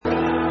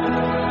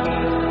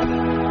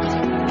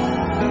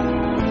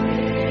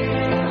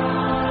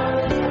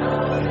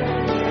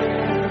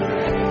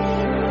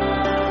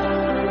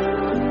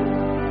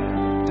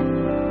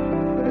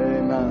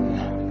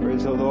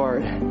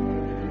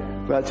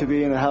Glad to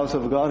be in the house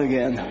of God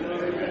again.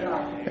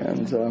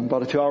 And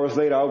about 2 hours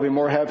later, I'll be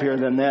more happier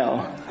than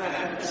now.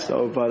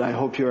 But I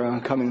hope you're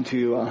coming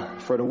to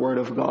for the Word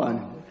of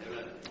God.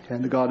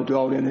 And God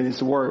dwelt in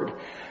His Word.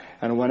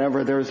 And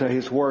whenever there's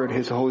His Word,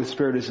 His Holy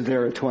Spirit is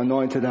there to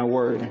anoint that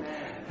Word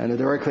and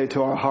directly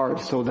to our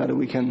hearts, so that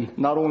we can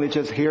not only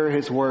just hear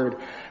His Word,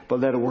 but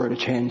let the Word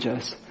change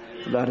us.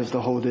 That is the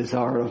whole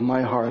desire of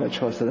my heart. I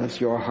trust that that's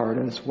your heart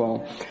as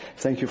well.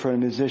 Thank you for the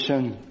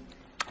musician.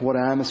 What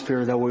an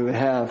atmosphere that we would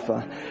have.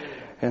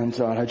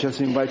 I just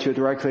invite you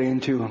directly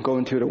go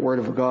into the Word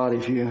of God.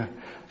 If you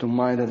don't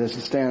mind, as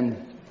a stand,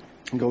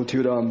 go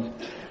to the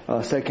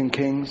 2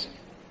 Kings.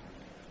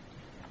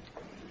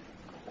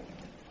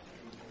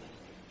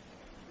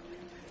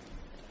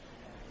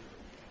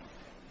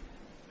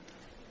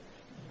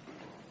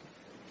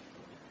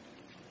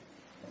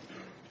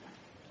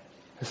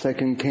 The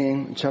 2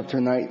 Kings, chapter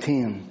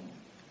 19.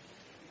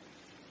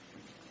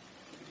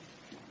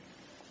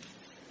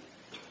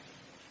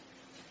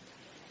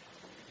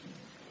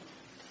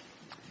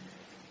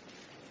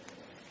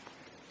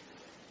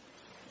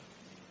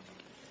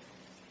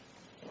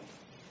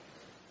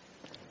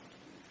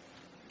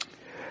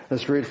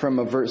 Let's read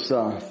from verse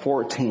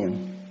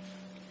 14.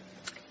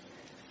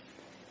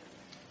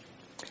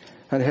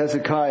 And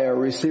Hezekiah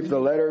received the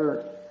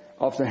letter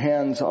of the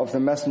hands of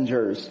the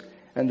messengers,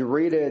 and to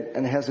read it,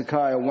 and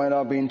Hezekiah went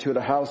up into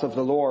the house of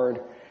the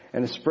Lord,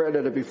 and spread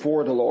it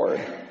before the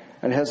Lord.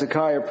 And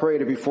Hezekiah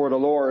prayed before the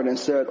Lord, and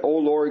said, O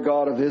Lord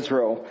God of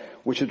Israel,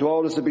 which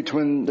dwellest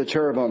between the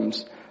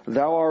cherubims,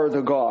 thou art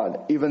the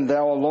God, even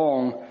thou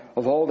alone,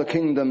 of all the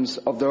kingdoms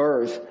of the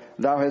earth.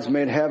 Thou hast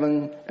made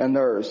heaven and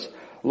earth.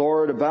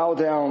 Lord, bow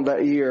down thy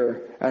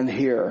ear and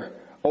hear.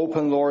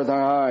 Open, Lord,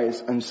 thine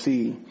eyes and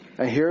see.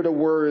 And hear the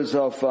words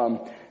of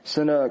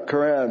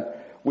Sennacherib,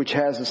 which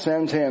has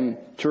sent him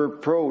to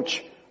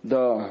reproach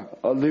the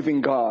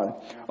living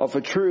God. Of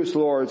a truth,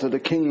 Lord, the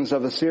kings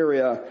of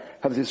Assyria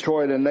have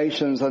destroyed the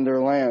nations and their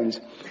lands,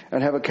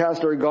 and have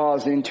cast their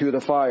gods into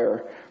the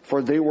fire.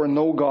 For they were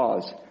no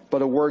gods, but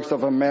the works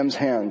of a man's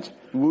hand,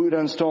 wood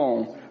and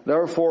stone.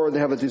 Therefore they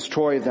have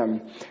destroyed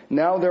them.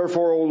 Now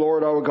therefore, O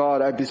Lord our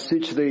God, I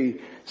beseech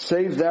thee,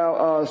 save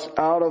thou us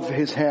out of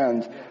his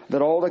hand,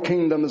 that all the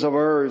kingdoms of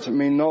earth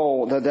may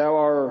know that thou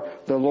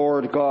art the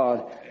Lord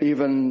God,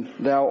 even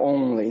thou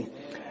only.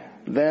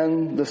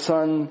 Then the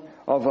son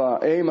of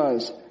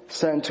Amos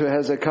sent to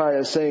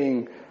Hezekiah,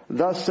 saying,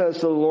 Thus says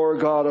the Lord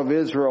God of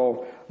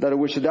Israel, that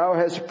which thou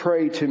hast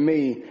prayed to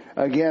me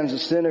against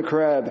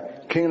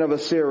Sennacherib, king of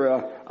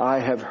Assyria, I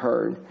have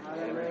heard.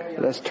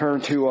 Let's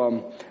turn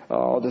to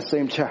the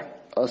same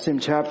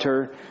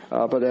chapter,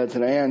 but at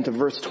the end, to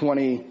verse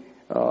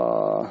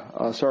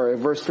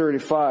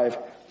 35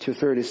 to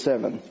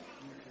 37.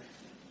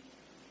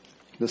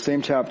 The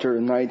same chapter,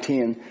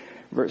 19,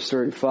 verse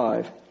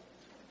 35.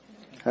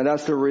 And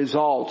that's the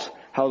result,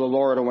 how the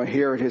Lord will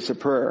hear his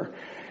prayer.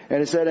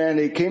 And it said, And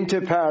it came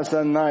to pass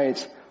that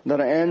night that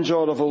an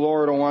angel of the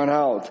Lord went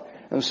out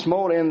and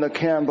smote in the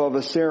camp of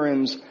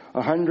Assyrians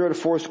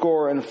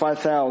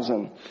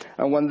 185,000.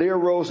 And when they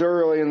arose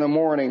early in the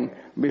morning,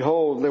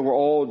 behold, they were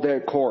all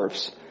dead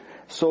corpses.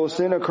 So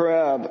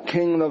Sennacherib,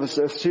 king of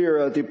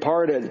Assyria,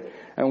 departed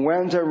and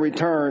went and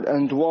returned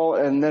and dwelt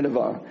at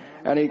Nineveh.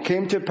 And it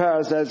came to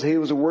pass, as he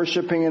was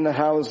worshipping in the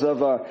house of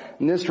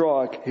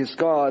Nisroch, his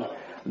god,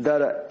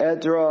 that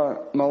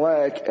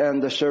Edramelech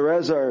and the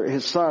Sharezer,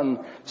 his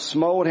son,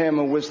 smote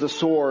him with the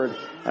sword,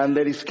 and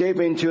they escaped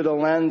into the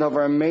land of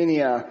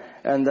Armenia,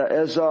 and the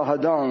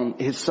Esarhaddon,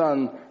 his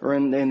son,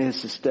 reigned in his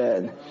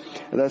stead.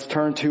 Let's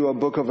turn to a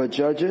book of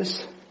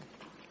Judges.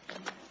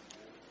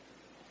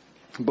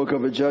 Book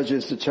of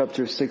Judges,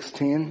 chapter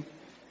 16.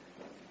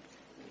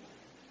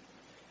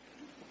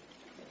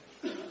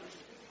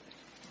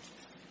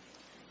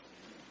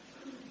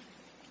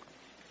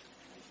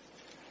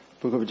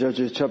 Book of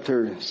Judges,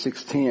 chapter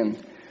 16,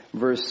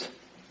 verse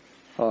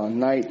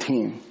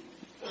 19.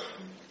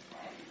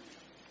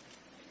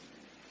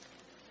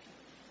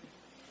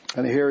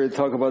 And here you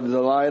talk about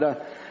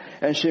Delilah.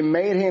 And she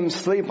made him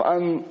sleep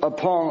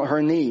upon her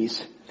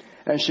knees.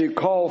 And she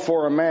called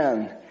for a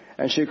man.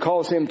 And she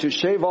caused him to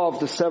shave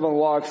off the 7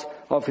 locks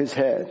of his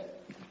head.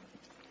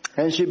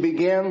 And she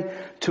began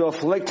to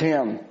afflict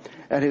him,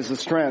 and his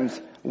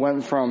strength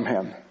went from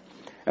him.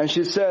 And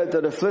she said,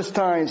 that the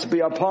Philistines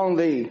be upon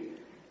thee,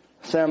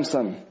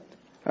 Samson.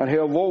 And he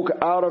awoke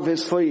out of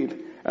his sleep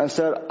and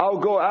said, I'll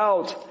go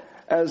out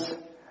as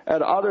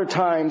at other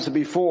times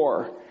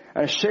before,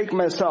 and shake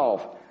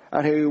myself.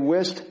 And he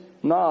wist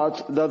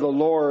not that the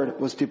Lord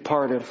was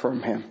departed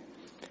from him.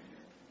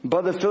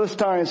 But the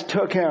Philistines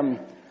took him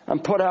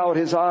and put out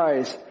his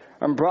eyes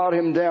and brought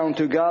him down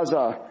to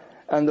Gaza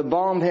and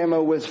bound him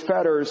with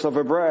fetters of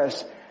a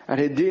brass, and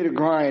he did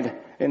grind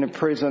in the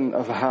prison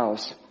of a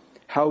house.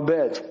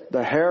 Howbeit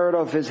the hair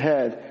of his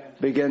head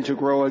began to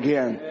grow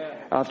again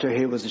after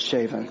he was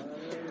shaven.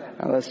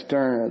 And let's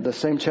turn the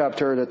same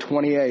chapter to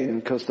 28,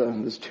 and because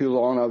it's too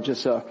long, I'll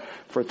just,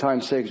 for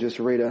time's sake, just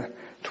read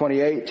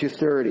 28 to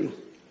 30.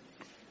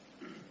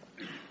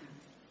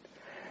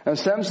 And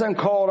Samson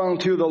called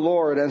unto the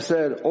Lord and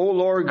said, O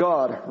Lord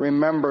God,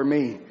 remember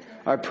me,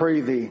 I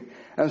pray thee,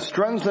 and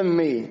strengthen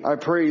me, I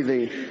pray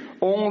thee,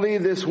 only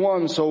this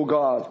once, O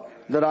God,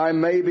 that I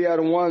may be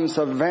at once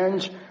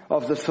avenged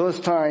of the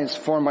Philistines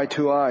for my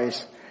 2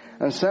 eyes.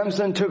 And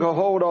Samson took a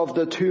hold of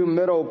the 2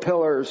 middle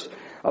pillars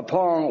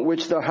upon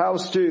which the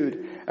house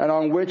stood, and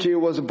on which he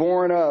was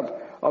borne up,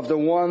 of the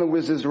one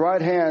with his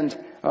right hand,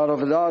 out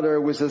of the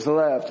other with his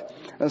left.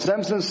 And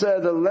Samson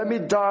said, let me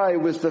die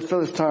with the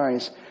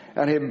Philistines.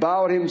 And he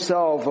bowed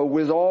himself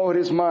with all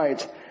his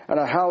might, and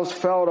a house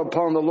fell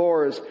upon the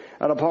lords,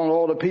 and upon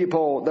all the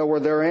people that were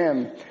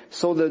therein.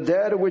 So the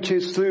dead which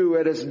he slew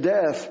at his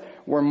death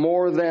were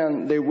more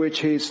than they which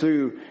he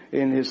slew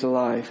in his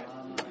life.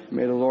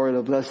 May the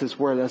Lord bless his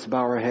word. Let's bow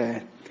our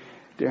head.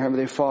 Dear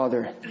Heavenly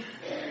Father,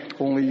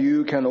 only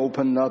you can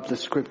open up the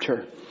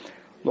scripture.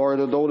 Lord,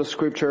 although the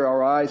scripture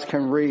our eyes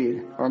can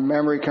read, our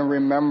memory can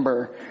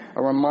remember,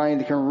 our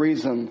mind can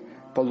reason,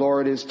 but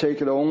Lord, it's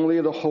taken only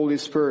the Holy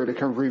Spirit that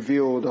can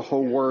reveal the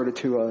whole word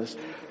to us.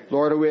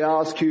 Lord, we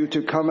ask you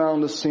to come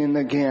on the scene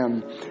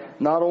again.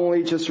 Not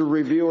only just to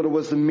reveal what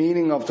was the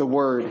meaning of the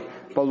word,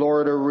 but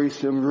Lord,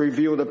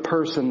 reveal the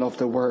person of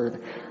the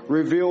word.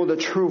 Reveal the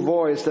true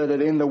voice that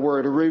is in the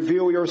word.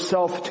 Reveal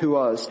yourself to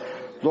us.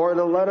 Lord,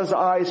 let us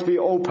eyes be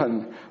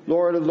open.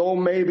 Lord, though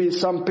maybe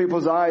some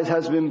people's eyes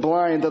has been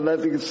blind,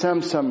 like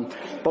Samson,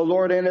 but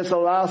Lord, in his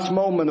last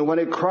moment when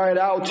he cried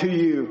out to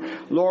you,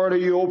 Lord,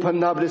 you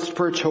opened up his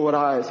spiritual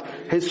eyes.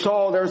 He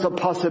saw there's a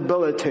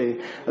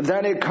possibility.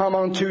 Then he come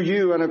unto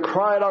you and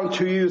cried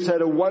unto you,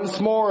 said, once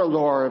more,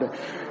 Lord,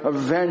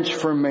 avenge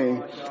for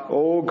me.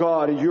 Oh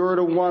God, you're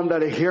the one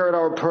that heard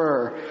our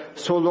prayer.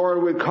 So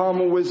Lord, we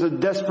come with a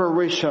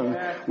desperation.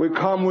 We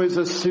come with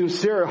a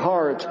sincere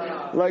heart.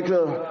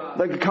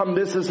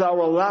 This is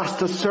our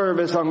last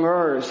service on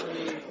earth.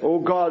 Oh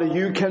God,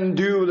 you can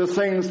do the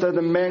things that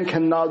the man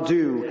cannot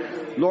do.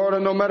 Lord,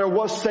 no matter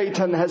what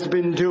Satan has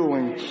been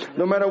doing,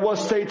 no matter what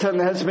Satan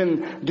has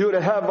been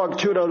doing havoc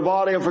to the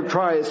body of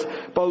Christ,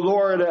 but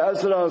Lord,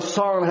 as the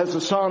song has the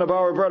song of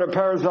our brother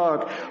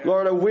Parazak,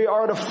 Lord, we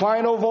are the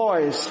final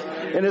voice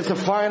in this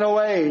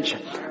final age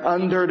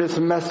under this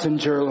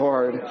messenger,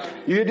 Lord.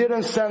 You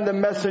didn't send the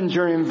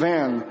messenger in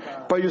vain,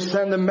 but you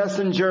send the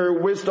messenger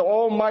with the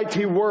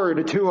almighty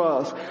word to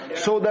us,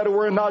 so that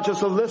we're not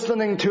just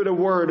listening to the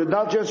word,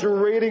 not just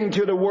reading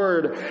to the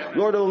word.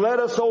 Lord, let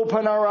us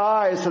open our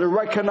eyes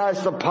to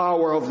recognize the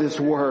power of this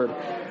word.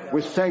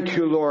 We thank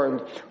you,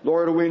 Lord.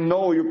 Lord, we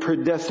know you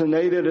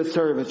predestinated a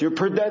service. You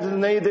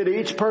predestinated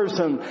each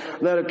person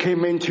that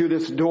came into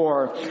this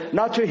door,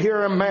 not to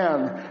hear a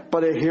man, but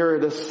to hear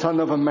the Son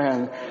of a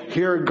Man.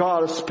 Hear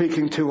God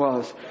speaking to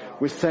us.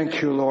 We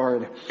thank you,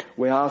 Lord.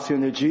 We ask you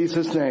in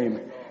Jesus'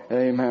 name.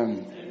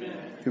 Amen.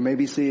 You may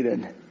be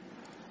seated.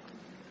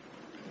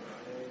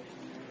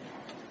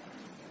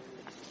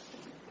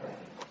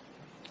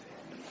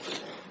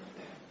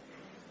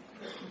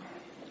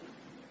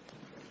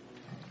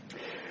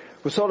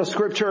 We saw the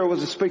scripture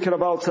was speaking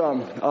about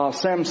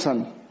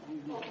Samson.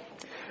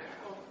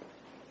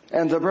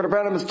 And Brother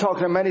Branham is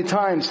talking many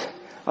times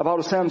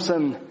about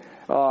Samson,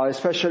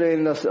 especially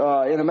in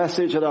the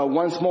message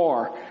once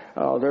more.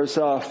 There's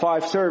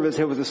 5 services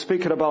he was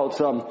speaking about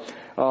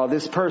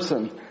this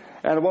person.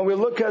 And when we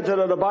look at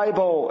the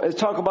Bible, it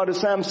talk about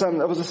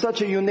Samson, it was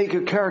such a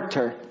unique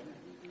character.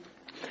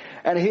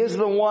 And he's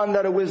the one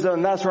that was the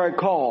Nazarite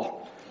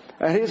call.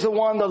 And he's the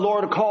one the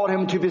Lord called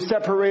him to be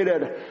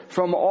separated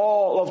from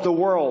all of the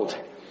world.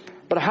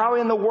 But how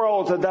in the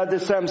world did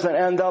this Samson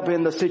end up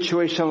in the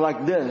situation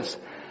like this?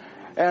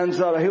 And his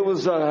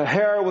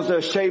hair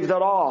was shaved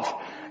off,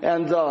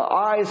 and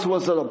eyes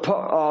was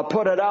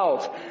put it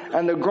out,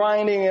 and the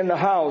grinding in the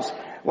house.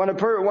 When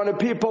the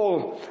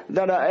people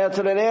that at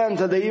the end,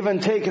 they even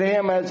take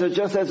him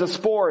just as a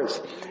sport,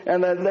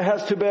 and there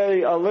has to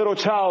be a little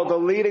child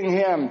leading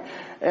him.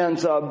 And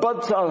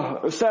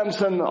but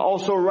Samson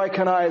also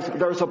recognized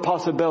there's a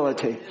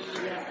possibility.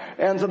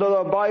 And the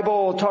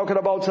Bible talking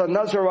about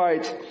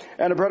Nazarite,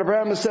 and Brother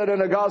Branham said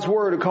in God's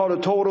word called a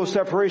total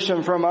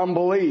separation from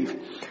unbelief.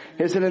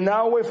 He said, and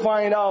now we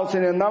find out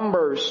in the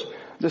Numbers,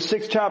 the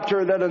 6th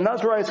chapter, that a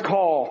Nazarite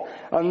call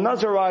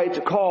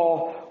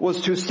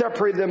was to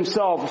separate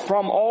themselves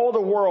from all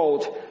the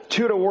world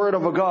to the word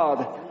of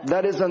God.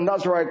 That is a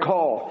Nazarite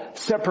call,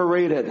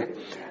 separated.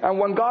 And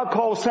when God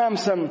called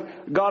Samson,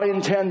 God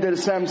intended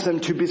Samson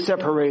to be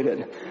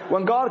separated.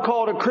 When God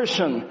called a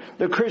Christian,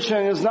 the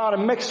Christian is not a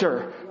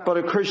mixer, but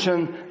a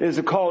Christian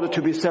is called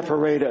to be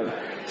separated.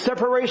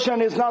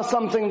 Separation is not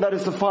something that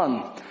is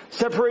fun.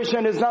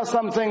 Separation is not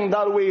something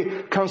that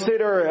we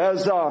consider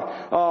as,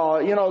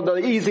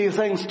 the easy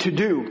things to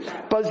do.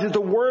 But it's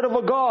the Word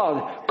of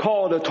God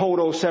called a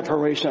total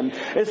separation.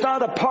 It's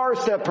not a part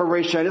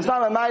separation. It's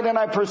not a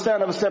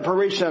 99% of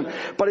separation.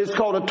 separation, but it's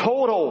called a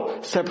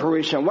total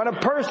separation. When a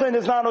person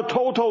is not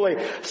totally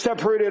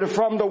separated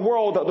from the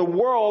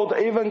world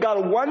even got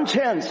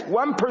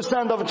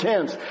 1% of a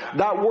chance,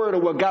 that word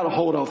will get a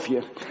hold of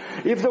you.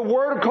 If the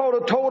word called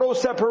a total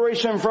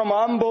separation from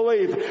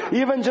unbelief,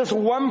 even just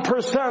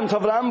 1%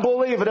 of the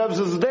unbelief that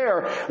is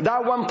there,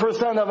 that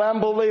 1% of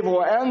unbelief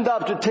will end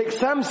up to take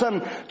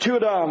Samson to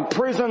the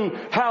prison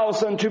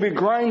house and to be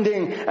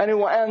grinding, and it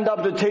will end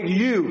up to take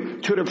you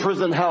to the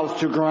prison house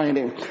to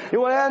grinding. It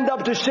will end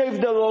up to shave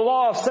the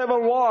law,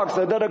 7 laws,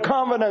 that the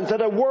covenant, that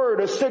the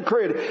word is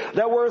secret,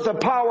 that where the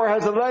power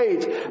has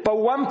laid. But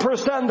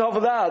 1%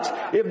 of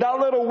that, if that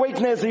little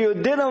weakness you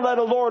didn't let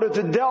the Lord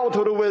to dealt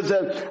with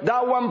it,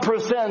 that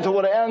 1%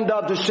 would end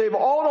up to shave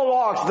all the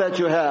laws that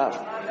you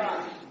have.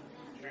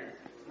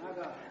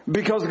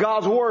 Because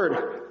God's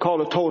word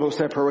called a total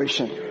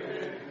separation.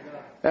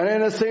 And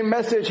in the same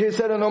message he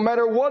said, no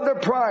matter what the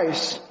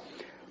price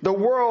the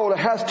world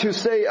has to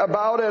say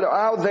about it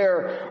out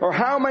there, or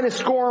how many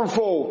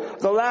scornful,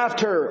 the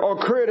laughter or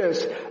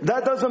critics,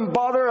 that doesn't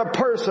bother a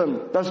person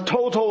that's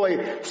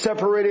totally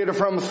separated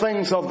from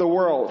things of the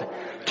world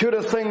to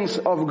the things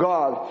of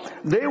God.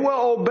 They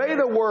will obey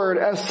the word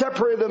and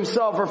separate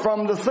themselves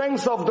from the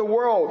things of the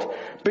world,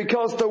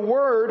 because the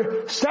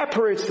word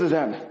separates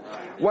them.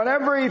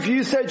 Whenever if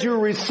you said you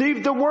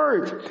received the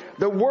word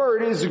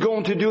is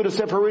going to do the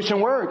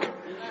separation work.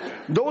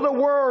 Though the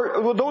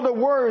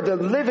word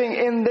living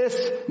in this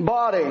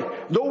body,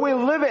 though we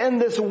live in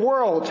this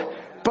world,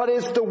 but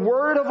it's the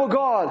word of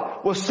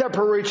God will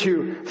separate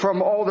you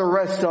from all the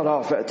rest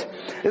of it.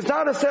 It's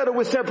not a set that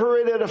we're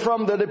separated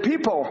from the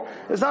people.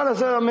 It's not a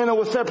set that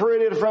we're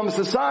separated from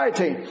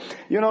society.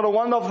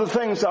 One of the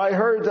things I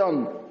heard,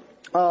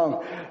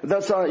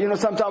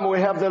 sometimes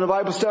we have the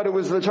Bible study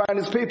with the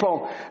Chinese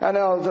people,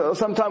 and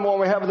sometimes when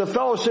we have the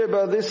fellowship,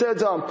 they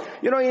said,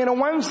 in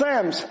one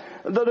sense,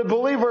 that the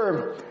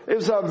believer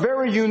is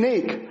very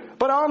unique,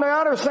 but on the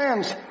other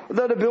sense,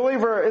 that the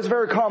believer is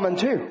very common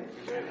too.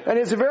 And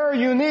it's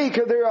very unique.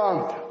 They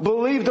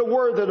believe the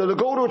word, that they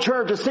go to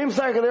church. It seems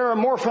like they're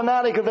more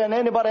fanatic than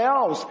anybody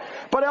else.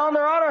 But on the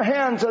other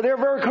hand, they're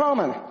very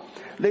common.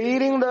 They're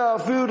eating the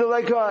food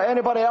like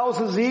anybody else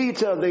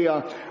eats. They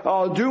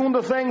doing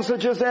the things that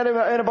just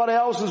anybody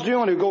else is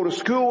doing. They go to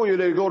school,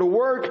 they go to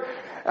work.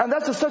 And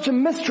that's such a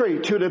mystery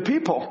to the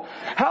people.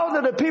 How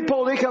do the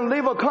people, they can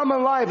live a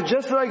common life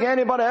just like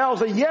anybody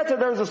else, yet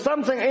there's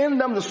something in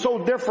them that's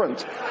so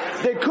different.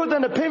 They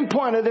couldn't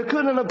pinpoint it. They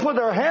couldn't put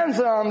their hands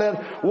on it.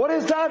 What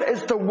is that?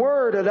 It's the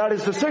word. That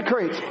is the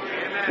secret.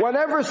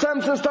 Whenever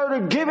Samson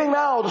started giving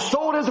out,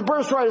 sold his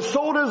birthright,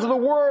 sold his the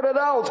word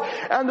out,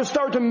 and to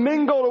start to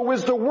mingle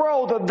with the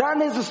world,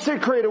 then his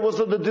secret was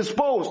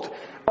exposed.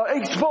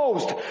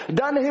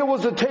 Then he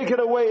was taken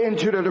away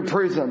into the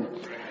prison.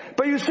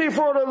 But you see,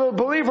 for the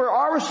believer,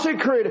 our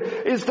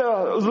secret is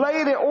to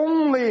lay it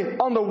only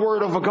on the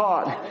word of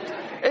God.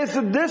 It's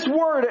this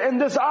word in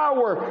this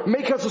hour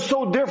make us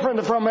so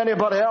different from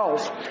anybody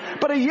else.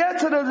 But yet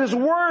this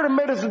word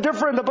made us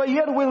different, but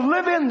yet we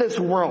live in this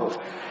world.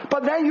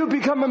 But then you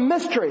become a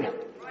mystery.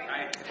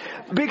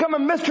 Become a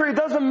mystery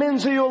doesn't mean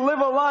you live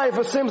a life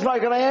that seems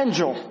like an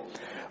angel.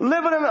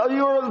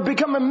 You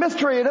become a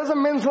mystery. It doesn't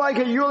mean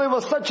like you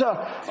live such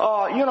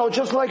a,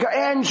 just like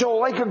an angel,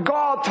 like a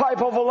God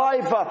type of a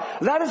life.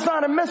 That is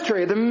not a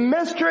mystery. The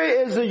mystery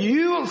is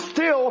you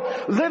still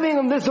living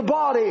in this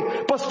body,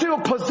 but still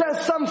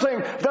possess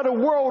something that the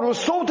world was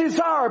so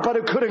desired, but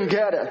it couldn't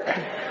get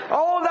it.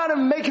 All that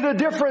make the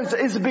difference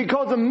is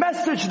because the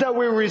message that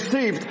we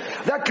received,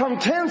 that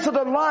contains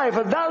the life,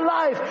 that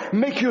life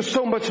make you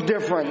so much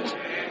different.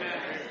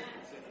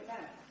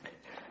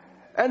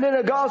 And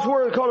then God's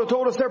word called a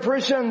total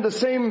separation, the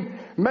same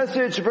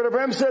message, Brother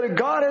Branham said,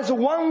 God has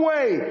one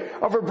way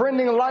of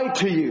bringing light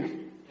to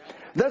you.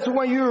 That's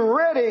when you're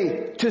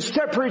ready to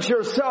separate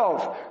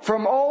yourself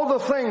from all the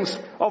things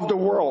of the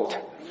world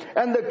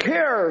and the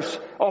cares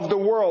of the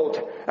world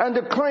and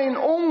to cling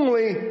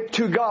only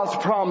to God's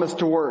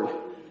promised word.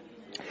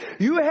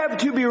 You have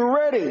to be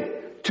ready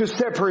to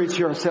separate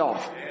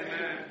yourself.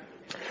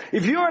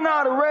 If you are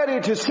not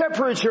ready to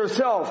separate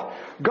yourself,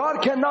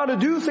 God cannot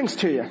do things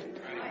to you.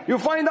 You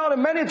find out that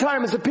many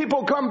times the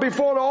people come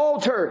before the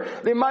altar.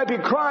 They might be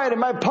crying, they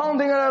might be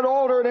pounding at the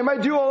altar, they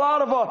might do a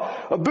lot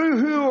of a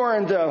boo-hoo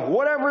and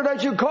whatever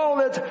that you call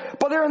it,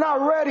 but they're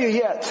not ready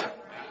yet.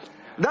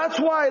 That's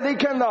why they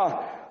can,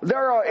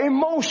 their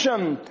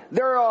emotion,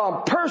 their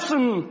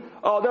person,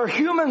 their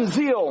human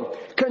zeal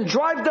can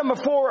drive them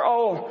for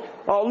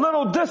a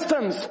little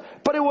distance,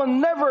 but it will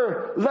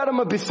never let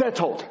them be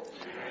settled.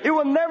 It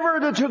will never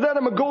let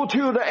them go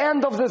to the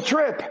end of the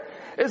trip.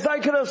 It's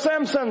like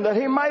Samson, that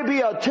he might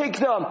be take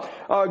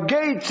the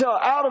gate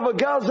out of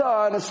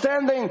Gaza and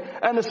standing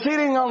and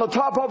sitting on the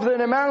top of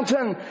the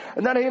mountain,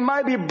 and then he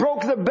might be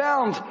broke the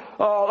bound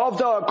of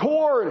the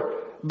cord,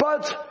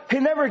 but he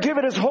never gave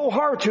it his whole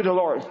heart to the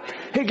Lord.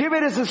 He gave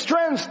it his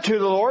strength to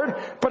the Lord,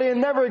 but he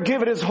never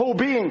gave it his whole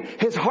being,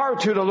 his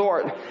heart to the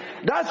Lord.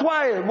 That's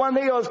why when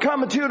they was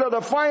coming to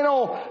the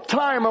final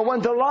time, and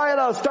when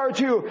Delilah started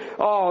to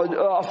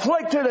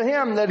afflict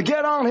him, that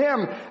get on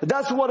him,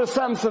 that's what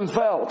Samson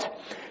felt.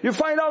 You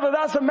find out that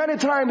that's many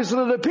times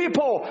the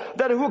people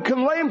that who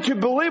claim to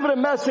believe in the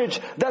message,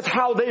 that's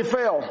how they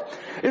fail.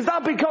 It's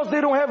not because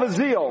they don't have a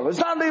zeal. It's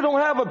not they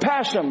don't have a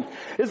passion.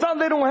 It's not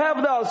they don't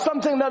have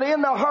something that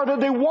in their heart that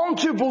they want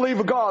to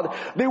believe God.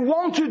 They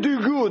want to do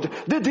good.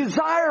 They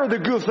desire the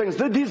good things.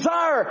 They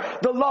desire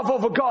the love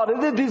of God.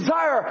 They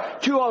desire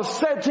to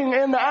setting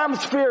in the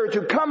atmosphere,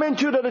 to come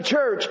into the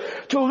church,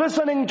 to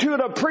listening to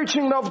the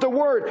preaching of the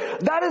word.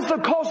 That is the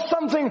cause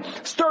something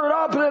stirred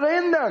up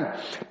in them.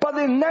 But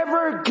they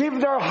never give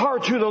their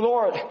heart to the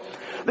Lord.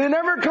 They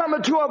never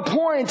come to a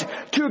point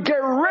to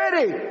get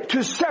ready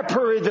to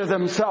separate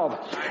themselves.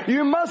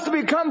 You must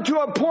become to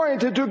a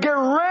point to get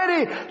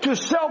ready to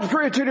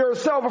separate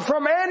yourself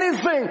from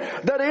anything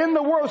that in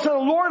the world. Say,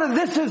 Lord,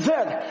 this is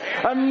it.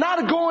 I'm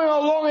not going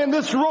along in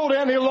this road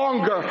any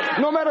longer.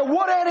 No matter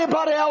what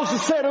anybody else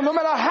has said, and no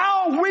matter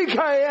how weak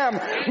I am,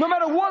 no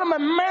matter what my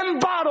mind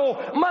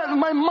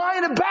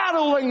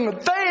battling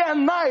day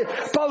and night,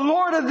 but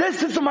Lord,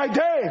 this is my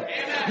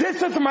day.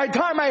 This is my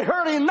time. I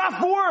heard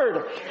enough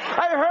word.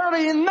 I heard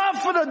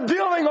enough for the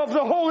dealing of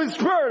the Holy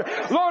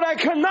Spirit. Lord, I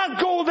cannot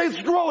go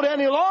this road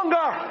any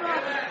longer.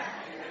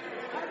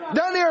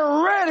 Then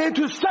they're ready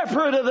to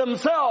separate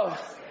themselves.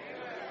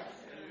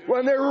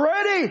 When they're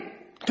ready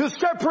to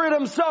separate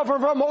themselves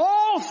from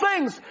all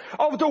things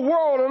of the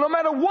world, and no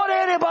matter what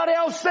anybody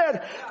else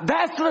said,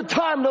 that's the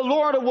time the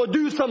Lord will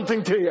do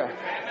something to you.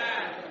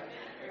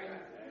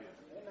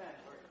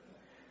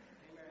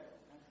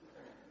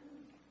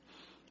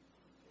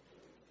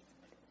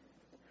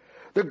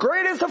 The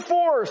greatest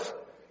force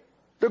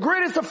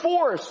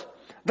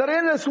that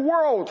in this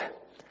world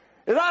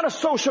is not a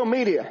social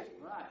media.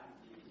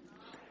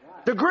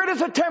 The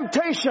greatest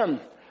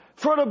temptation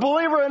for the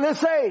believer in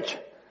this age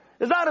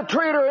is not a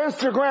Twitter,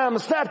 Instagram,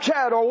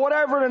 Snapchat, or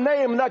whatever the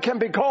name that can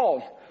be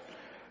called.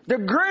 The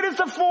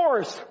greatest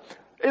force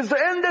is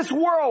in this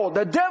world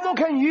the devil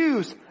can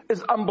use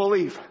is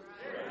unbelief.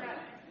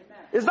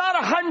 It's not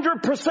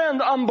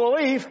 100%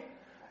 unbelief.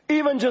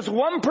 Even just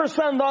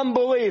 1%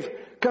 unbelief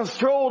can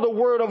throw the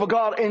word of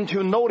God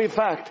into no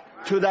effect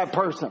to that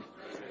person.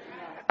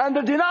 And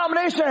the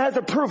denomination has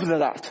approved of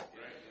that.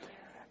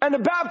 And the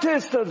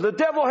Baptists, the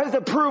devil has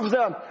approved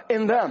them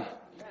in them.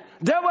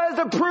 Devil has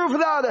approved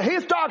that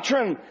his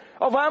doctrine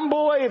of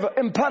unbelief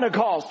in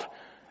Pentecost.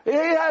 He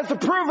has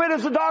approved it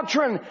as a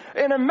doctrine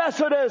in a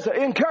Methodist,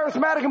 in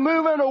charismatic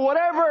movement, or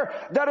whatever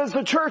that is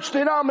the church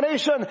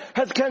denomination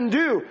can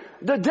do.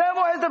 The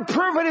devil has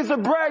approved it as a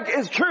brag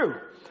is true.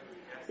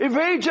 If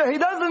he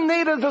doesn't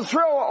need to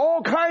throw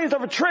all kinds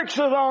of tricks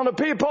on the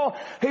people.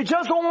 He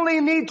just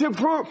only needs to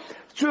throw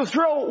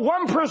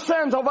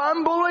 1% of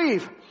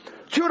unbelief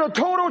to the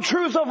total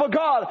truth of a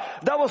God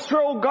that will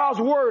throw God's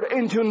word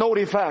into no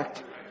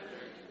effect.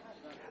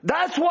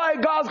 That's why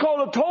God's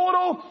called a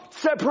total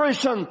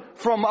separation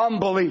from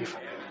unbelief.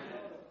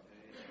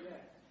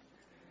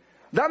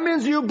 That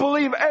means you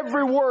believe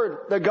every word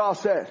that God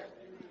said.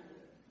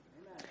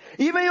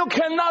 Even you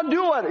cannot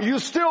do it, you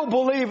still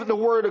believe the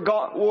word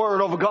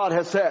of God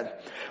has said.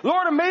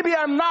 Lord, maybe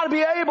I'm not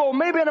be able,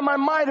 maybe in my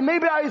mind,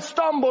 maybe I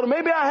stumbled,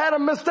 maybe I had a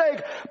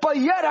mistake, but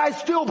yet I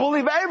still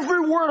believe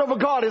every word of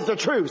God is the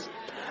truth.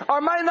 I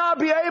might not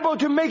be able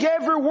to make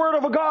every word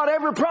of God,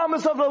 every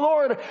promise of the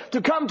Lord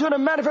to come to the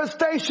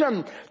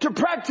manifestation, to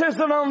practice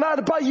it on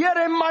that, but yet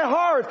in my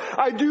heart,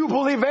 I do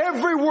believe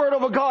every word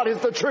of God is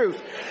the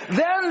truth.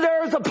 Then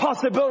there's a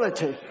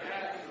possibility.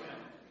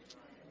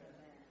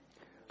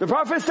 The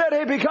prophet said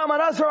he become an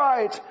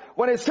Nazarite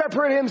when he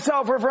separated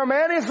himself from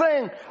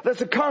anything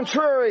that's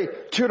contrary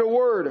to the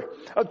word.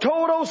 A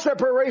total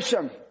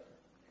separation.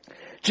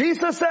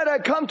 Jesus said, I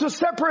come to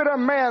separate a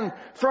man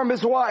from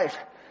his wife,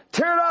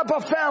 tear up a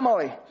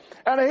family,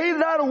 and he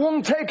that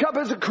won't take up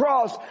his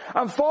cross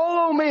and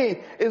follow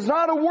me is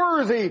not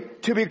worthy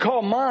to be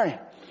called mine.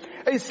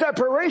 A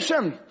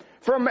separation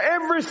from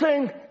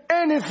everything,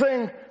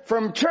 anything,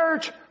 from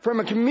church, from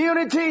a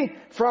community,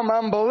 from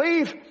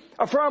unbelief,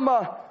 from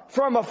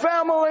a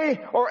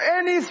family or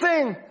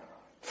anything,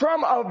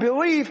 from a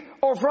belief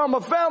or from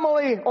a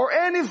family or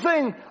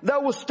anything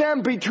that will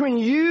stand between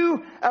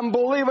you and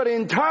believe the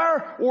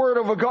entire word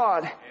of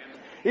God.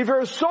 If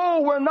your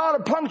soul will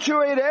not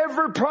punctuate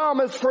every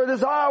promise for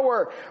this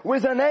hour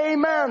with an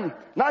amen,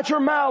 not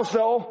your mouth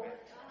though,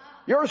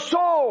 your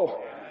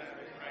soul.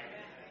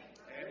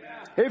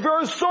 If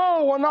your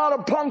soul will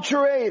not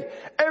punctuate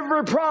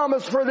every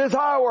promise for this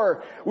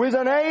hour with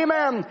an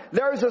amen,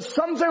 there is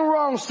something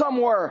wrong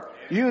somewhere.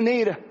 You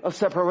need a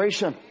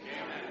separation.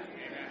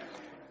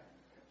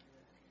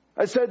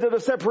 I said that the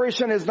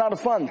separation is not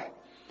fun.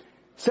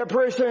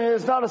 Separation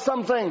is not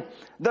something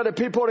that the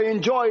people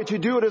enjoy to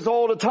do this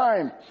all the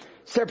time.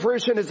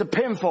 Separation is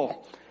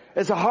painful.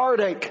 It's a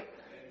heartache.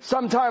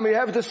 Sometimes you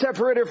have to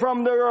separate it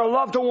from your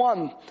loved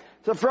one.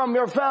 So from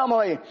your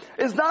family.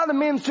 It's not a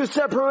means to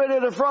separate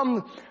it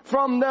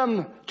from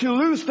them, to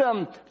lose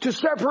them, to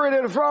separate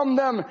it from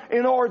them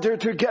in order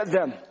to get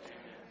them.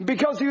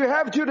 Because you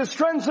have to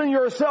strengthen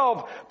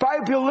yourself by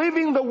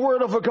believing the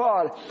Word of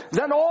God.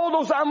 Then all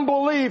those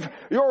unbelief,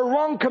 your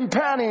wrong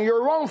companion,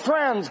 your wrong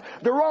friends,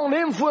 the wrong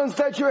influence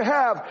that you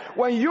have,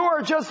 when you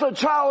are just a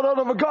child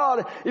of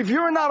God, if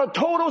you're not a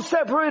total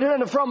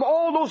separated from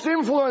all those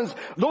influence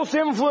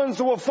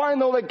will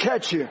finally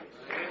catch you.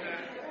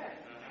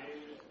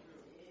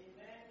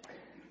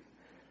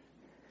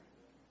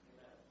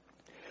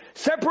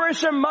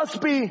 Separation must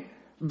be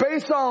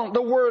based on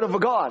the Word of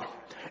God.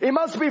 It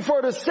must be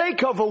for the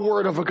sake of the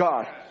Word of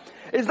God.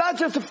 It's not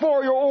just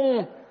for your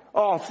own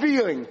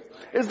feeling.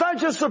 It's not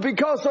just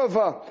because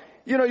of,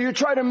 you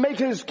try to make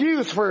an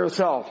excuse for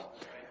yourself.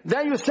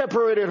 Then you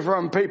separate it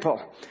from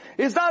people.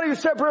 It's not you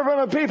separate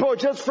from the people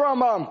just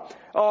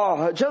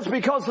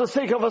because of the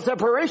sake of a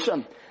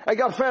separation. I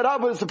got fed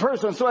up with the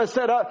person, so I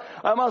said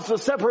I must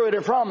separate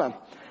it from him.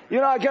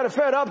 I get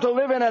fed up to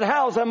live in that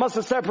house. I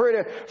must separate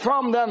it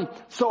from them.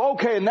 So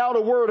okay, now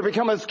the word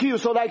become an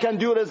excuse so that I can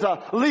do this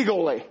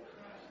legally.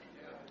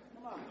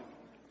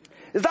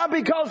 It's not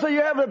because that you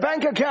have the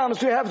bank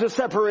accounts you have to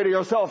separate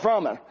yourself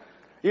from it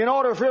in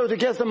order for you to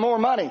get some more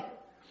money.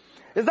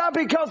 It's not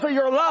because of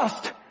your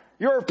lust,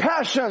 your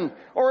passion,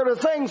 or the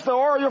things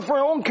or for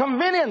your own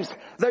convenience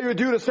that you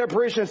do the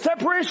separation.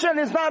 Separation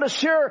is not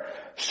a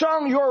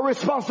shun your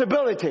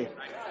responsibility.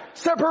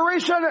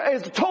 Separation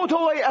is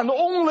totally and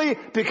only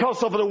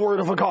because of the Word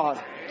of God.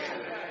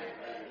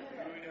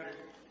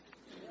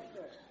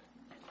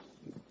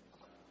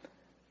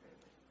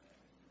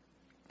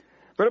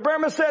 Brother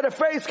Branham said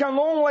faith can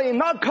only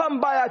not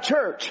come by a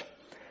church.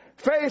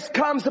 Faith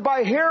comes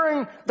by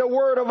hearing the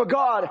Word of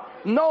God,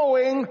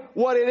 knowing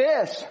what it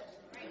is.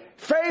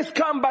 Faith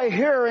comes by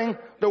hearing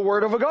the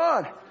Word of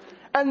God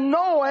and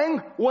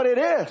knowing what it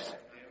is.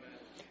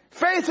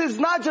 Faith is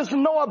not just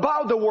know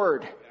about the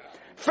Word.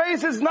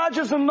 Faith is not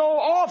just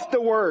know of the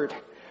Word.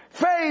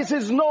 Faith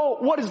is know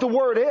what is the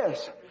Word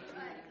is.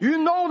 You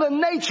know the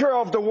nature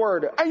of the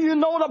Word and you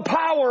know the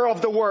power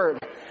of the Word.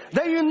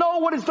 Then you know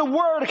what is the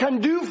Word can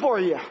do for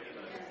you.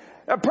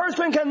 A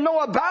person can know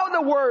about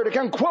the Word,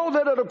 can quote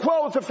it or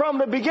quote from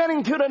the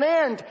beginning to the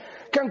end,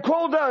 can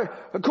quote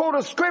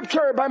a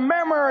scripture by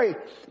memory.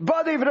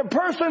 But if the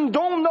person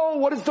don't know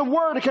what is the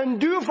Word can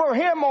do for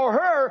him or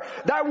her,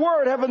 that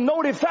Word have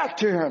no effect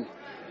to him.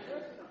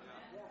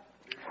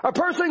 A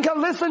person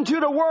can listen to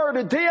the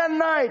Word day and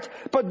night,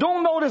 but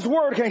don't know this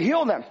Word can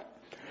heal them.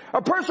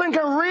 A person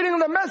can reading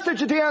the message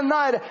day and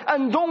night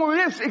and don't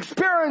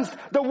experience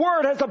the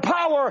Word has the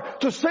power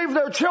to save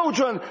their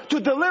children,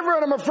 to deliver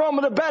them from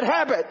the bad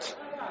habits.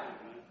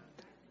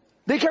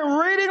 They can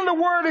reading the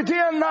Word day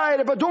and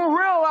night, but don't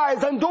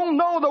realize and don't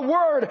know the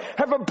Word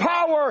have a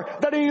power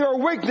that in your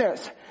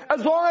weakness,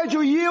 as long as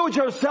you yield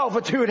yourself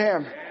to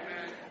Him.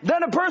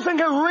 Then a person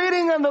can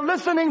reading and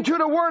listening to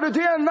the Word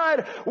day and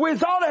night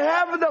without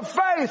having the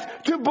faith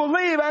to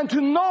believe and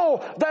to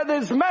know that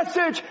this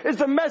message is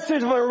the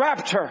message of a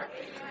rapture.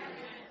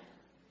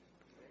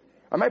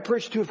 I might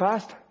preach too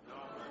fast.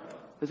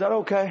 Is that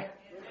okay?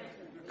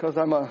 Because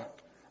I'm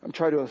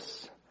trying to,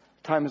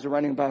 time is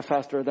running by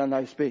faster than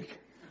I speak.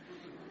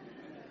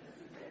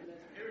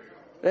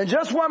 And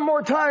just one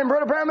more time,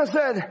 Brother Branham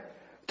said,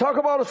 talk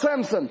about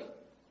Samson.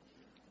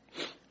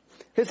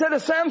 He said to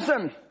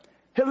Samson,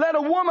 he let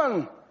a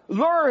woman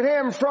lure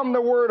him from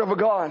the Word of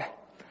God.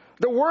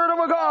 The Word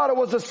of God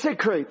was a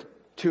secret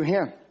to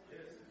him.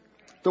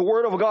 The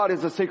Word of God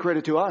is a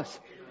secret to us.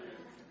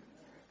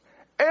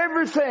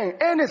 Everything,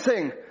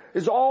 anything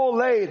is all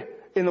laid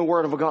in the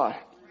Word of God.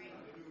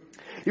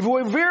 If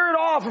we veered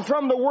off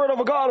from the Word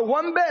of God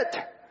one bit,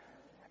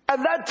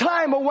 at that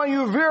time when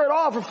you veered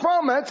off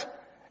from it,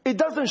 it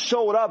doesn't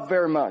show it up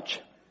very much.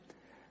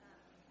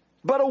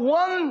 But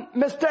one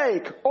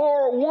mistake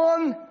or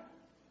one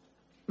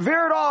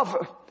veered off,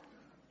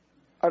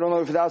 I don't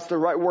know if that's the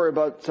right word,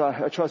 but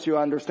I trust you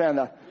understand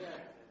that.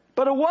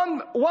 But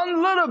one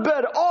little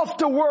bit off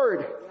the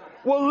Word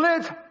will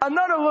lead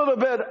another little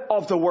bit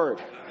of the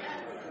Word.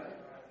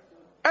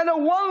 And a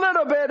one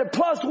little bit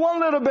plus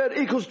one little bit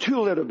equals two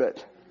little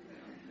bit.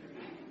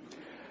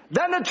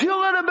 Then the two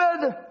little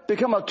bit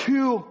become a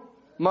too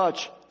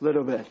much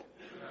little bit.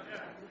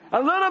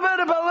 A little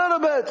bit by a little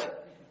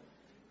bit.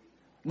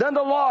 Then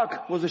the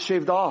lock was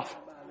shaved off.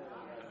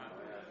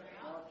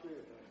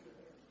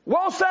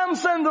 While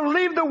Samson to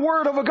leave the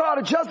Word of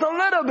God just a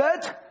little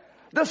bit,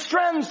 the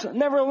strength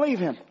never leave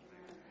him.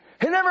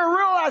 He never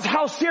realized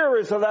how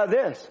serious that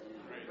is.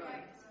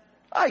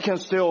 I can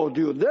still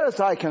do this,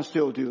 I can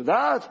still do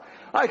that.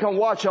 I can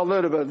watch a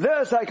little bit of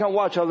this, I can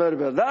watch a little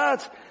bit of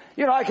that.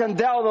 I can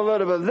doubt a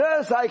little bit of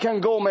this. I can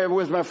go maybe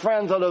with my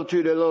friends a little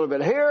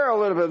bit here, a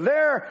little bit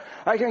there.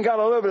 I can get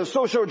a little bit of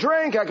social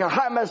drink. I can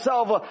hide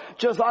myself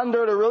just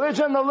under the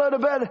religion a little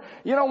bit.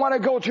 When I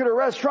go to the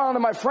restaurant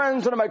and my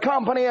friends and my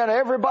company and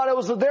everybody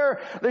was there,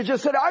 they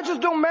just said, I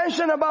just don't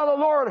mention about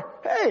the Lord.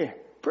 Hey,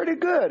 pretty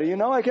good.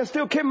 I can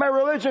still keep my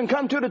religion,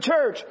 come to the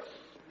church.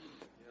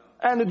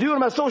 and to do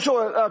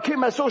my keep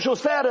my social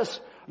status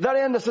that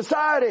in the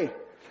society.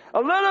 A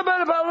little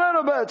bit by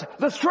little bit.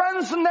 The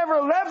strength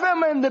never left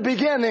him in the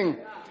beginning.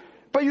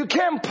 But you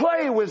can't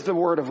play with the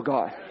Word of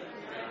God.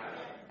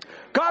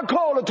 God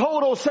called a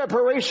total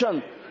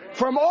separation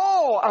from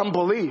all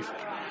unbelief.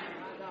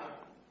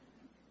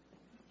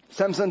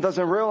 Samson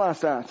doesn't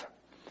realize that.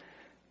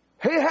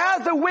 He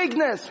has a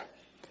weakness.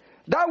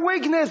 That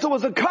weakness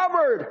was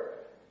covered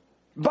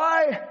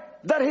by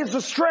that his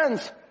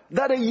strength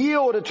that he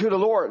yielded to the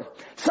Lord.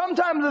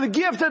 Sometimes the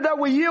gift that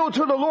we yield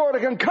to the Lord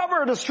can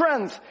cover the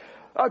strength,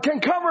 can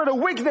cover the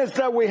weakness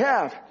that we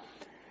have.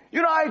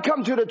 You know, I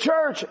come to the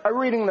church, I'm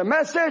reading the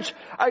message,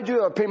 I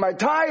pay my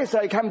tithes,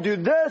 I come do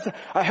this,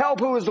 I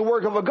help with the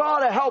work of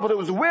God, I help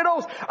with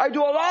widows, I do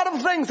a lot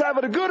of things. I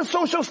have a good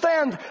social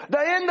stand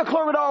in the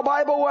Cloverdale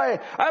Bible Way.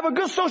 I have a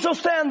good social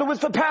stand with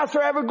the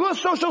pastor, I have a good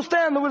social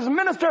stand with the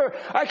minister.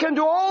 I can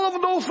do all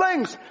of those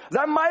things.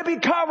 That might be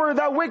covered,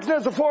 that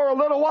weakness for a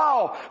little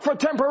while, for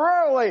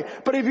temporarily.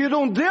 But if you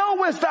don't deal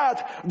with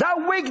that,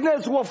 that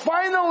weakness will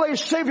finally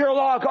shave your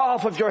lock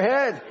off of your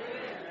head.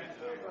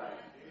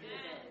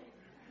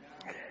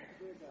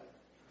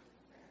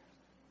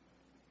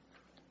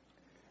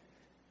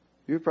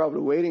 You're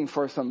probably waiting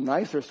for some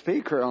nicer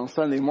speaker on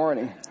Sunday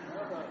morning.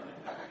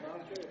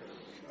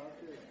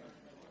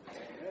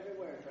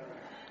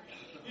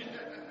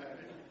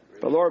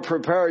 The Lord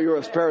prepare you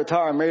a spare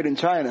tire made in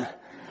China.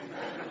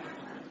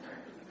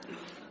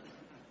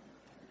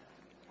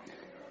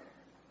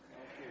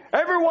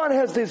 Everyone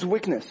has this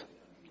weakness.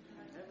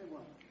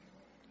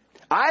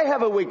 I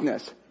have a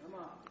weakness.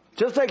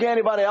 Just like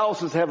anybody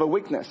else's have a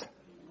weakness.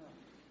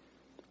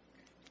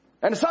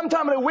 And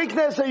sometimes the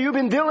weakness that you've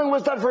been dealing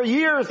with that for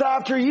years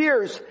after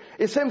years,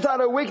 it seems that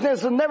the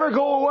weakness will never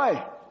go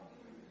away.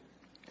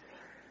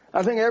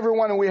 I think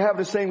everyone, we have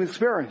the same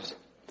experience.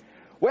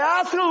 We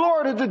ask the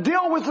Lord to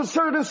deal with a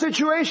certain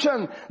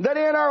situation that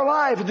in our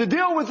life, to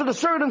deal with the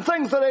certain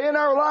things that are in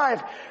our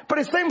life, but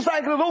it seems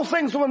like those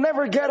things will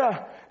never get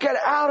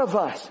out of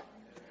us.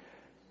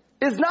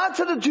 It's not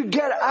so that you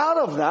get out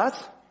of that.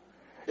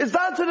 It's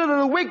not so that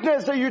the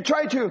weakness that you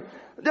try to,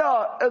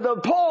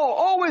 Paul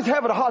always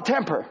have a hot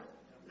temper.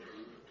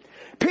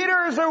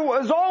 Peter is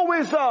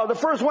always the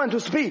first one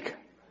to speak.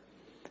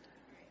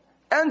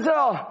 And,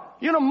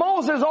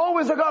 Moses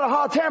always got a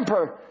hot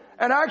temper.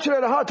 And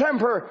actually the hot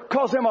temper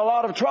caused him a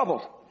lot of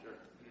trouble.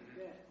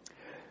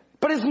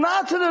 But it's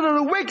not to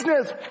the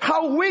weakness,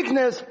 how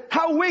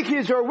weak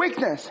is your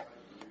weakness.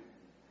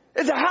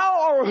 It's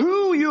how or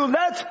who you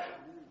let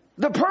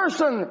the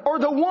person or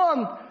the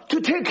one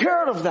to take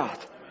care of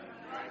that.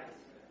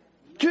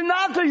 Do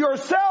not do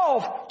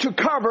yourself to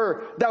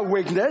cover that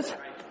weakness.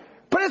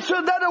 But it's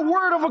that the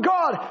Word of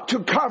God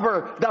to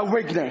cover that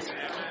weakness.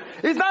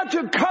 It's not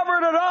to cover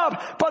it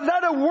up, but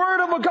that the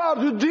Word of God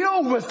to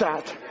deal with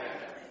that.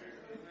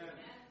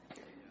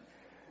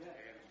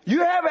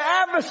 You have an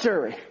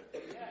adversary.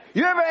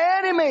 You have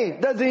an enemy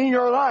that's in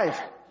your life.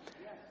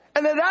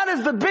 And that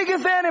is the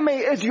biggest enemy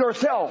is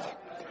yourself.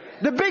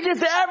 The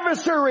biggest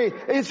adversary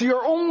is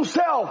your own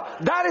self.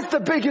 That is the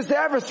biggest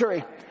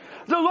adversary.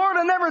 The Lord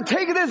will never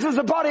take this as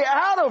a body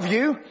out of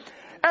you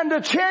and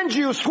to change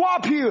you,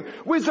 swap you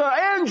with an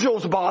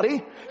angel's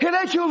body. He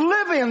lets you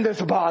live in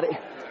this body.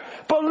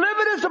 But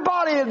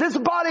living in this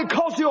body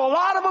costs you a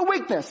lot of a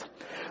weakness.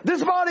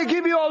 This body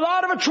gives you a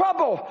lot of a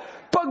trouble.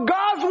 But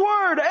God's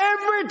Word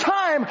every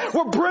time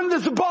will bring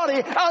this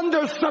body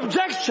under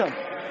subjection.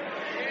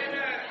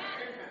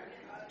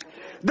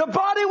 The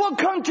body will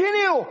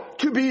continue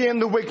to be in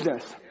the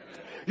weakness.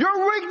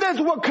 Your weakness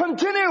will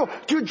continue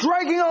to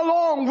dragging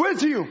along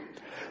with you.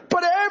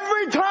 But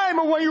every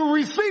time when you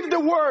receive the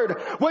Word,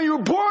 when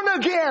you're born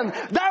again,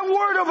 that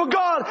Word of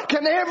God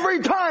can every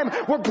time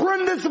will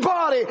bring this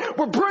body,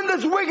 will bring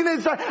this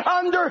weakness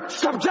under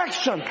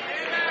subjection.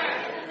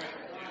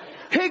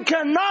 He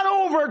cannot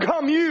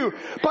overcome you,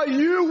 but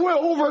you will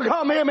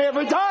overcome him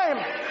every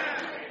time.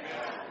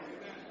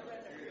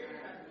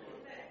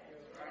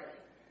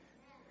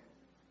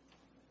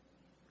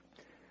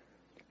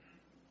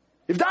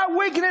 If that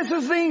weakness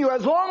is in you,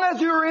 as long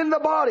as you're in the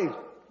body,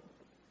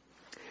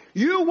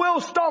 you will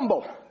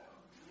stumble.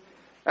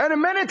 And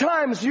many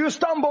times you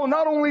stumble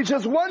not only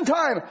just one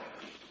time,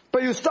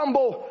 but you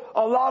stumble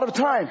a lot of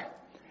time.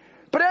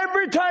 But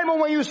every time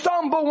when you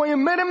stumble, when you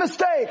made a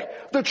mistake,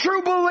 the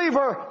true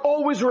believer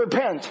always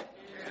repent.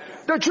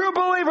 The true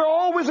believer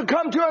always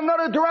come to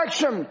another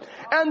direction.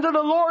 And the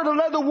Lord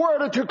led the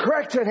Word to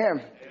correct him.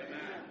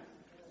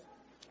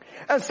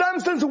 And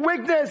Samson's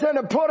weakness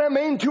and put him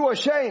into a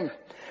shame.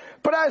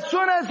 But as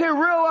soon as he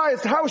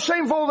realized how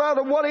shameful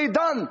that what he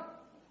done,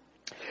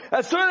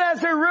 as soon as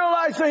he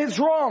realized that he's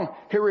wrong,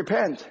 he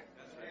repent.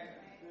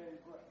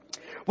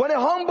 When he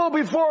humble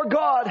before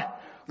God,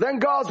 then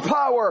God's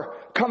power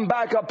come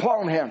back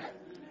upon him.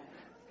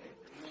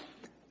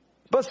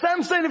 But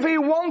Samson, if he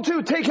want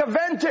to take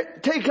vengeance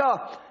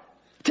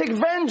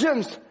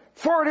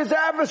for his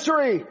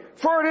adversary,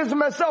 for his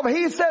myself,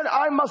 he said,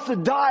 I must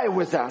die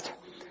with that.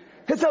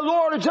 He said,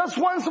 Lord, just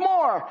once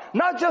more,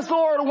 not just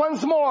Lord,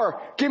 once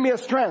more, give me a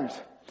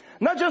strength.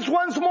 Not just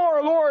once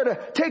more, Lord,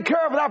 take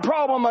care of that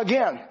problem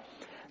again.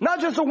 Not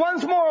just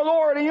once more,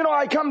 Lord,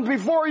 I come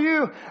before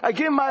you, I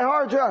give my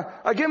heart,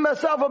 I give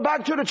myself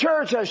back to the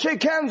church, I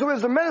shake hands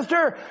with the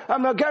minister,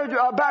 I'm going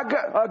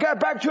to get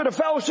back to the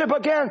fellowship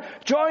again,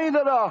 join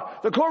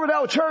the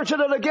Cloverdale church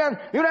and then again,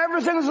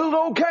 everything's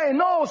okay.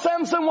 No,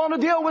 Samson want to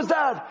deal with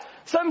that.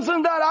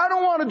 Samson, I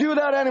don't want to do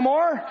that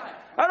anymore.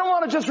 I don't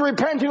want to just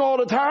repenting all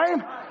the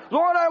time.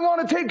 Lord, I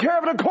want to take care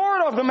of the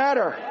core of the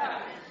matter.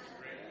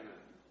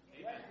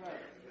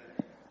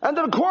 And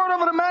the core of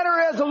the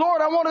matter is,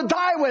 Lord, I want to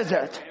die with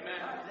it.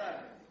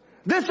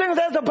 This thing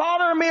has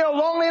bothered me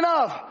long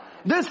enough.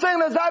 This thing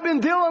that I've been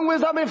dealing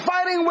with, I've been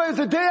fighting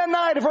with day and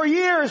night for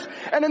years,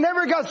 and it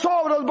never got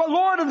solved. But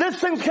Lord, this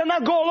thing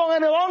cannot go along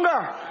any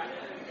longer.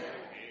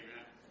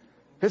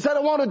 He said,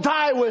 I want to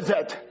die with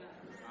it.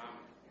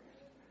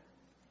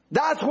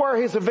 That's where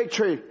his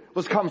victory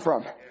was come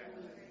from.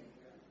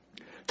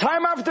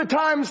 Time after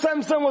time,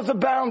 Samson was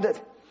abounded.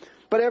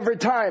 But every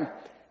time,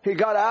 he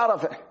got out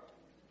of it.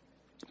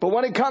 But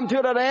when it come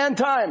to that end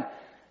time,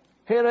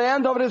 at the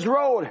end of this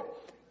road,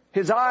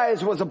 his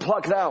eyes was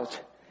plucked out.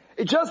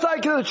 It's just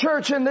like the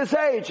church in this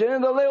age,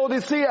 in the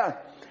Laodicea.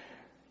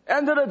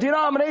 And the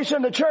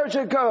denomination, the church,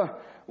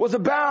 was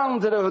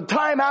abound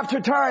time after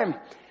time.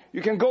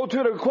 You can go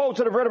to the quotes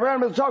that Brother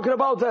Branham was talking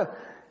about,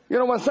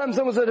 when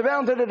Samson was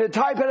abounded, they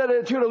type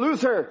it to the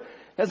Luther.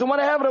 As the one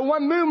have the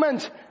one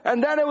movement,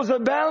 and then it was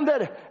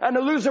abounded, and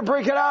the Luther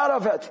break it out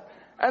of it.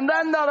 And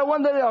then the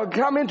one that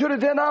come into the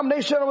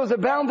denomination was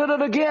abounded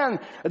it again.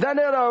 Then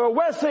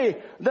Wesley,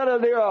 then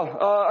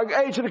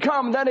the age to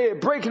come, then he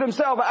break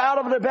himself out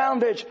of the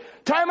bondage.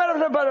 Time out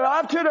of the, but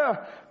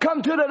after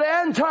come to the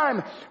end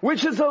time,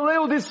 which is a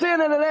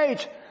Laodicean in an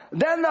age,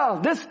 then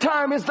this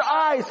time is the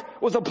eyes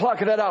was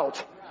plucked it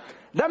out.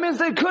 That means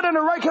they couldn't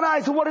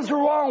recognize what is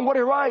wrong, what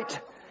is right.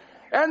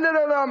 And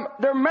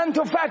their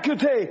mental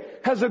faculty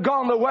has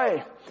gone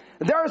away.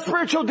 Their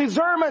spiritual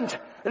discernment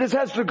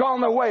has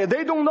gone away.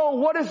 They don't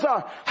know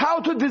how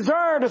to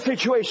discern the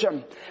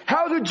situation,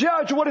 how to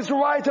judge what is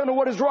right and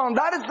what is wrong.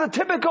 That is the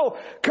typical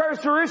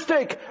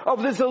characteristic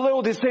of this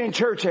Laodicean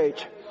church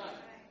age.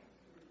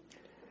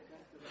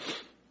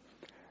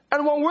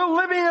 And when we're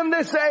living in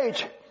this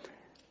age,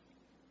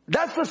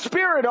 that's the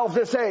spirit of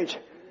this age.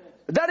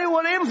 That it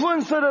will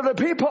influence the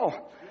people.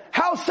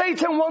 How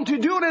Satan wants to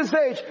do this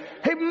age.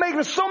 He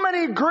makes so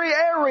many gray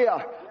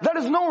area. There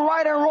is no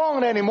right and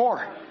wrong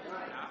anymore.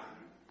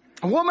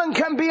 A woman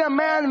can be a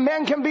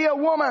man can be a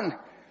woman.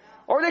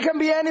 Or they can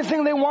be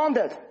anything they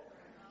wanted.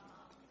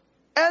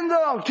 And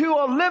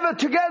to live it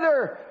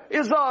together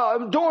is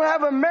don't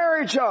have a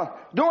marriage,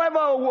 don't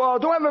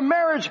have a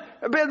marriage,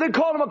 they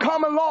call them a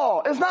common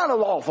law. It's not a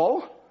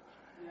lawful.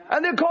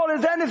 And they call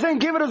it anything,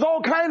 give it as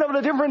all kind of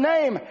a different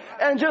name,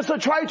 and just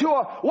try to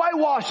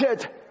whitewash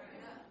it.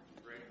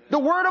 The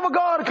Word of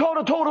God called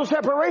a total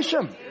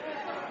separation.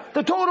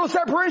 The total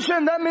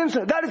separation, that means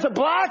that is a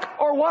black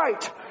or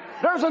white.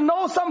 There's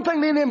no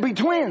something in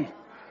between.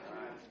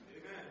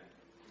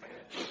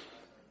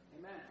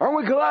 Aren't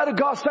we glad that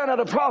God sent out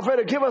a prophet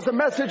to give us a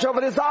message of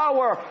this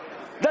hour?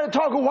 That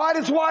talk white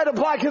is white and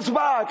black is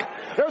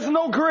black. There's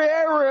no gray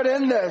area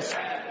in this.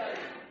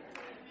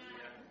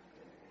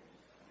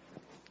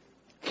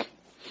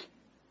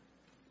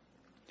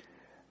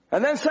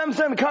 And then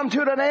Samson come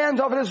to the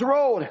end of this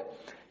road.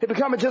 He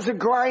become just a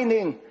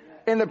grinding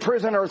in the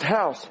prisoner's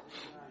house.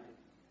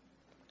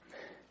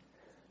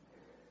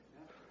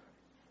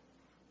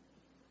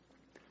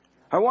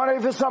 I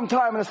wonder if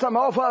sometime, and some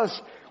of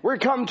us, we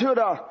come to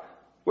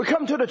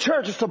the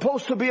church. It's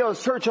supposed to be a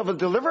search of a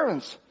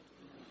deliverance.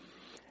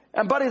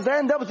 But it's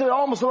end up to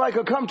almost like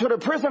a come to the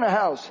prisoner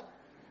house.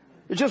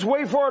 You just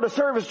wait for the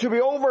service to be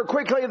over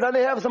quickly, then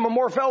they have some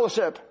more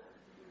fellowship.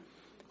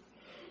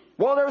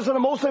 Well, there's the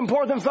most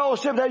important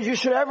fellowship that you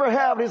should ever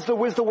have is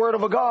with the Word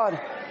of God.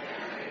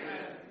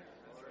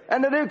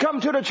 And then they come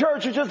to the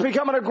church, it's just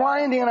becoming a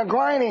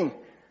grinding.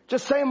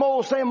 Just same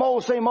old.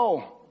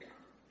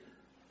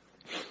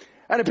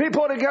 And the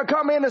people that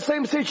come in the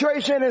same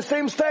situation, in the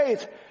same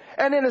state,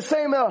 and in the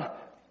same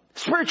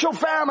spiritual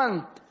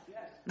famine,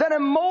 then are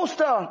most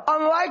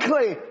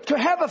unlikely to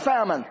have a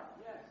famine.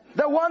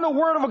 That one, the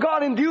Word of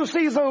God in due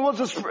season was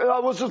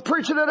just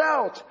preaching it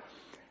out.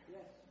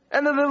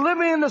 And then they're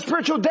living in the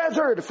spiritual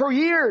desert for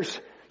years,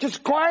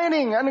 just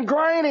grinding.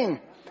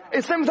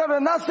 It seems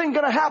that nothing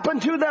going to happen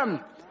to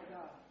them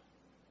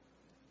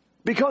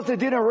because they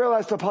didn't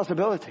realize the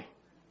possibility.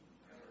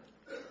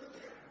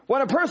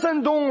 When a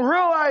person don't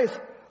realize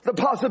the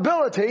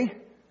possibility,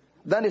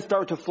 then it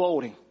starts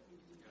floating.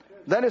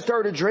 Then it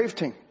started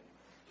drifting.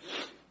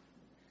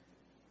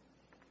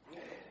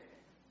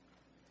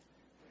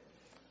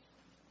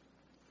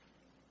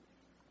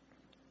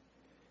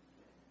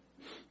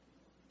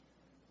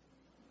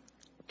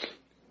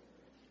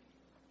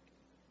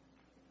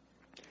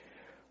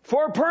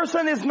 For a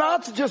person is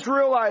not to just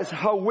realize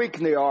how weak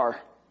they are,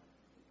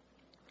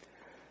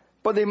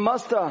 but they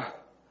must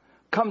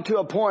come to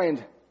a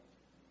point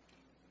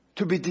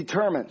to be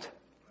determined,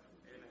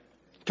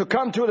 to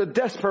come to the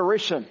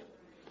desperation.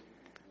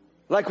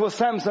 like what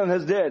Samson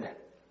has did.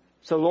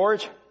 So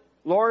Lord,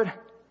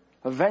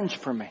 avenge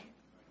for me.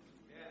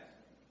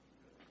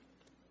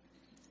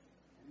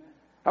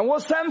 And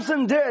what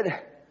Samson did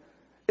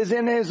is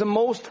in his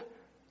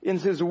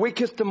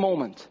weakest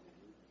moment.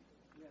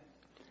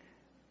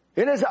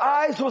 In his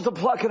eyes was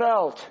plucked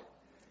out.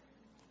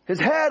 His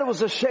head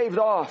was shaved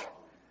off.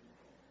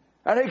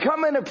 And he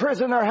come in a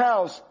prisoner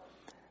house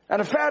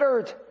and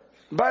fettered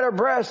by the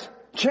breast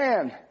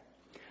chain.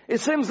 It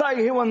seems like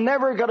he will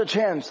never get a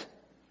chance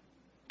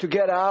to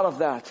get out of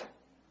that.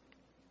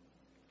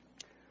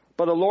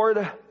 But the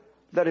Lord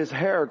let his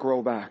hair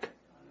grow back.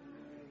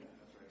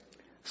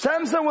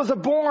 Samson was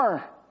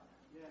born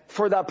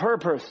for that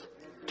purpose,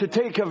 to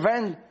take a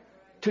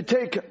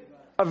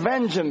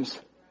vengeance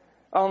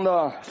on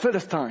the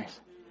Philistines.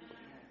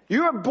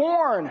 You are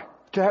born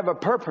to have a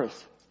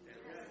purpose.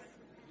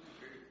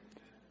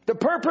 The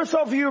purpose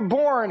of you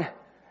born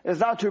is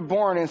not to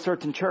born in a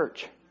certain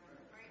church.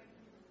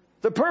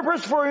 The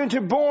purpose for you to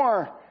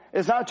born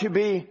is not to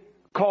be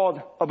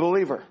called a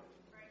believer.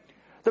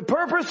 The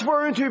purpose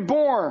for you to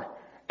born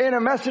in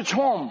a message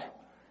home,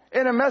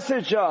 in a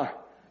message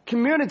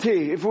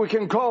community, if we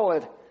can call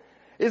it,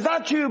 is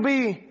not to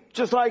be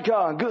just like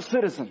a good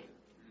citizen.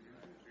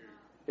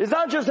 It's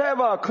not just have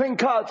a clean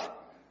cut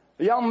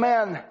young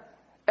man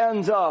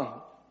and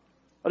a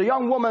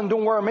young woman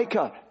don't wear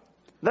makeup.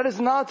 That is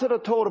not the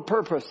total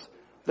purpose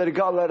that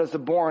God let us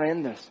born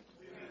in this.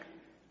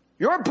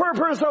 Your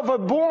purpose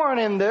of born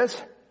in this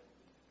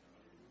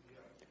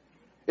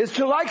is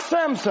to, like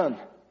Samson,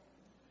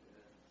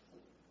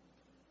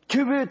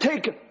 to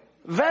take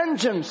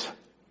vengeance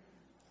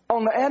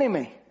on the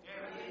enemy.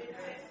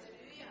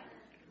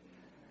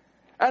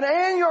 And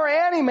in your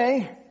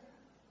enemy,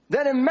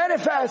 then it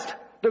manifests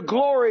the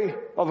glory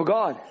of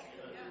God.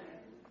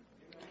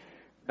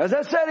 As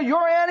I said,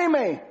 your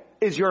enemy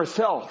is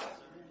yourself.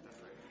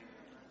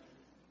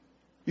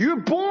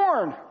 You're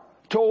born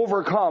to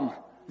overcome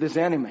this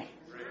enemy.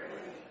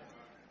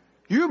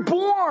 You're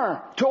born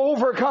to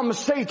overcome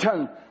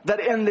Satan that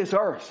in this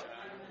earth.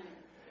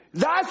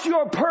 That's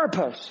your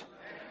purpose.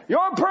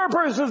 Your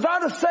purpose is not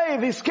to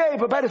save,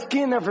 escape by the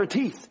skin of your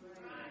teeth.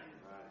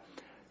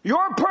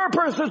 Your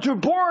purpose is to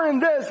born in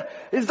this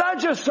is not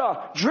just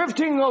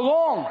drifting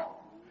along.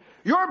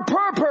 Your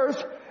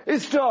purpose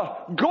is to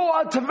go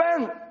out to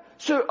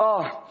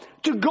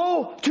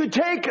go to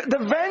take the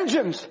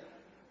vengeance.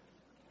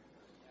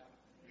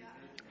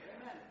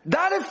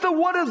 That is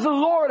what is the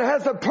Lord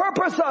has the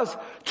purpose us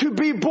to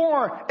be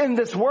born in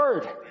this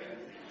word.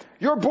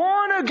 You're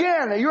born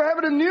again. You have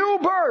a new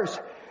birth.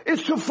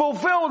 It's to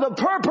fulfill the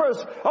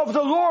purpose of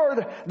the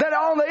Lord that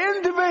on the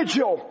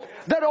individual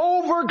that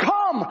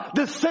overcome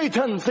the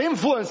Satan's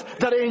influence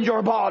that in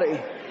your body.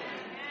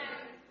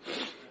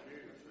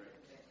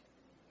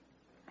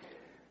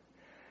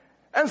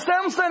 And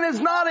Samson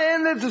is not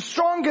in the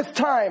strongest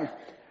time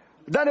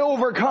that he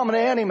overcome the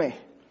enemy.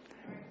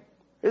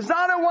 It's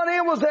not when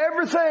he was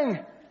everything,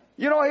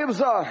 he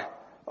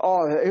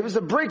was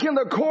breaking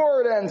the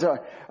cord and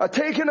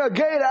taking a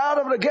gate out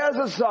of the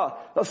Gaza,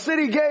 a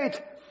city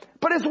gate.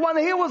 But it's when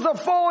he was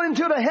fall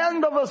into the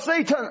hand of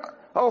Satan,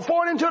 or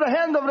fall into the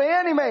hand of the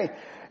enemy,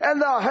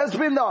 and has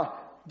been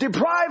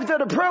deprived of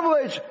the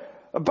privilege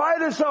by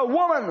this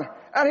woman,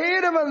 and he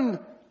even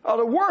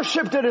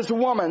worshipped this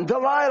woman,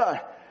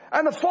 Delilah,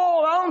 and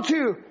fall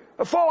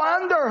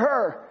under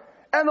her,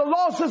 and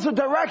loses the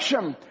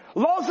direction,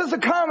 loses the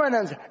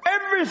confidence,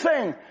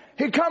 everything.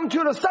 He come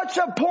to such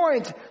a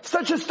point,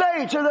 such a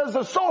stage, and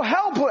is so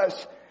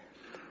helpless.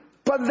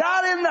 But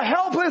that in the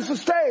helpless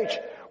stage,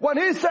 when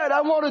he said,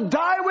 I want to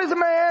die with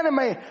my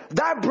enemy,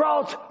 that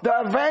brought the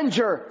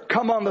avenger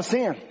come on the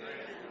scene.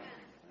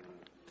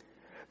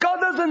 God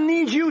doesn't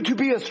need you to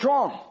be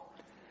strong.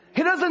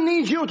 He doesn't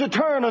need you to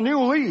turn a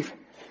new leaf.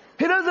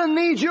 He doesn't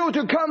need you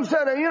to come say,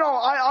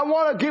 I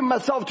want to give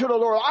myself to the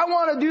Lord. I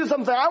want to do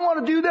something. I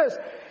want to do this.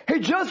 He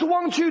just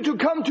wants you to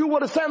come to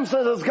what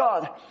Samson has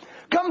got.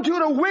 Come to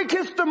the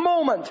weakest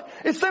moment.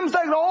 It seems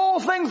like all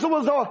things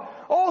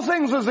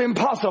is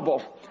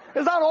impossible.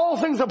 It's not all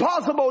things are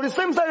possible. It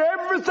seems like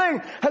everything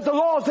has a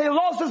loss. He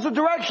lost his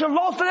direction,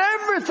 lost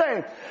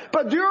everything.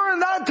 But during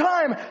that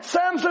time,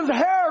 Samson's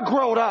hair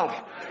growed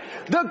up.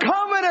 The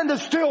covenant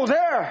is still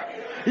there.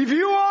 If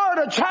you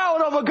are the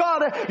child of a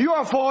God, you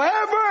are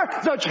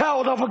forever the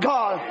child of a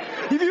God.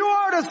 If you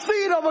are the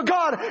seed of a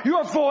God, you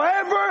are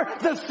forever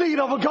the seed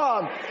of a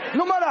God.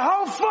 No matter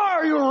how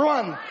far you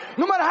run,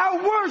 no matter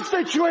how worse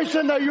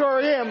situation that you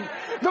are in,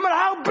 no matter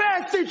how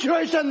bad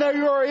situation that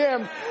you are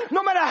in,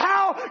 no matter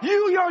how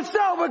you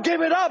yourself will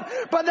give it up,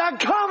 but that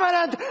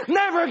covenant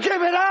never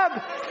give it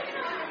up.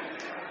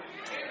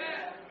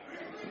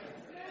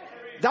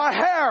 That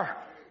hair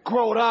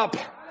growed up.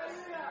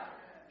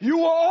 You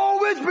will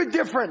always be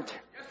different.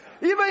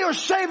 Even you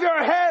shave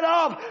your head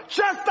off,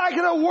 just like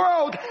in the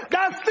world,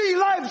 that seed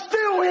life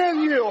still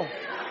in you.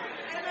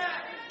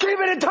 Give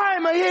it a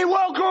time and it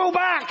will grow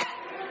back.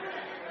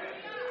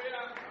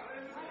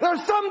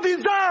 There's some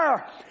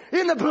desire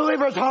in the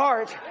believer's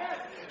heart.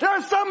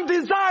 There's some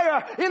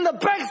desire in the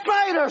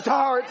backslider's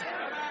heart.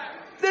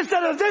 They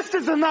said, this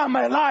is not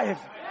my life.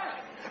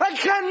 I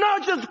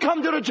cannot just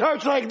come to the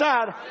church like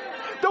that.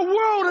 The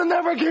world will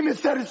never give me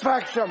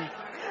satisfaction.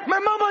 My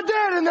mom and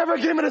dad never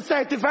give me the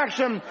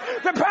satisfaction.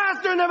 The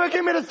pastor never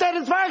give me the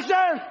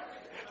satisfaction.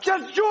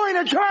 Just join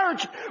a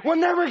church will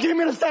never give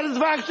me the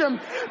satisfaction.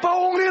 But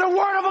only the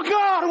Word of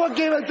God will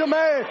give it to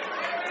me.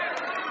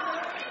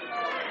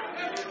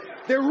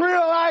 They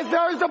realize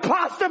there is a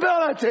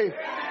possibility.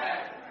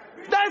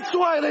 That's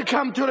why they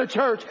come to the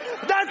church.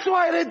 That's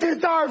why they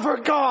desire for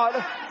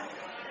God.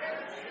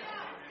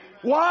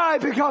 Why?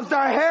 Because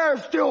their hair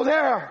is still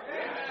there.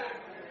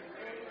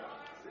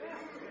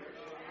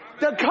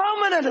 The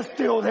covenant is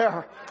still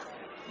there.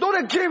 Though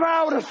they give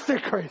out a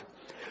secret.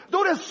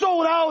 Though they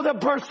sold out the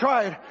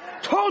birthright.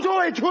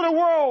 Totally to the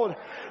world.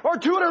 Or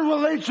to the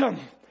religion.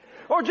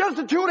 Or just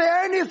to do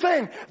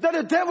anything that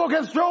the devil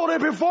can throw there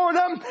before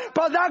them.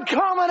 But that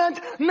covenant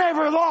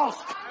never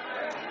lost.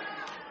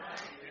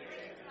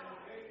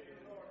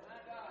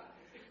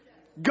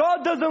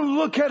 God doesn't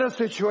look at a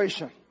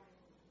situation.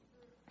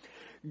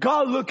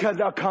 God looks at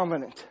that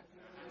covenant.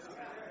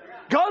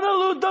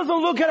 God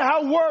doesn't look at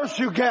how worse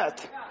you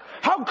get.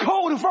 How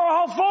cold,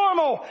 how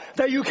formal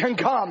that you can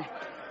come.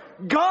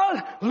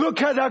 God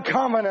look at that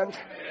covenant.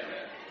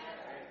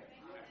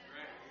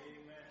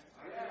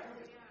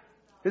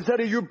 He said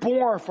you're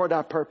born for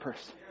that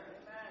purpose.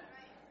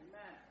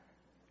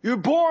 You're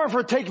born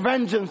for take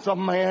vengeance of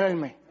my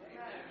enemy.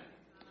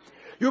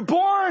 You're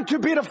born to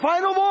be the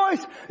final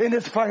voice in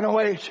this final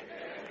age.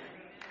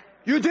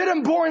 You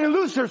didn't born in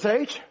Luther's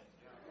age.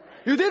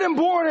 You didn't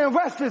born in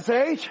Wesley's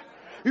age.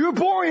 You were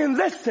born in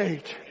this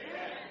age.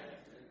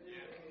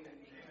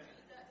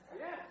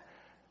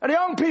 And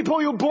young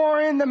people, you're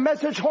born in the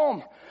message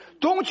home.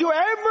 Don't you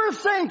ever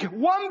think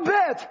one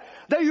bit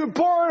that you're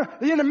born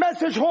in a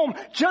message home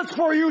just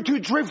for you to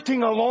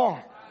drifting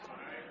along.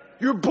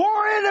 You're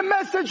born in a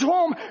message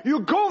home. You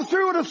go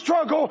through the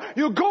struggle.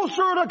 You go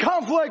through the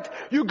conflict.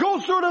 You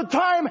go through the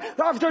time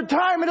after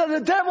time that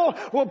the devil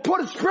will put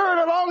a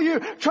spirit along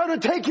you, try to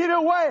take it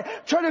away,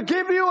 try to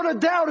give you the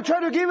doubt, try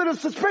to give you the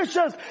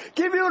suspicions,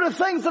 give you the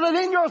things that are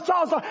in your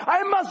thoughts.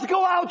 I must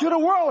go out to the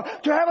world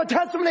to have a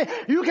testimony.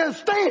 You can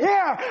stay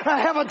here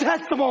and have a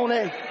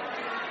testimony.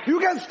 You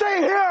can stay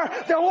here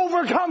to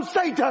overcome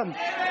Satan.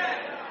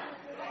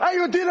 And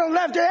you didn't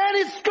left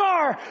any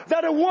scar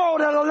that the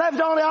world had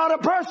left on the other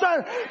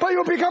person, but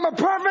you become a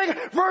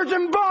perfect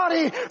virgin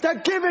body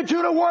that give it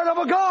to the Word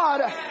of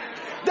God.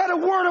 That the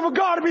Word of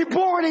God be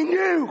born in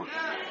you.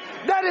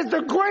 That is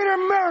the greater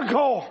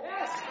miracle.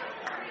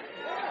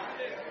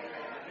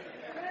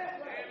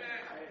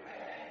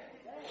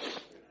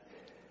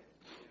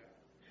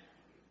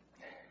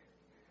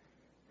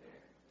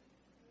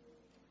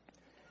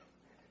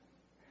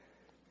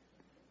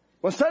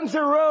 When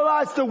Samson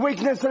realized the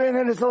weakness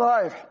in his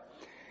life,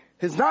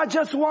 he's not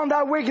just want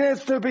that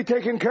weakness to be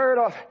taken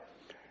care of.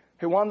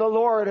 He want the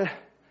Lord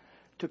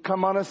to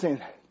come on the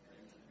scene.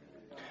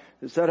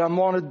 He said, I'm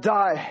going to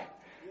die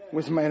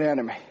with my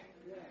enemy.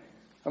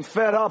 I'm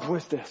fed up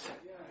with this.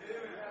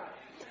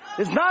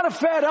 It's not a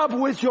fed up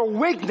with your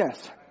weakness,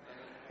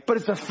 but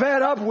it's a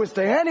fed up with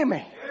the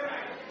enemy.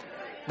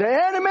 The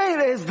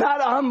enemy is that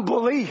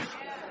unbelief.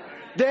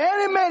 The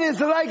enemy is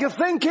like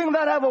thinking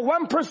that have a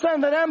 1%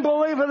 that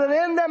unbelief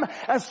in them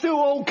and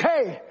still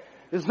okay.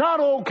 It's not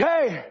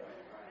okay.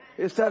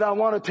 He said, I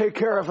want to take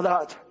care of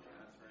that.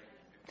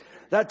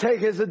 That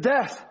take is a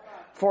death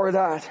for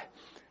that.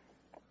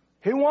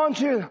 He wants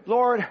you,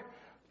 Lord,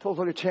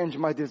 totally change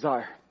my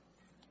desire.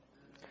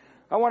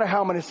 I wonder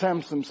how many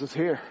Samsons is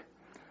here.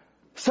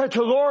 Said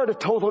to Lord,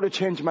 totally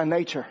change my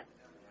nature.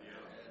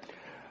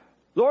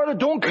 Lord,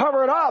 don't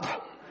cover it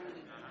up.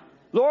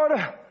 Lord,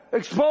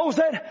 expose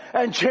it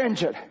and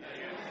change it.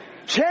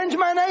 Change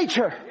my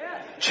nature.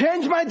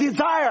 Change my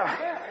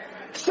desire.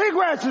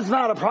 Cigarettes is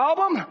not a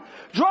problem.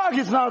 Drug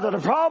is not a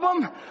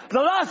problem. The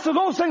last of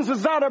those things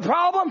is not a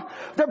problem.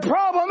 The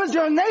problem is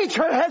your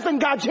nature hasn't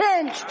got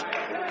changed.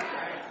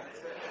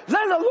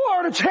 Let the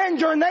Lord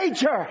change your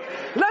nature.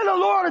 Let the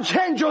Lord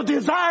change your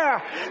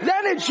desire.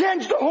 Then it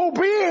changes the whole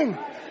being.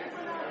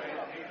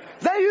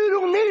 Then you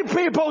don't need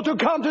people to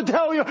come to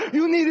tell you,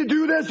 you need to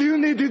do this, you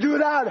need to do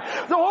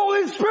that. The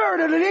Holy Spirit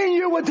that is in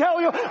you will tell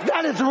you,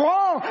 that is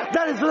wrong,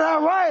 that is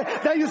not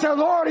right. Then you say,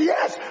 Lord,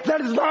 yes, that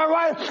is not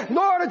right.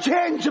 Lord,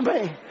 change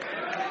me.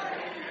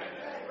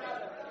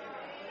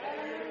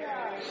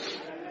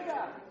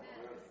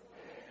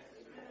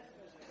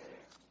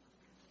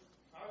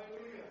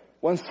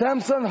 When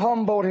Samson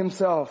humbled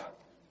himself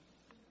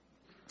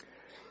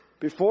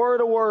before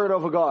the Word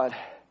of God,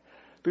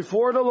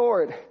 before the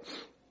Lord,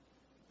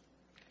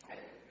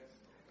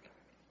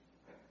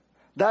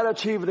 that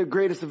achieved the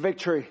greatest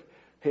victory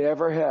he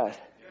ever had.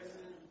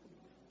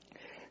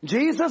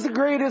 Jesus'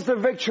 greatest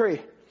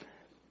victory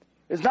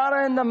is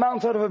not in the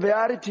mountain of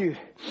beatitude.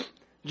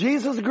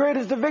 Jesus'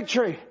 greatest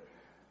victory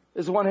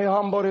is when he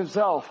humbled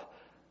himself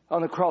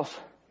on the cross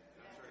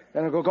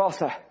and the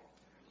Golgotha.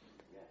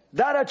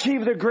 That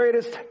achieved the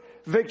greatest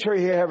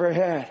victory he ever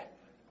had.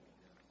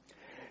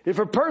 If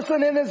a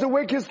person in his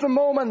weakest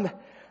moment,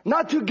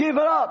 not to give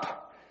it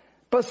up,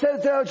 But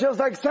said just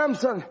like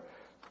Samson,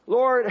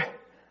 Lord,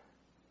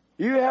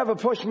 you have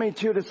pushed me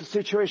to this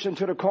situation,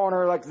 to the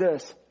corner like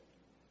this.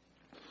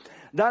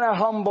 Then I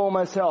humble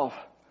myself.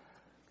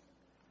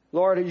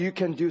 Lord, you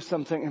can do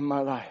something in my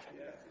life.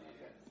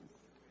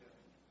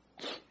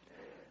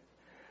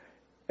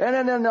 And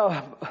then in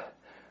the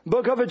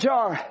book of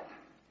John,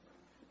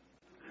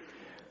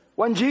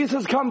 when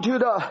Jesus come to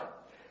the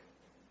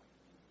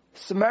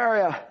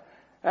Samaria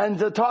and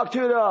to talk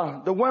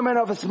to the women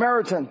of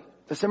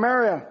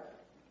Samaria.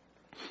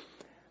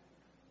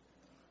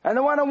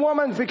 And when a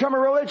woman become a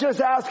religious,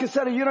 he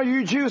said,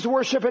 you Jews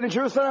worship in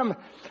Jerusalem,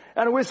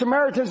 and we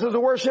Samaritans is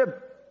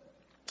worship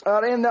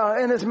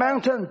in this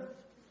mountain.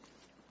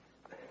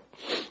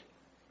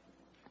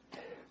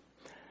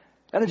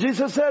 And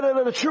Jesus said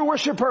that the true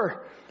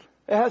worshiper,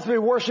 it has to be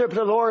worship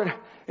the Lord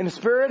in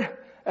spirit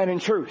and in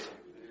truth.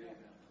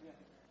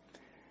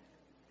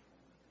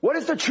 What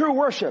is the true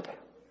worship?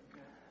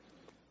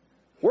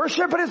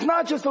 Worship is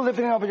not just the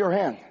lifting up of your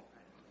hand.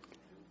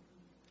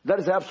 That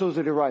is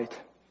absolutely right.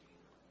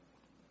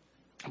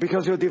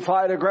 Because you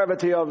defy the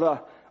gravity of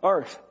the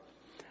earth.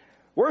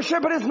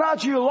 Worship is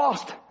not you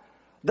lost,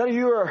 that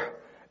you're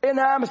in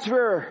the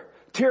atmosphere,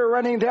 tear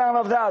running down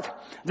of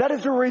that. That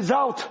is the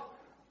result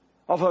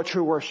of a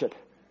true worship.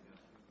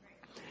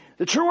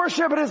 The true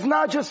worship is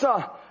not just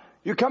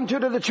you come to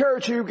the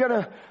church,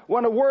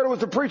 when the word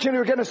was preaching,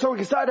 you're getting so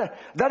excited.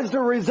 That is the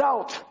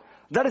result.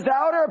 That is the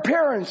outer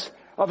appearance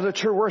of the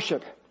true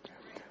worship.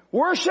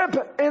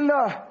 Worship in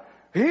the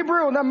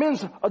Hebrew, that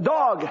means a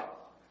dog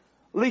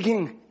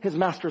licking his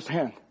master's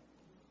hand.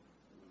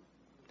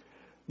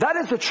 That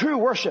is the true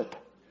worship.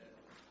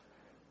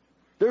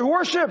 The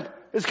worship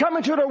is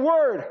coming to the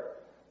word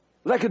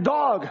like a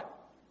dog.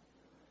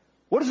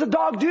 What does the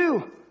dog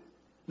do?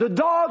 The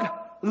dog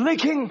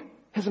licking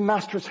his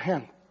master's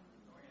hand.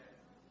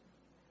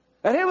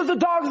 And it was the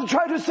dog that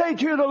tried to say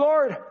to the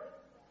Lord,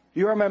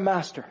 you are my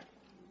master.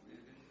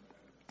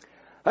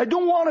 I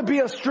don't want to be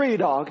a stray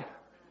dog.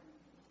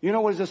 You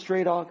know what is a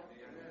stray dog?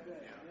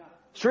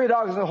 Stray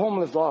dog is a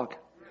homeless dog.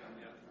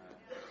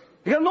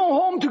 You got no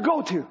home to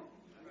go to.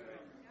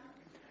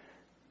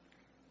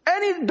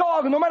 Any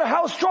dog, no matter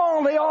how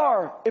strong they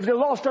are, if they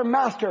lost their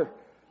master,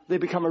 they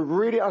become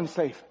really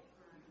unsafe.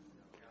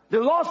 They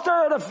lost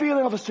the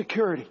feeling of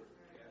security.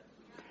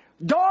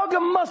 Dog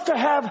must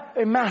have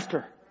a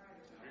master.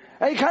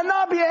 And it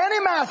cannot be any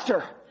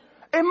master.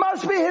 It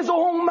must be his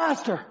own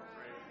master.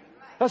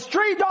 A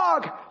stray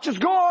dog just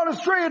go on the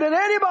street, and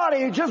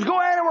anybody just go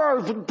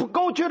anywhere,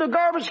 go to the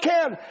garbage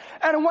can,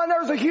 and when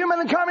there's a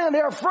human coming,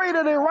 they're afraid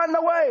and they run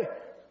away.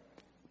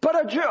 But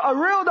a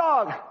real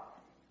dog.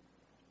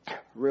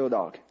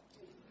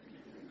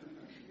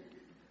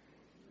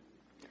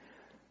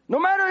 No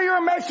matter you're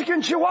a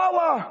Mexican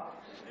Chihuahua,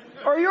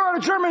 or you're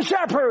a German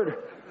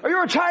Shepherd, or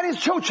you're a Chinese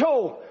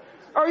Chocho,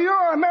 or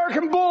you're an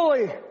American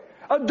Bully,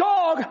 a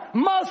dog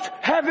must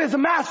have his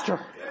master.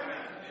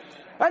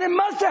 And it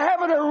must have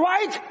the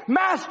right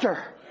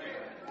master.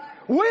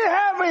 We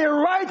have a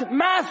right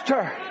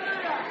master.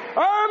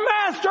 Our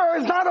master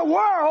is not a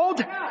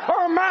world.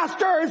 Our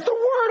master is the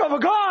Word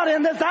of God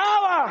in this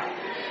hour.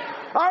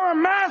 Our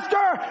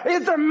master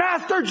is the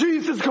Master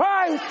Jesus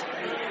Christ.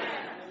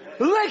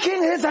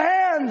 Licking his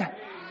hand,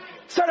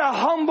 said, I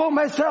humble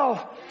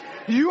myself.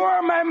 You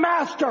are my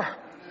master.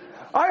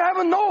 I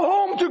have no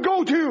home to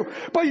go to,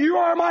 but you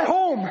are my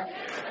home.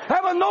 I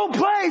have no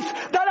place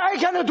that I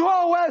can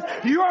dwell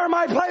with. You are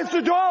my place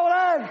to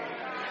dwell in.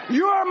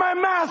 You are my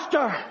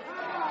master.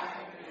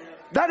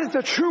 That is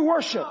the true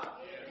worship.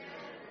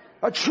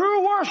 A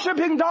true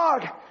worshiping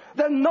dog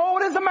that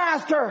knows his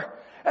master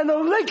and the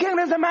licking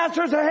his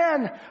master's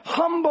hand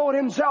humbled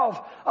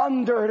himself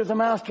under his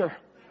master.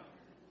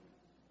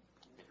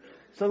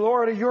 So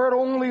Lord, you're the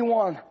only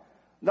one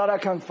that I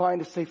can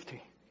find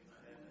safety.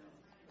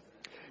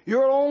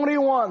 You're the only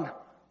one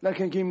that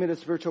can give me the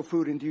spiritual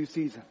food in due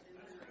season.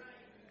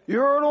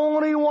 You're the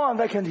only one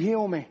that can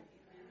heal me.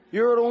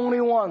 You're the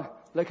only one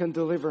that can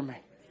deliver me.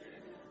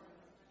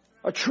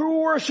 A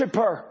true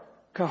worshiper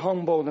can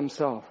humble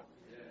themselves.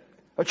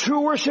 A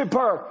true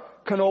worshiper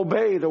can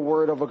obey the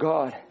word of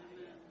God.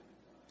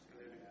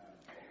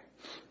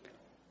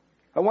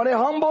 And when they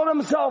humble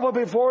themselves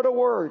before the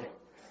word,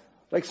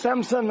 like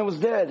Samson was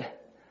dead,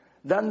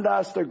 then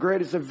that's the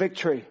greatest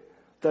victory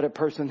that a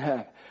person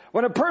has.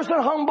 When a person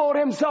humbled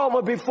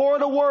himself before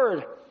the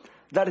word,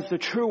 that is the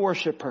true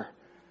worshiper.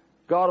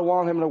 God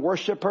wants him to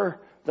worship her,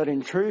 that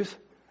in truth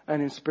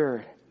and in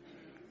spirit.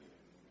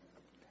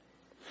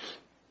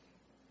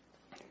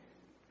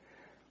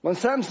 When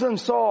Samson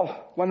saw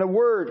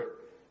the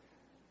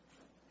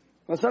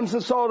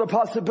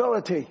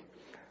possibility,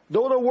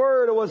 though the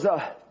word was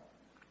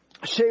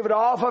shaved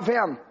off of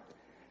him,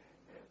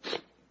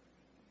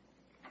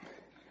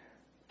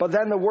 but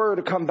then the word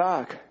would come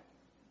back.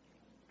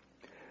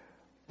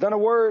 Then the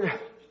word,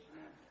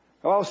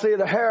 I'll say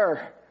the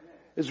hair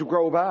is to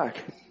grow back.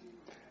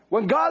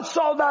 When God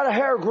saw that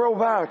hair grow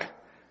back,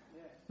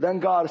 then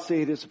God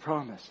said his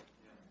promise.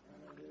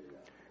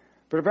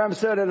 But Abraham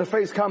said that the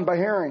faith comes by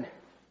hearing.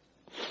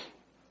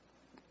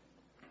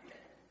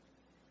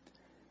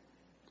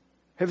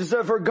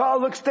 If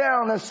God looks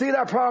down and see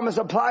that promise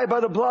applied by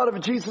the blood of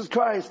Jesus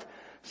Christ,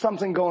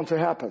 something going to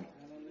happen.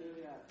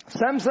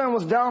 Samson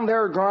was down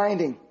there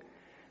grinding.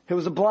 He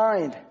was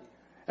blind.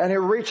 And he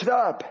reached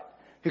up.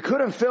 He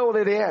couldn't feel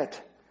it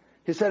yet.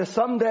 He said,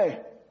 someday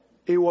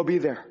it will be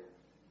there.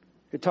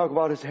 He talked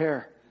about his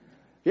hair.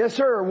 Yes,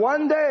 sir.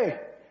 One day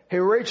he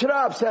reached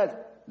up, said,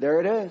 there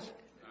it is.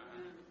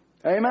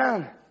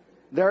 Amen.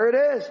 There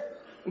it is.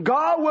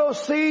 God will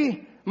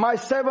see my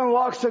 7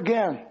 locks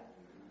again.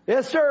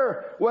 Yes,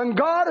 sir. When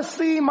God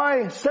sees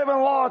my 7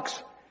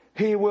 locks,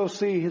 He will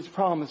see His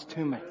promise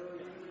to me.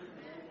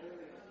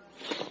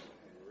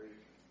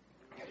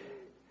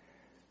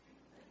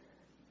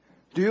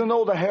 Do you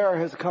know the hair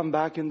has come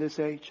back in this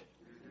age?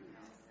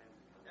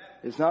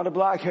 It's not the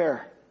black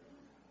hair,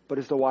 but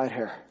it's the white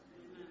hair.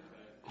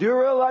 Do you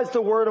realize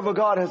the word of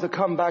God has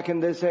come back in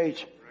this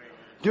age?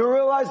 Do you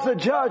realize the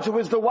judge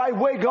with the white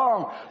wig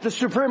on, the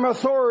supreme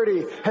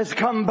authority, has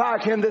come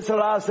back in this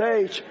last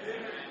age?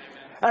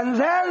 And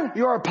then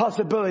your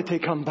possibility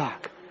come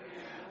back.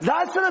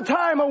 That's the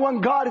time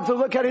when God is to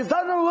look at it. He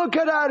doesn't look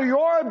at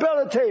your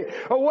ability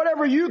or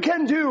whatever you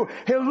can do.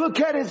 He'll look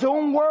at His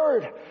own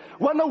word.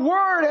 When the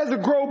word has to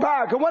grow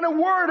back, and when the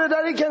word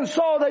that He can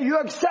sow that you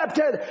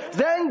accepted,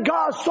 then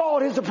God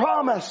sowed His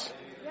promise.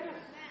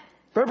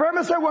 But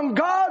remember, said when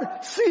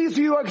God sees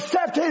you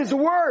accept His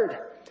word,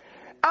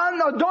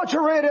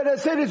 unadulterated and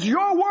said, it's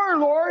your word,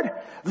 Lord,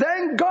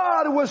 then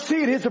God will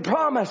see His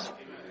promise.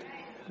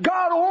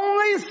 God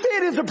only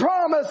sees His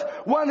promise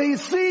when He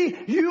see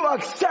you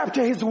accept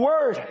His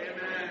word.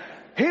 Amen.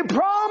 He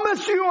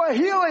promised you a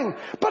healing,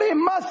 but He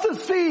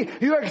must see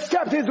you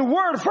accept His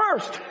word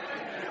first.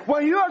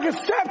 When you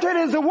accepted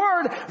His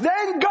word,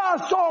 then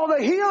God saw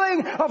the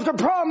healing of the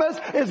promise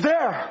is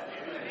there.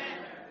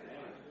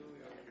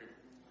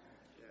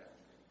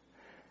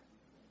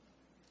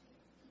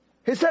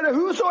 He said,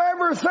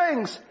 whosoever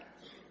things,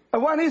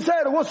 and when He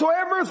said,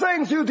 whatsoever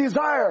things you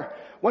desire,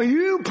 when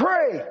you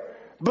pray,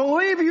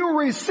 believe you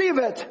receive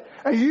it,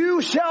 and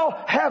you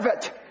shall have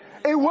it.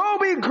 It will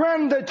be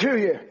granted to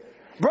you.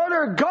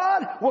 Brother,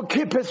 God will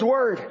keep His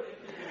word.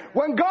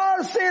 When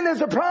God seen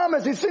His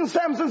promise, He seen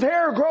Samson's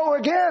hair grow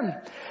again.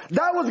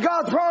 That was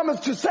God's promise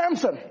to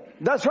Samson.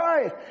 That's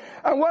right.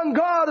 And when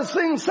God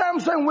seen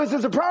Samson with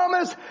His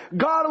promise,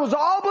 God was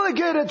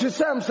obligated to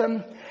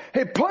Samson.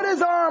 He put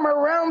His arm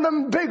around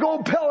them big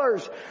old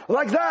pillars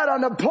like that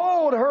and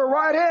pulled her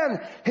right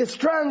in. His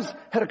strength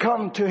had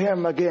come to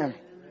him again.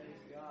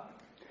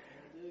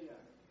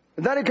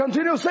 And then He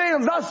continued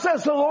saying, thus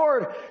says the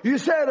Lord, you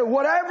said,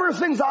 whatever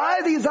things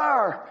I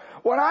desire,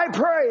 when I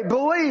pray,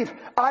 believe,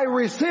 I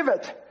receive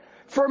it.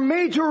 For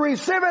me to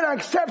receive it and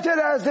accept it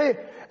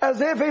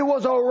as if it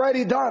was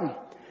already done.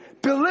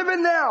 Believe it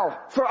now,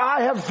 for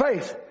I have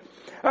faith.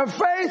 And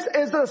faith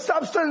is the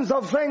substance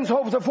of things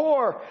hoped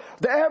for,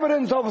 the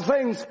evidence of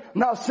things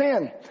not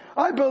seen.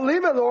 I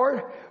believe it,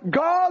 Lord.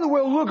 God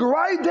will look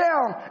right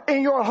down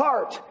in your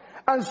heart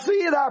and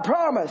see that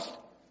promise.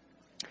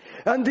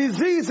 And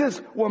diseases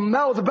will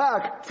melt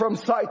back from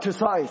side to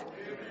side.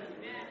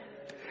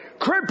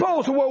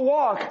 Cripples will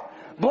walk.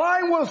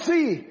 Blind will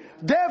see.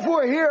 Deaf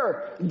will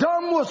hear.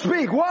 Dumb will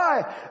speak.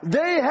 Why?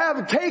 They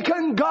have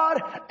taken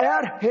God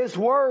at His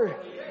word.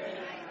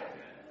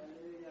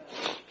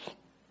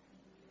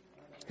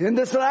 In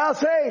this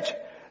last age,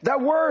 that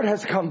word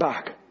has come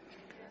back.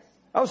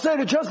 I'll say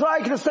that just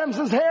like the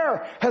Samson's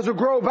hair has to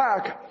grow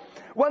back.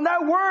 When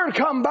that word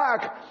come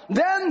back,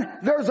 then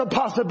there's a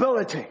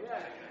possibility.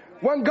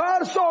 When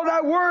God saw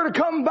that word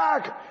come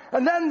back,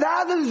 and then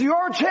that is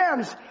your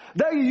chance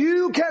that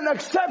you can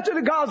accept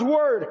God's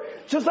word.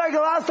 Just like the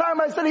last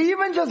time I said,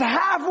 even just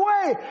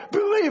halfway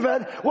believe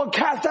it will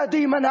cast that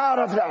demon out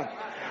of them.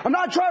 I'm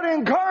not trying to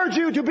encourage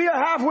you to be a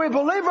halfway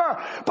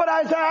believer, but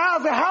I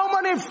ask, how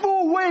many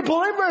full way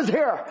believers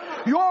here?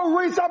 You all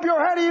raise up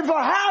your hand, if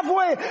a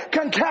halfway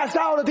can cast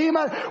out a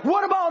demon,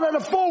 what about that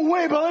a full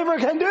way believer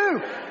can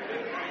do?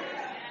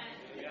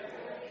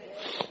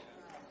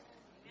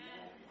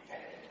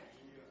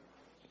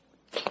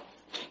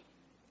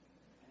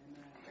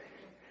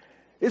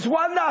 It's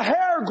when the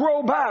hair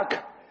grew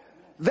back,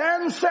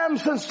 then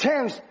Samson's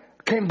chance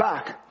came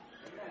back.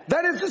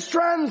 Then his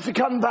strength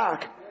come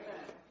back.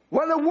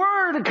 When the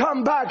word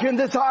come back in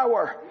this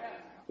hour,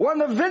 when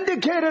the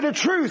vindicated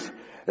truth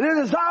in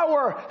this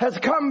hour has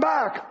come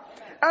back,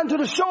 and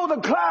to show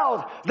the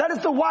cloud, that is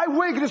the white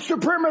wig, the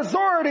supreme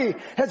authority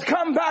has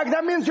come back.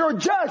 That means your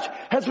judge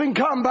has been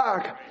come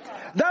back.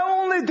 That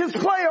only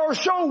display or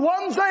show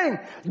one thing.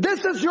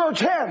 This is your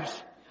chance.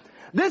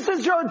 This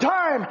is your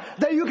time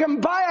that you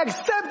can, by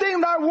accepting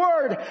that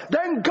word,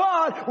 then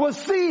God will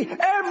see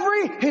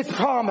His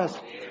promise.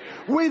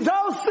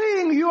 Without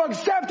seeing you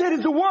accepted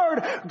His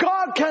word,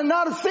 God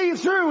cannot see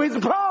through His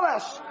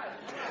promise.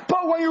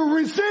 But when you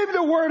receive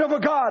the word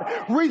of God,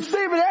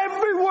 receive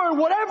every word,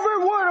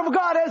 whatever word of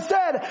God has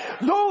said,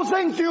 those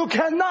things you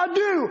cannot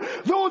do.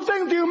 Those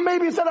things you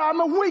maybe said,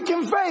 I'm weak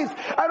in faith.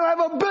 I don't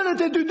have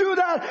ability to do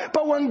that.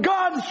 But when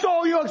God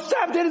saw you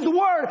accepted His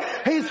word,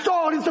 He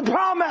saw His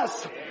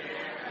promise.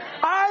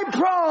 I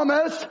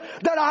promised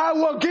that I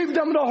will give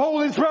them the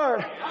Holy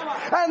Spirit.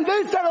 And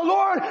they said,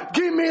 Lord,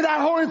 give me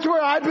that Holy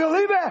Spirit. I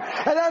believe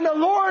it. And then the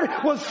Lord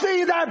will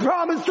see that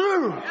promise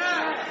through.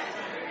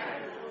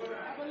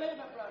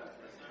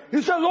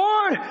 You said,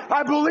 Lord,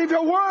 I believe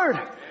your word.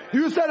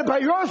 You said, by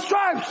your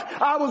stripes,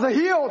 I was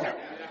healed.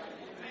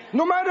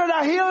 No matter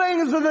the healing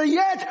is there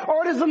yet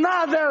or it is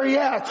not there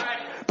yet.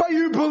 But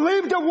you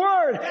believe the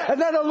word.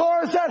 And then the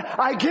Lord said,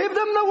 I gave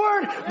them the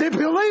word. They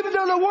believed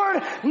in the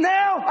word.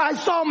 Now I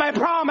saw my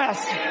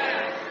promise.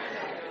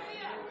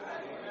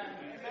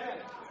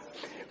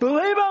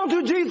 Believe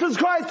unto Jesus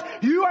Christ,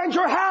 you and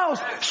your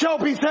house shall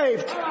be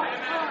saved.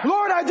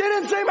 Lord, I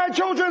didn't see my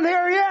children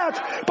here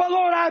yet, but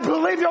Lord, I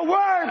believe your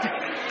word.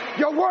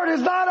 Your word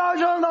is not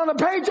on the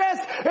pages,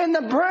 in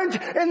the print,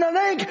 in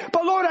the ink,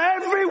 but Lord,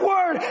 every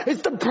word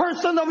is the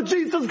person of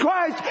Jesus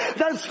Christ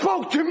that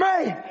spoke to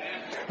me.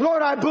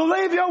 Lord, I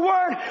believe your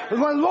word.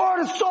 When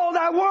Lord saw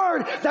that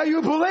word that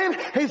you believe,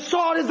 He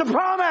saw it as a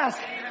promise.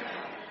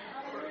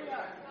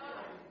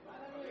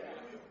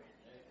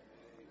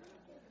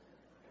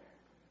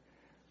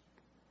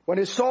 When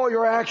He saw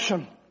your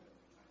action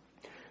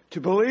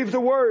to believe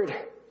the word,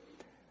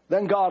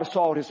 then God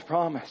saw His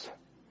promise.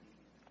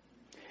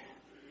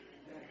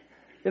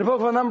 In the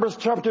book of Numbers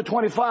chapter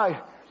 25,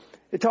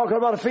 it talks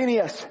about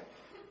Phinehas.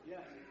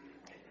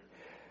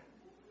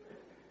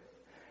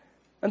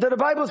 And then the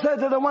Bible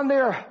says that the one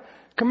there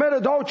committed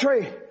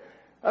adultery,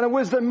 and it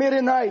was the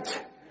midnight,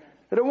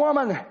 the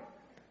woman.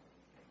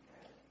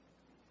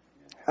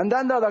 And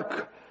then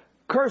the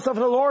curse of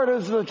the Lord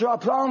is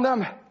dropped on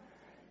them.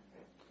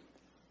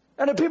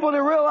 And the people, they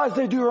realize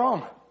they do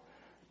wrong.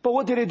 But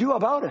what did they do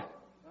about it?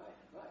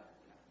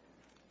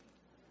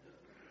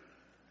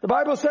 The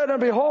Bible said,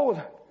 and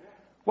behold,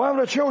 one of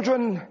the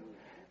children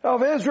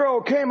of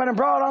Israel came and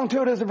brought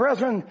unto his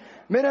brethren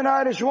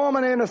Midianitish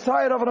woman in the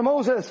sight of the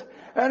Moses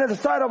and in the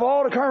sight of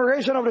all the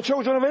congregation of the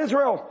children of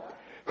Israel,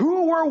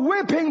 who were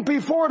weeping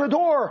before the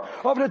door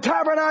of the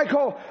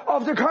tabernacle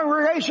of the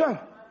congregation.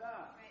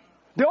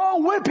 They're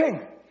all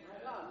weeping.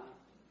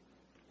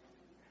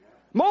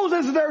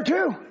 Moses is there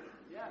too.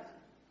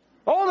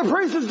 All the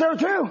priests is there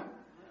too.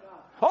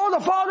 All the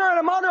father and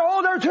the mother are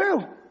all there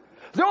too.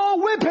 They're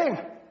all weeping.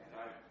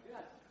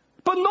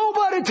 But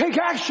nobody take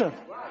action.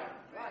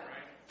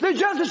 They're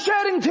just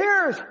shedding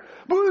tears.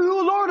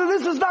 Lord,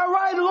 this is not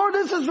right. Lord,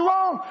 this is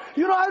wrong.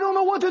 I don't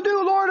know what to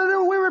do. Lord,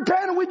 we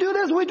repent. We do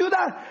this. We do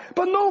that.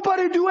 But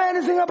nobody do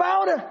anything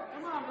about it.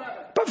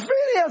 But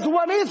Phinehas,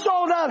 when he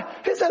saw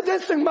that, he said,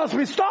 this thing must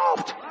be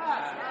stopped.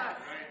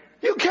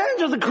 You can't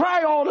just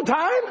cry all the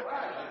time.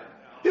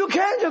 You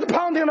can't just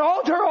pound the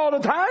altar all the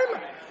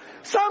time.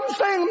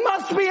 Something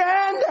must be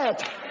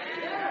ended.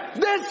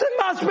 This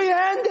must be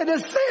ended. The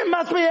sin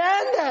must be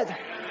ended.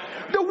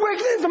 The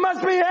wickedness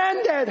must be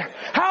ended.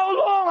 How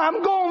long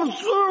I'm going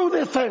through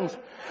these things?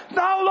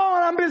 How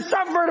long I'm being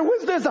suffered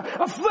with this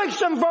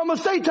affliction from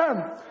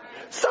Satan?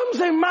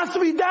 Something must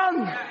be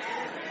done.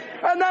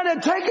 And then they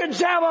take a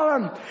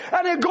javelin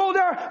and they go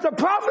there. The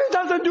prophet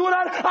doesn't do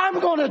that. I'm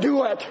going to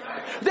do it.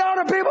 The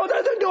other people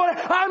doesn't do it.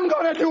 I'm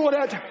going to do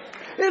it.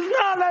 It's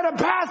not that a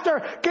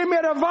pastor give me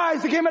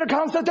advice, give me a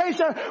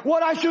consultation,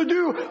 what I should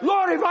do.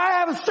 Lord, if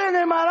I have sin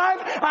in my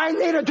life, I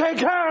need to take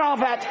care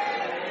of it.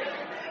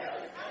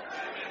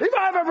 If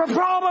I have a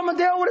problem and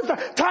deal with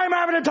it time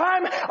after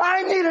time,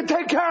 I need to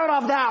take care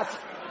of that.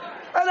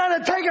 And then I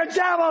take a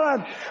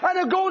javelin and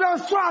I go there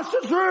and thrust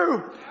it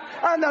through.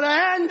 And then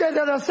I end it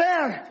in a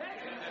sin.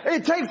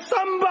 It takes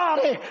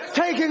somebody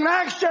taking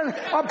action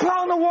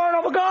upon the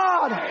word of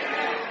God.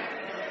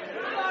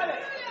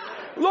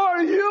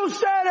 Lord, you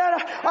said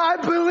it. I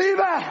believe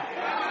it.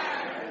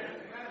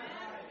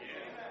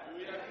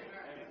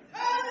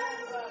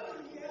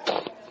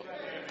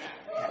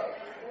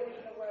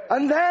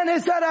 And then he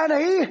said,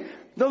 and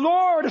the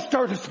Lord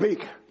started to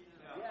speak.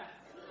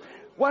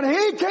 When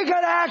he takes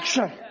an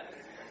action,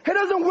 he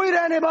doesn't wait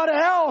anybody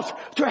else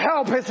to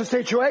help his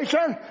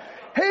situation.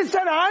 He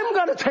said, I'm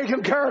going to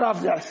take care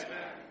of this.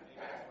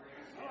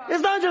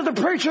 It's not just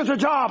the preacher's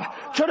job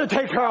to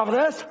take care of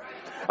this.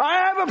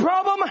 I have a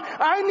problem.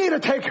 I need to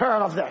take care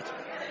of that.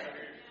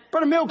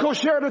 Brother Milko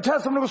shared a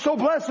testimony that was so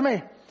blessed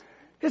me.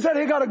 He said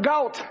he got a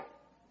gout.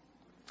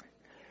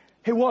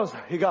 He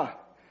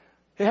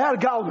had a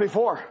gout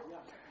before.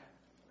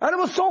 And it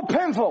was so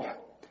painful.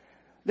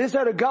 They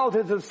said a gout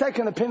is the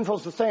second painful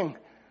thing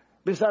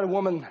beside a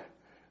woman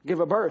give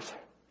a birth.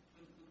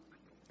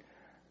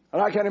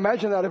 And I can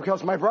imagine that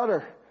because my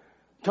brother,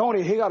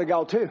 Tony, he got a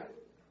gout too.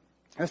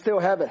 I still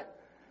have it.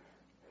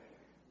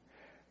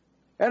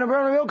 And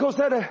Brother Milko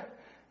said,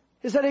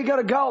 he said he got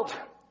a gout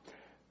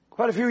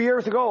quite a few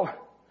years ago.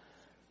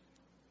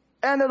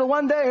 And then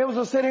one day he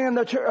was sitting in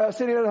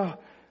the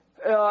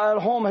at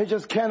home. He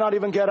just cannot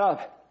even get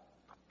up.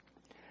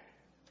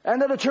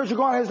 And then the church was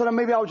going. He said,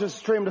 maybe I'll just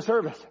stream the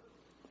service.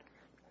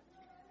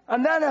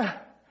 And then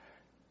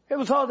it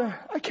was all there.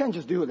 I can't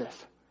just do this.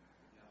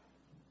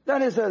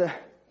 Then he said,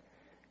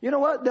 you know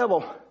what,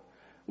 devil?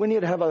 We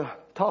need to have a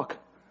talk.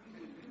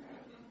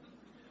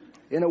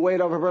 In a way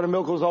that Brother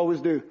Milko's always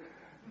do.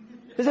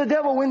 He He said,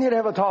 devil, we need to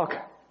have a talk.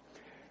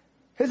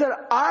 He said,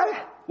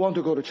 I want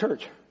to go to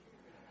church.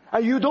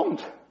 And you don't.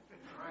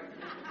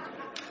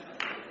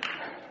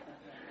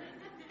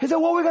 He said,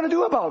 what are we going to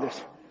do about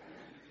this?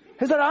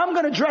 He said, I'm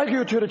going to drag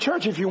you to the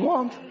church if you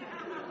want.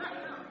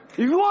 If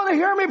you want to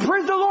hear me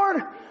praise the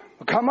Lord,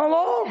 come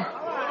along.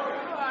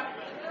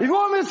 If you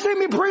want me to see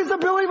me praise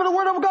and believe in the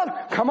Word of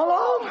God, come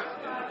along.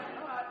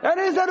 And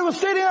he said, he was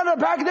sitting at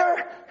the back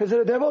there. He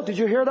said, devil, did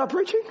you hear that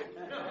preaching?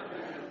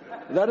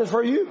 That is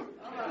for you.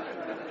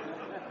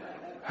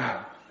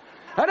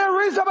 And then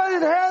raised up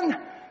his hand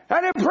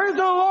and he praised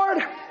the Lord.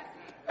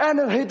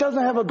 And he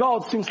doesn't have a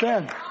God since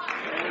then.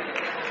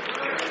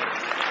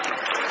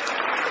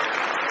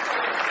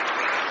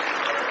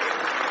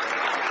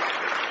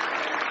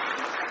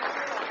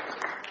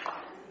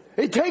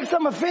 It takes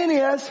some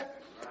Phineas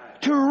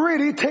to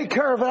really take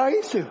care of that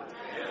issue.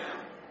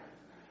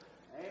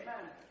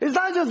 It's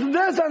not just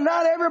this and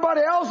that,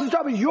 everybody else's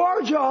job. It's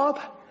your job.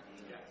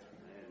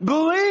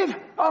 Believe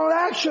on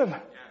action.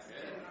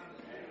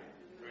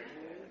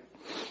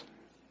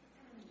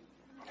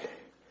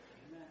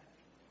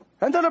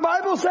 And then the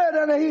Bible said,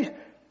 and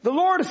the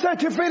Lord said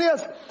to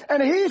Phineas,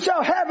 and he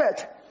shall have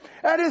it,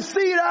 and his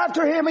seed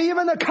after him,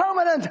 even the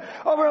covenant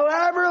of an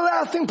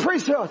everlasting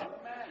priesthood.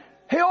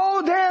 He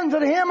ordained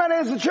him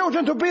and his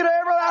children to be the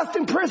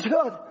everlasting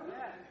priesthood.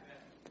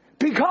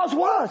 Because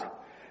what?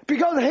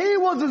 Because he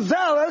was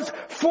zealous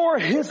for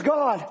his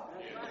God.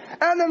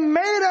 And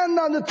made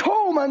an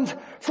atonement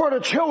for the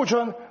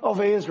children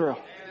of Israel.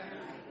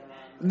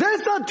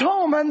 This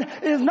atonement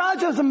is not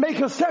just to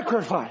make a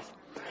sacrifice.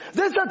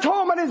 This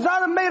atonement is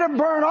not made a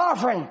burnt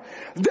offering.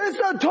 This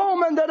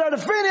atonement that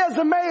Phineas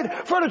made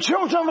for the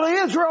children of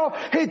Israel,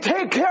 he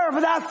take care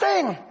of that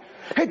thing.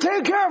 He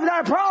take care of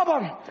that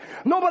problem.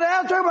 Nobody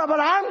asked him, but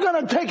I'm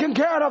going to take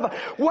care of it.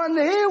 When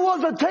he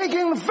was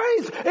taking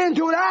faith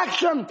into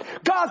action,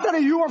 God said,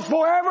 you will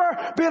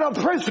forever be the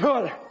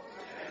priesthood.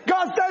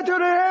 God said to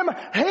him,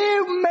 he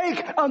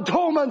make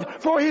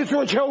atonement for his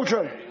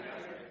children.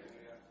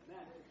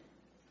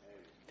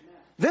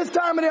 This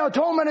time the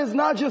atonement is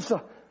not just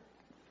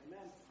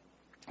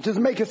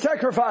make a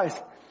sacrifice,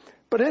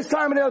 but this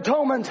time the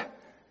atonement,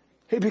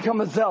 he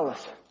becomes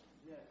zealous.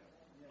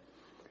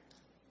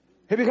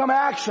 He becomes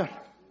action.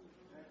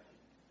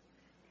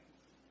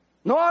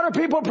 No other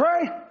people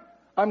pray,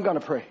 I'm going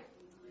to pray.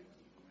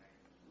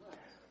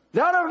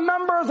 The other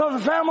members of the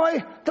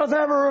family doesn't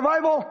have a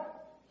revival,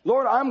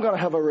 Lord, I'm going to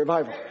have a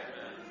revival.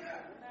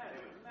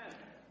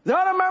 The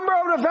other member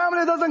of the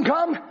family doesn't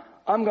come,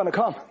 I'm going to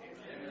come.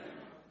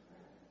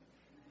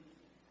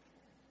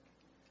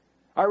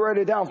 I wrote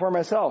it down for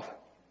myself.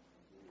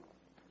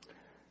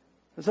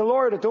 I said,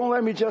 Lord, don't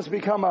let me just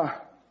become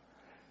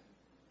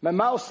my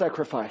mouth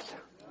sacrifice.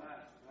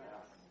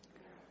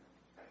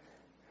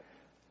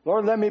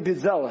 Lord, let me be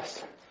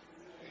zealous,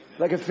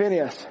 like a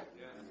Phineas.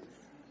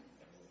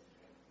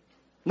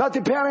 Not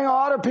depending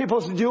on other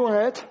people's doing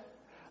it,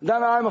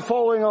 then I'm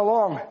following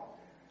along.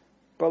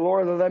 But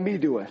Lord, let me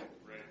do it.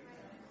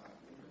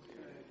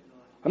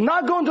 I'm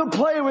not going to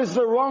play with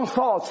the wrong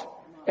thoughts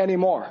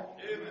anymore.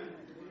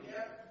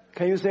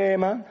 Can you say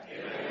amen?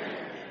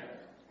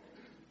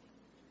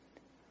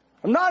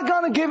 I'm not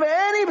going to give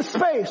any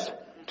space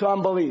to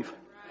unbelief.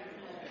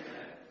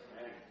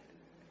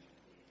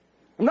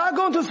 I'm not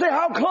going to say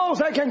how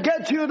close I can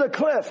get to the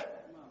cliff,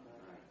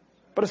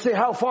 but to say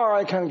how far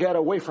I can get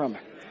away from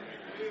it.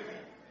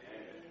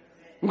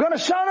 I'm going to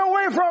shun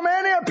away from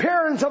any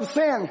appearance of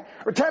sin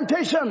or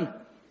temptation,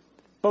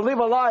 but live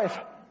a life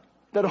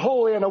that is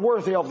holy and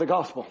worthy of the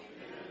gospel.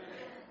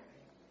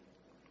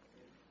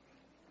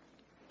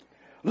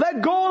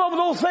 Let go of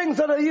those things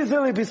that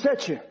easily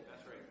beset you.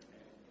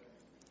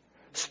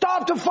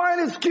 Stop to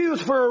find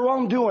excuse for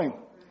wrongdoing.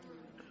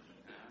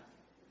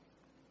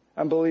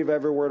 And believe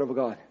every word of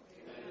God.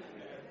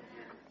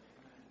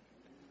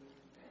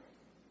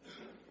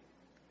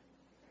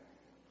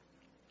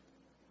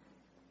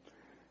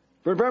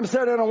 But Branham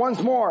said it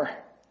once more.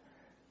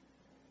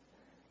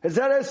 His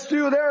head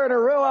stood there and I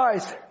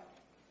realized.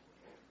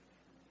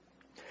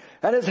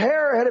 And his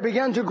hair had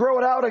begun to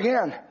grow out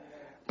again.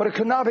 But it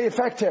could not be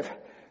effective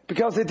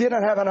because he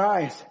didn't have an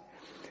eyes.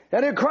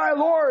 And he cried,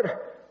 Lord,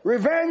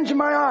 revenge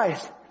my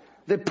eyes.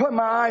 They put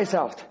my eyes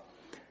out.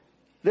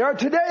 They are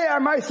today, I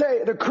might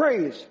say, the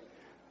craze.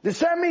 They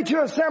sent me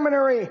to a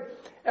seminary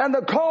and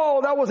the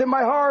call that was in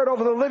my heart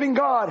over the living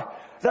God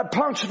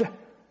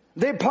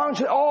they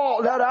punched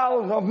all that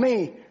out of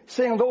me,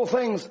 saying those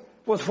things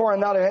was for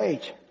another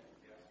age.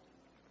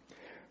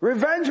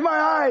 Revenge my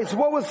eyes.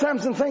 What was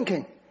Samson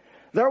thinking?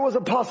 There was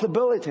a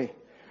possibility.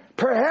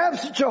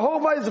 Perhaps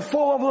Jehovah is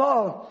full of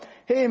love.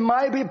 It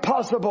might be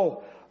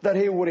possible that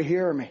he would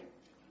hear me.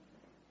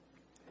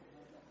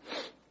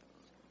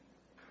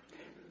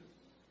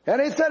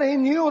 And he said he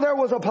knew there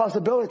was a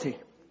possibility.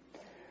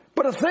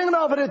 But the thing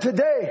of it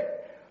today,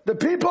 the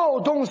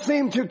people don't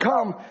seem to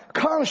come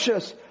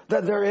conscious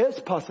that there is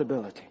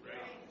possibility.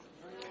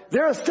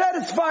 They're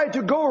satisfied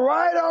to go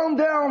right on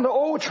down the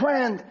old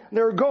trend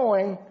they're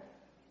going.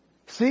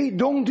 See,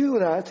 don't do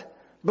that.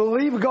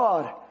 Believe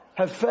God.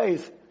 have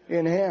faith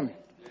in Him.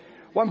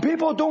 When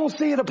people don't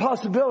see the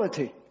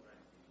possibility,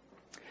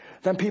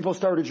 then people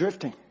started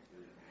drifting.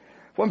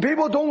 When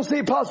people don't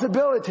see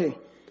possibility,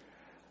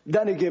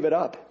 then they give it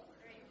up.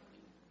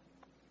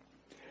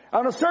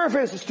 On the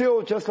surface, it's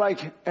still just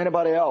like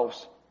anybody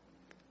else.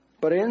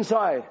 But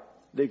inside,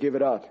 they give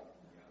it up.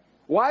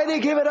 Why they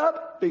give it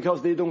up?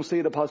 Because they don't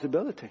see the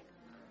possibility.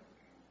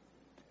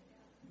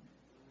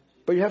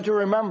 But you have to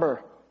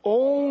remember,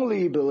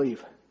 only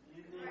believe.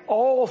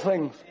 All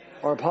things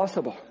are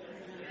possible.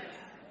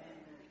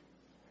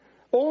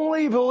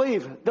 Only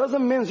believe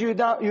doesn't mean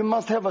you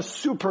must have a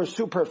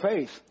super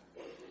faith.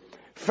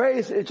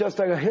 Faith is just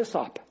like a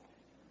hyssop.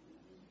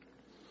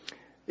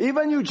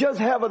 Even you just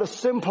have a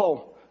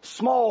simple,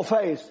 small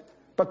faith,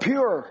 but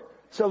pure.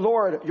 So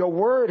Lord, your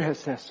word has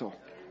said so.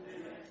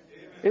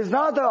 It's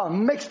not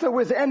mixed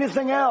with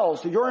anything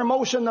else, your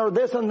emotion or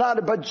this and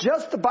that, but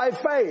just by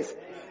faith.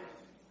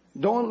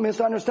 Don't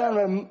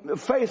misunderstand.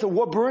 Faith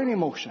will bring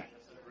emotion.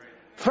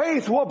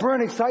 Faith will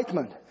bring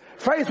excitement.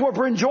 Faith will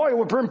bring joy,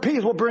 will bring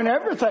peace, will bring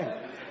everything.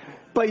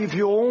 But if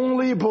you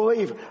only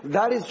believe,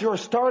 that is your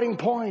starting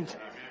point.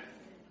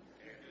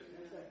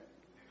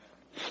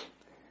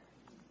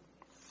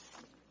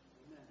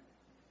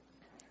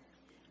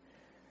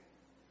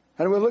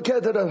 And we look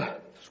at the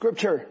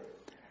scripture.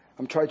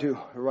 I'm trying to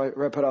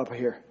wrap it up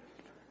here.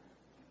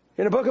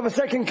 In the book of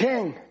 2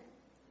 Kings,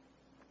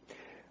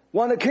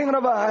 when the king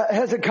of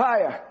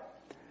Hezekiah,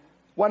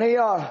 when he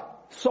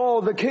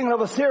saw the king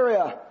of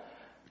Assyria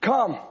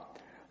come,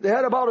 they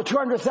had about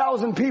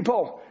 200,000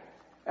 people,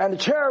 and the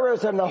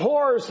chariots and the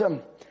horse,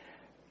 and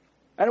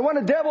when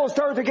the devil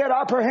started to get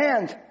upper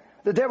hand,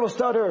 the devil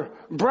started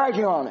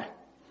bragging on it.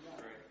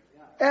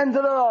 And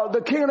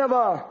the king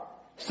of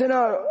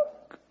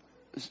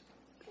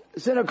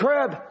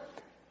Sennacherib,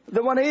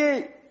 when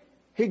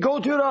he go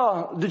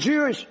to the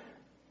Jewish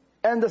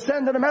and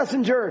send the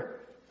messenger,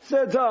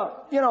 said,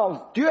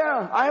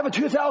 I have a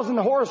 2,000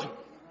 horse.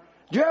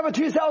 Do you have a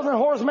 2,000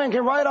 horsemen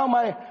can ride on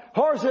my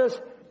horses?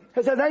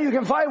 He said, then you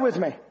can fight with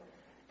me.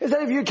 He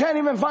said, if you can't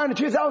even find a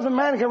 2,000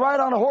 men can ride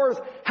on a horse,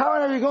 how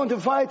are you going to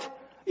fight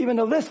even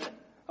the list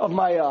of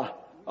my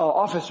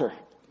officer?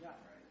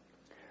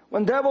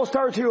 When devil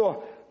started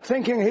to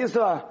thinking he's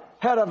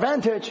had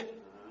advantage,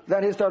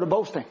 then he started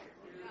boasting.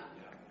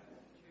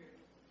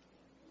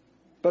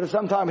 But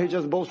sometimes he's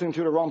just boasting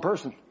to the wrong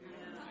person.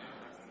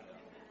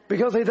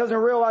 Because he doesn't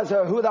realize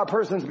who that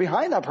person is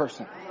behind that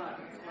person.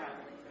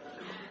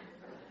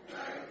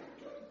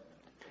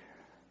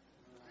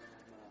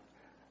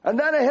 And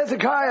then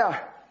Hezekiah,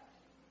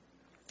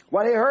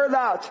 when he heard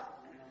that,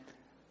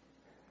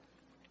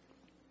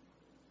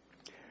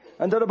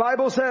 and the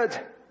Bible said,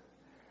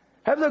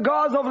 have the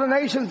gods of the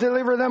nations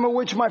deliver them of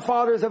which my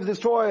fathers have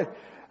destroyed,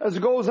 as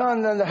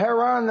Gozan and the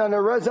Haran and the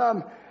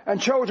Rezam and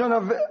children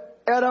of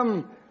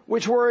Edom,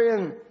 which were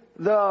in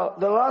the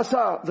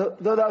Lasa,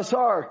 the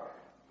Dasar,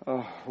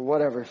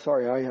 whatever,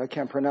 sorry, I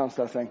can't pronounce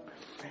that thing.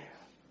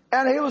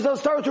 And he was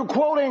started to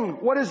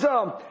quoting what is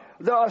the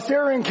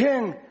Assyrian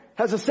king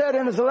has said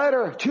in his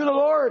letter to the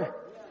Lord.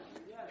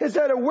 He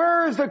said,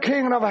 where is the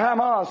king of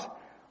Hamas?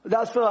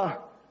 That's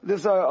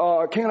this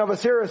king of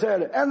Assyria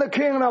said, and the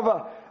king of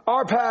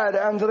Arpad,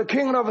 and the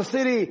king of a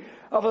city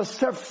of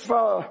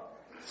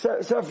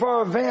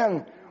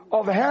Sepharvaim,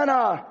 of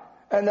Hannah,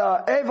 and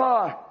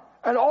Ava,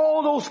 and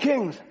all those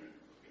kings.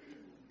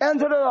 And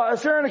the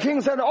Assyrian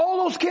king said,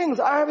 all those kings,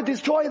 I have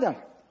destroyed them.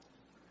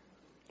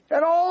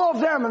 And all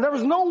of them, and there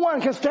was no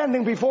one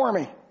standing before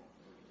me.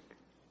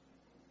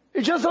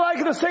 It's just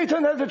like the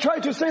Satan has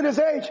tried to say this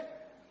age.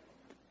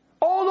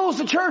 All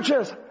those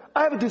churches,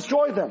 I have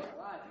destroyed them.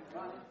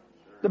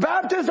 The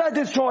Baptists, I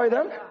destroyed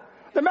them.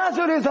 The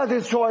Methodists, I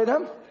destroyed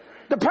them.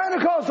 The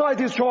Pentecostals, I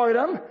destroyed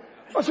them.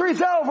 Or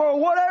 3,000, or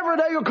whatever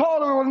that you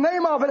call it, or the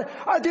name of it,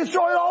 I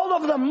destroyed all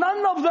of them.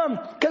 None of them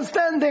can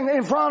stand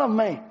in front of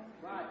me.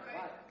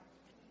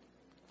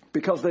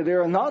 Because they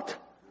are not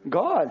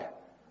God,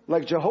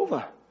 like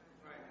Jehovah.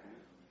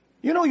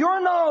 You know,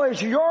 your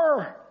knowledge,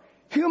 your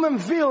human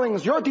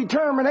feelings, your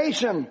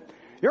determination,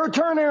 your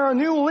turning a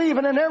new leaf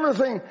and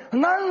everything,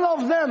 none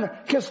of them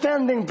can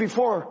stand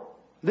before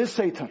this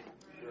Satan.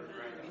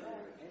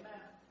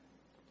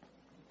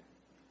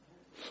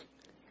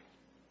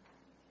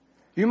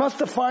 You must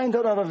find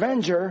an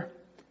avenger.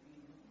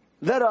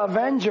 Let an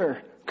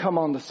avenger come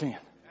on the scene.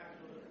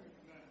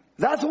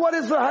 That's what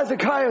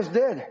Hezekiah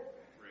did.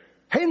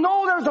 He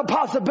knows there's a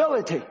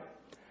possibility.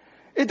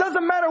 It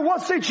doesn't matter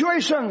what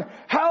situation,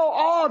 how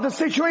odd the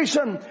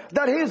situation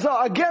that he's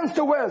against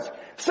it with.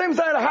 Seems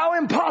like how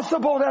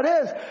impossible that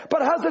is.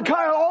 But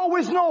Hezekiah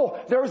always knows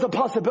there is a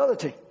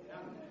possibility.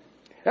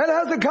 And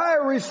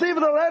Hezekiah received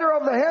the letter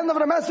of the hand of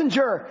the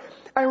messenger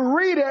and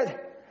read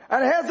it.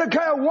 And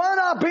Hezekiah went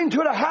up into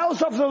the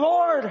house of the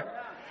Lord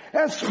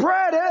and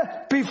spread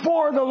it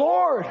before the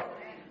Lord.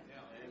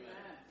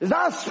 It's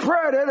not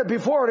spread it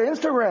before the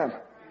Instagram.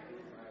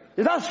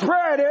 It's not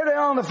spread it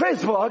on the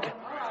Facebook.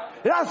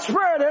 It's not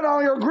spread it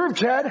on your group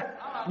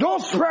chat.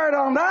 Don't spread it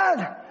on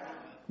that.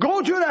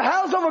 Go to the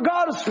house of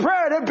God and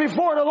spread it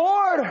before the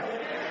Lord.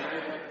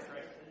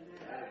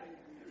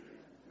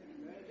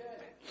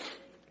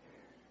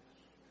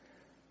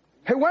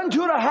 He went to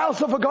the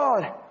house of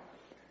God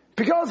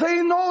because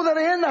he know that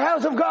in the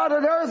house of God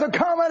there is a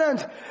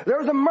covenant,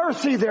 there is a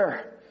mercy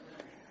there.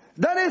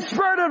 Then he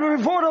spread it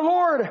before the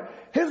Lord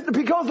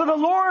because the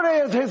Lord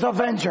is his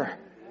avenger.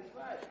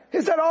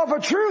 He said, of a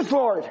truth,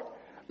 Lord,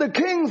 the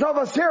kings of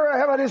Assyria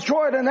have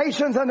destroyed the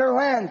nations and their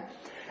land,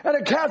 and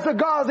have cast the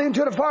gods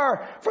into the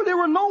fire, for there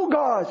were no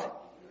gods,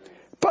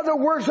 but the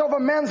works of a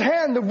man's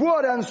hand, the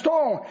wood and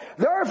stone.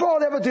 Therefore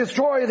they have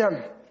destroyed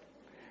them.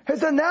 He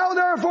said, now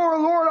therefore,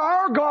 Lord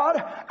our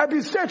God, I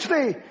beseech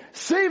thee,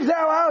 save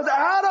thou us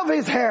out of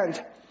his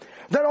hand,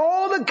 that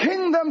all the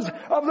kingdoms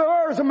of the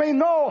earth may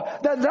know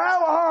that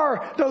thou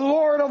art the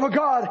Lord of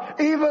God,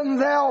 even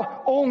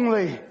thou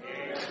only.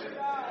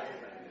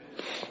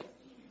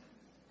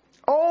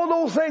 All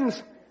those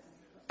things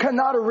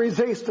cannot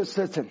resist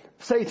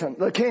Satan,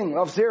 the king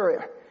of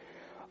Syria.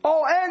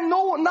 Oh, and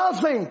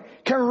nothing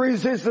can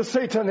resist the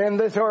Satan in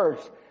this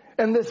earth,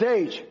 in this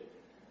age.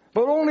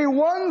 But only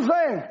one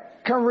thing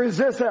can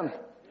resist him.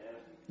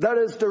 That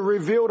is to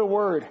reveal the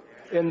word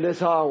in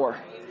this hour.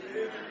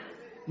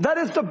 That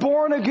is the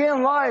born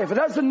again life.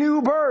 That's the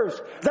new birth.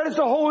 That is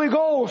the Holy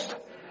Ghost.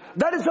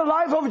 That is the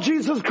life of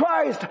Jesus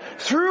Christ.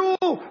 Through,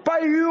 by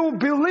you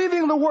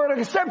believing the word,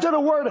 accepting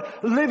the word,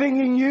 living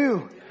in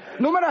you.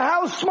 No matter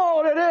how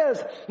small it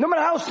is, no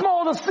matter how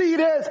small the seed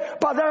is,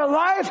 but their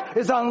life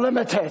is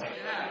unlimited.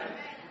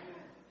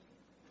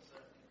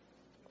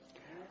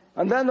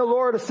 And then the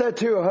Lord said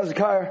to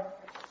Hezekiah,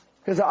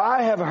 he said,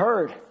 I have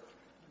heard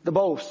the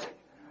boast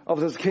of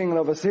this king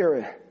of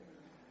Assyria.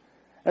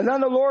 And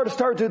then the Lord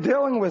started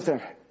dealing with him.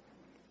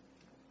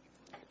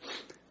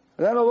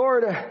 And then the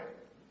Lord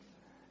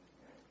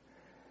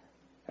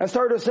and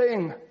started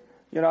saying,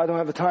 I don't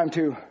have the time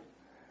to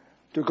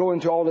go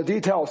into all the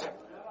details.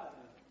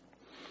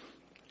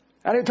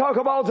 And he talked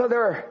about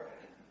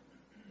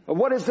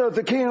what is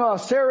the king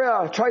of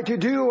Syria tried to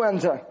do. And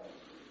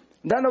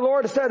then the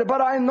Lord said, but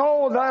I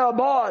know thy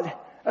abode,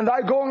 and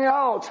thy going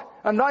out,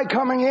 and thy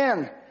coming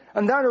in,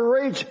 and thy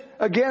rage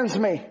against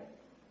me.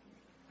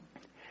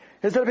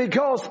 He said,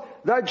 because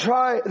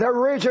that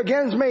rage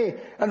against me,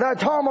 and that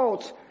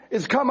tumult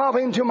is come up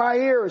into my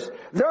ears.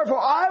 Therefore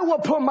I will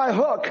put my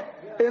hook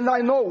in thy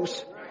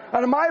nose,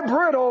 and my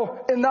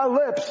bridle in thy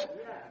lips,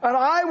 and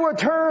I will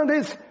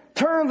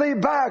turn thee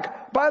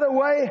back by the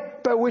way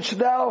by which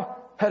thou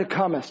had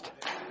comest.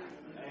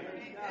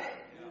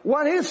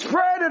 When he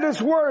spread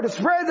his word,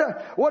 spread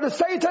what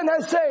Satan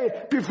has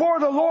said before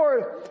the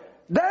Lord,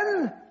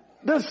 then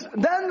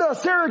the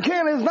Assyrian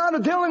king is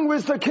not dealing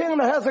with the king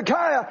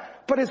Hezekiah,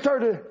 but he's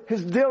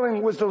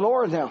dealing with the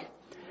Lord now.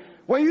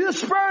 When you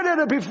spread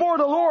it before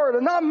the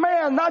Lord, not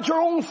man, not your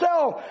own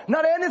self,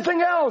 not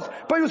anything else,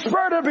 but you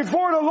spread it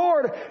before the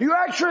Lord, you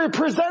actually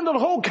present the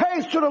whole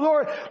case to the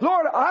Lord.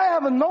 Lord, I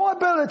have no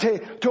ability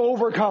to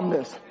overcome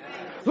this.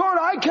 Lord,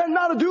 I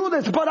cannot do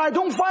this, but I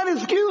don't find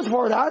excuse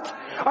for that.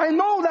 I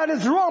know that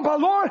is wrong, but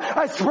Lord,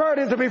 I spread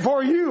it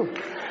before you.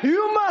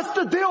 You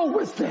must deal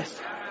with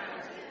this.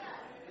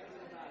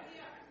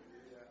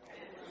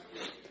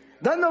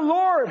 Then the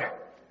Lord,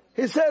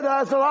 he said,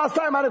 as the last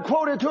time I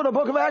quoted to the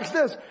book of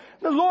Exodus,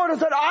 the Lord has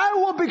said, I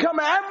will become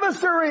an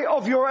adversary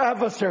of your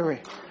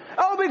adversary.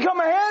 I will become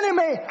an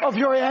enemy of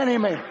your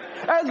enemy.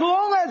 As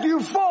long as you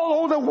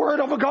follow the word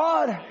of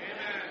God.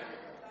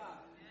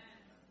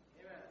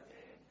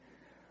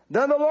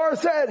 Then the Lord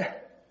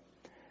said,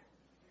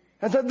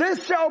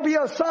 this shall be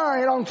a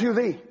sign unto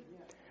thee.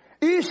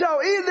 Ye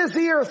shall eat this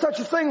year such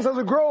things as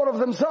grow of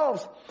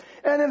themselves.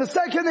 And in the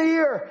second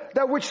year,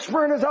 that which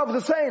springeth up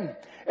the same.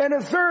 And in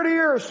the third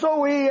year,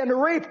 sow ye and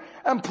reap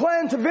and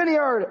plant a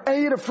vineyard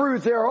and eat the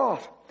fruit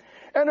thereof.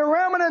 And the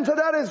remnant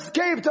that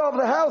escaped of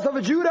the house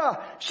of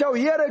Judah shall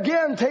yet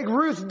again take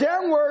roots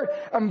downward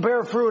and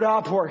bear fruit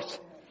upwards.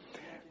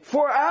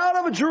 For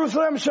out of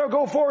Jerusalem shall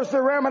go forth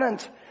the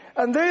remnant,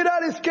 and they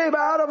that escape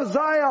out of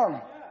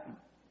Zion,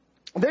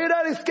 they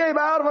that escape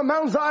out of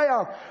Mount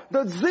Zion,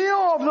 the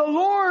zeal of the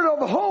Lord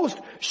of hosts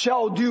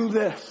shall do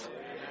this.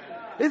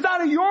 It's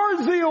not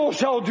your zeal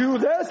shall do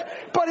this,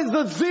 but it's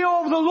the zeal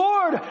of the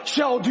Lord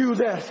shall do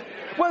this.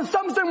 When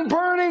something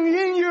burning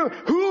in you,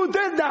 who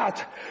did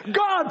that?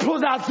 God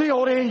put that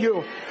zeal in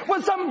you.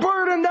 When some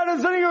burden that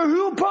is in you,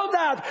 who put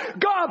that?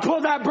 God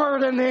put that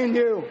burden in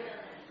you.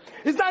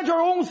 It's not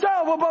your own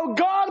self, but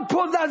God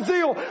put that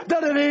zeal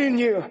that is in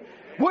you.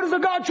 What does the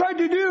God try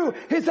to do?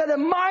 He said that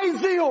my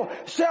zeal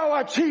shall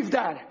achieve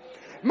that.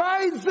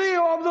 My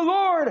zeal of the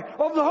Lord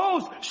of the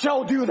hosts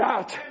shall do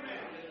that.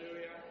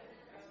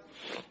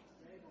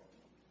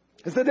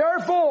 He said,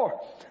 therefore,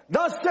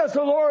 thus says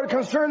the Lord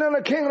concerning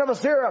the king of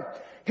Assyria,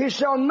 he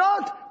shall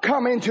not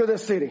come into the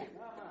city,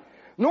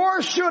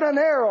 nor shoot an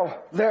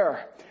arrow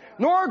there,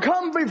 nor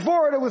come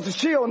before it with a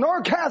shield,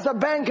 nor cast a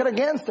banquet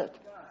against it.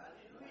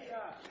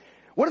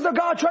 What does the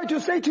God try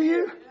to say to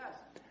you?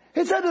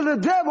 He said that the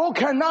devil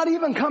cannot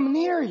even come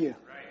near you.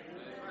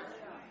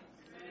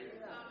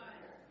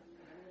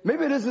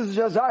 Maybe this is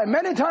just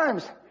many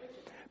times.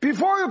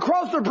 Before you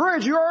cross the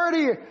bridge, you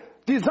already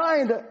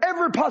designed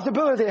every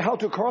possibility how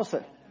to cross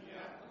it.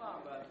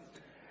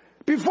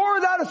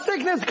 Before that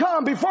sickness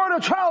come, before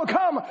the trial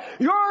come,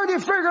 you already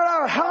figured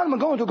out how I'm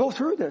going to go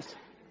through this.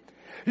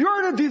 You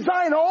already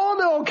designed all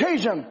the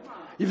occasion.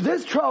 If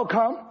this trial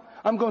come,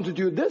 I'm going to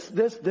do this,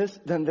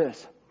 then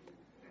this.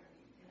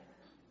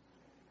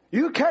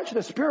 You catch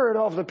the spirit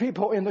of the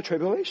people in the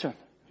tribulation.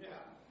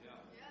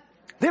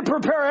 They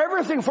prepare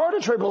everything for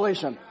the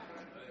tribulation.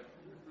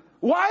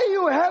 Why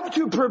you have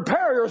to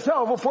prepare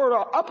yourself for the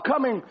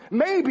upcoming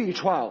maybe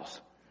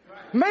trials,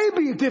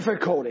 maybe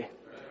difficulty,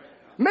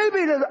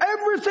 maybe that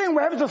everything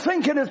we have to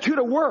think it is to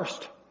the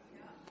worst.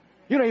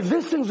 If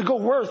these things go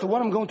worse,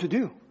 what I'm going to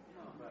do?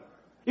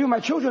 If my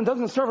children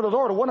doesn't serve the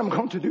Lord, what I'm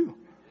going to do?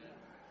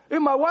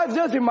 If my wife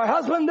does, if my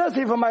husband does,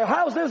 if my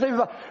house does,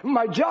 if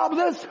my job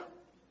does.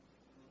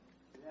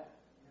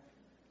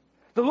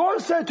 The Lord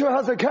said to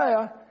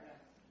Hezekiah,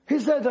 He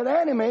said that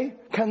enemy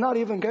cannot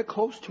even get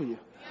close to you.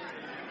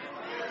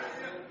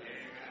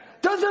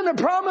 Doesn't the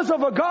promise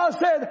of a God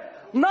said,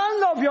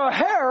 none of your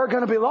hair are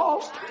going to be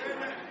lost?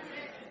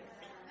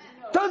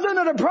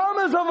 Doesn't the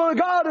promise of a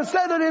God that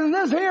said that in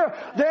this here,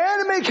 the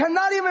enemy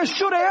cannot even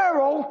shoot an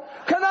arrow,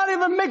 cannot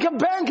even make a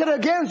banquet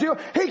against you.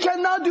 He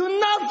cannot do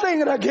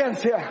nothing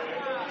against you.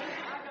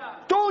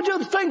 Don't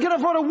just think it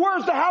for the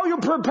worst of how you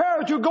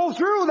prepare to go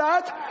through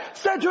that.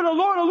 Say to the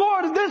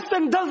Lord, this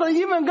thing doesn't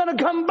even going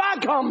to come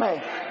back on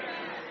me.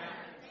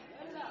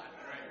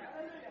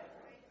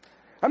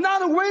 I'm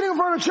not waiting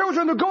for the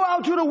children to go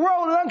out to the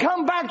world and then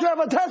come back to have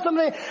a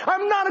testimony.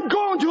 I'm not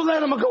going to let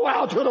them go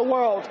out to the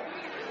world.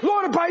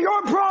 Lord, by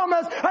your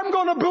promise, I'm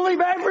going to believe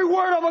every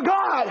word of a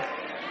God.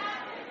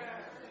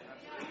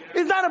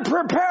 It's not to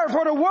prepare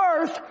for the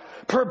worst,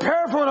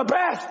 prepare for the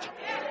best.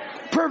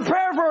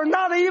 Prepare for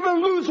not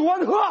even lose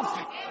one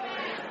hoof.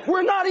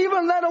 We're not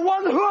even letting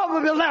one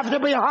hoof be left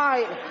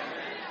behind.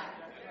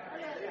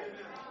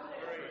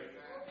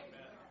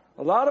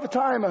 A lot of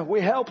time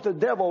we help the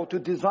devil to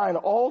design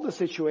all the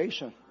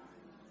situation.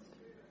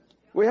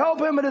 We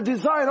help him to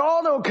design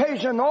all the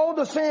occasion, all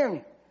the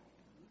sin.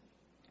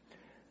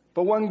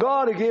 But when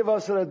God gave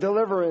us a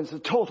deliverance,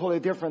 it's totally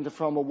different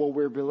from what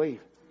we believe.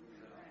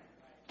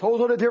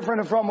 Totally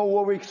different from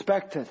what we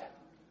expected.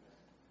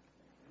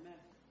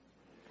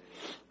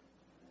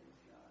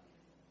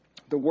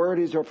 The word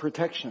is your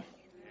protection.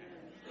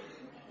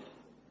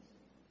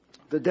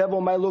 The devil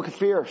might look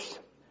fierce.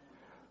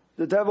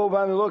 The devil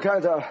might look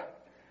at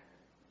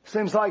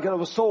seems like it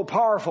was so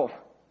powerful.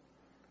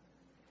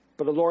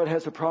 But the Lord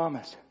has a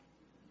promise.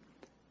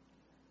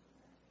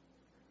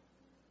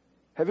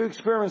 Have you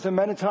experienced it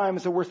many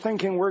times that we're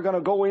thinking we're going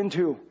to go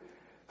into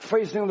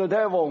facing the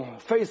devil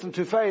face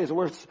to face?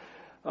 We're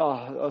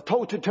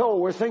toe to toe.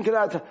 We're thinking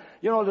that,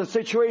 the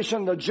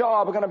situation, the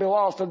job are going to be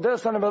lost, and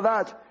this and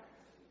that.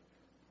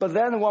 But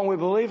then when we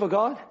believe in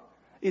God,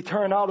 it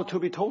turned out to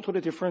be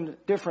totally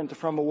different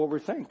from what we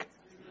think.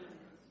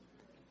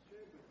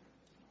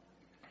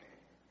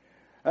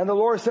 And the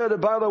Lord said,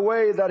 by the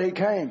way that He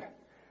came,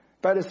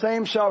 by the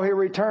same shall He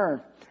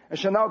return, and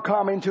shall not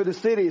come into the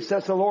city,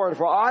 says the Lord,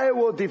 for I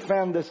will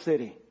defend the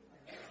city,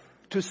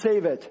 to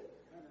save it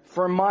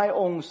for my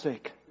own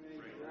sake.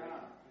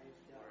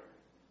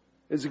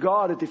 It's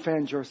God to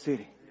defend your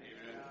city.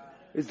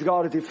 It's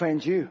God to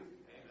defend you.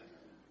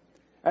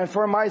 And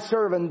for my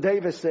servant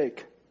David's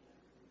sake.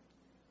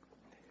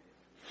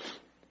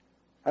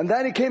 And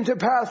then it came to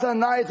pass that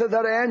night that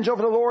the angel of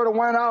the Lord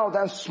went out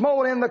and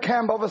smote in the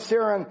camp of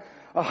Assyrian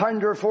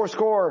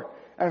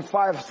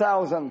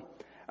 185,000.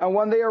 And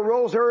when they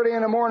arose early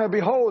in the morning,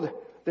 behold,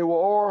 they were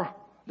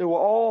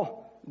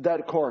all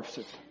dead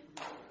corpses.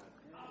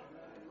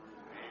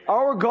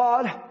 Our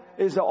God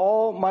is the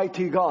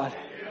Almighty God.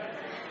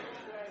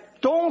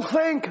 Don't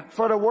think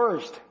for the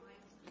worst.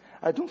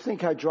 I don't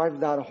think I drive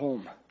that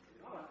home.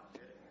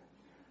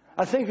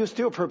 I think you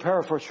still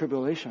prepare for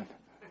tribulation.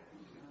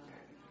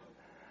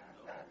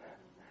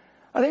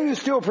 I think you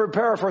still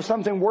prepare for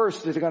something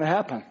worse that's going to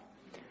happen.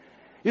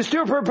 You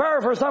still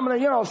prepare for some of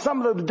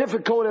the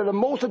difficulty, the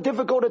most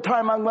difficult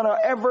time I'm going to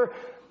ever.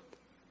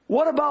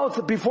 What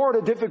about before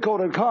the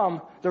difficulty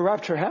come, the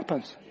rapture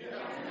happens?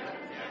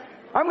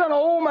 I'm going to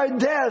owe my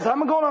debts.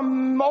 I'm going to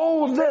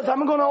owe this.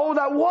 I'm going to owe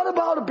that. What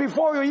about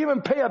before you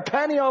even pay a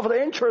penny of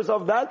the interest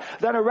of that?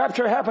 Then a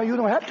rapture happens. You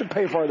don't have to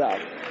pay for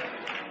that.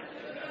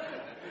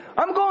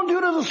 I'm going to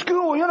do to the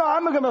school.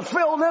 I'm going to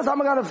fill this. I'm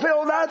going to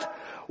fill that.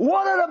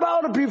 What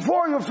about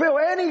before you fill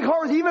any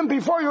course, even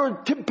before you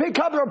pick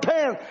up your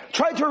pen,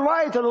 try to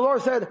write, and the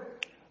Lord said,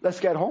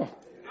 let's get home.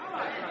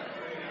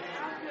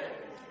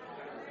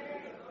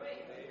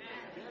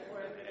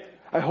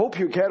 I hope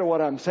you get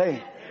what I'm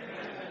saying.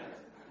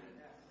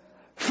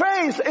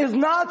 Faith is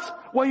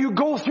not when you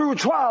go through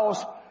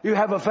trials, you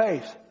have a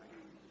faith.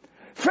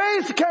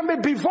 Faith can be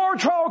before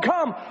trial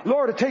come,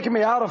 Lord, take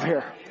me out of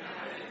here.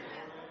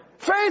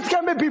 Faith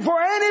can be before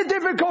any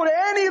difficulty,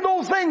 any of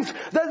those things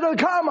that will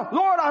come.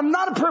 Lord, I'm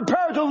not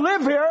prepared to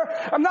live here.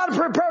 I'm not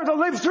prepared to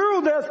live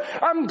through this.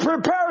 I'm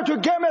prepared to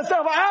get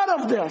myself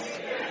out of this.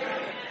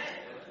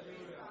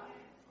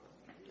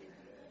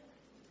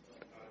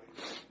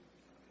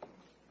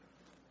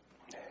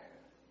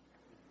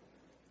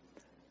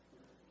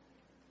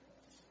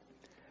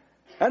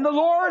 And the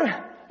Lord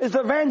is the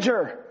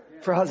avenger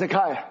for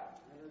Hezekiah.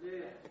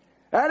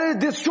 And it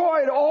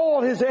destroyed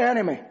all his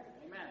enemy.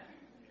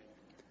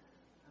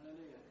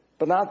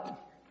 But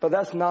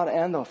that's not the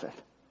end of it.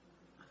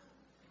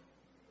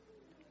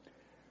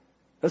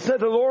 It said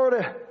the Lord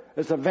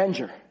is the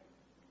avenger.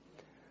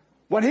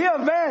 When he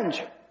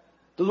avenged,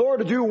 the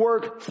Lord do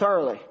work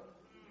thoroughly.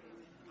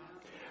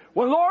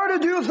 When the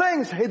Lord do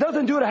things, he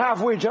doesn't do the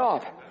halfway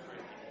job.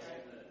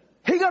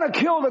 He's gonna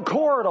kill the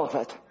core of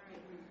it.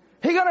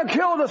 He's gonna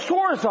kill the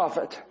source of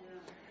it.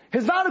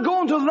 He's not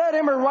going to let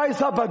him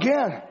rise up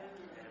again.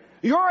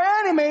 Your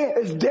enemy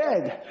is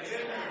dead.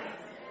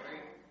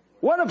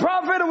 When the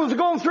prophet was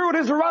going through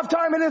this rough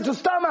time in his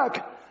stomach,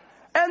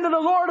 and the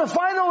Lord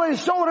finally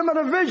showed him in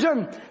a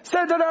vision,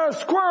 said that a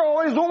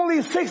squirrel is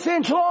only 6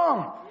 inches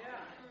long.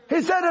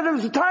 He said that it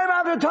was time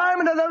after time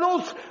and that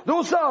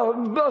those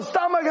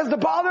stomach has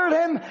bothered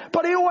him,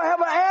 but he will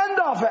have an end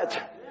of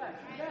it.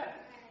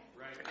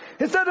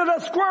 He said that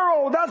a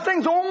squirrel, that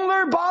thing's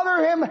only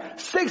bother him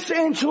 6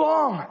 inches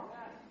long.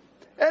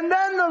 And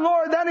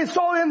then he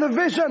saw in the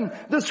vision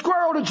the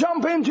squirrel to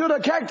jump into the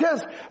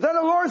cactus. Then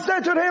the Lord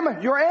said to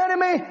him, your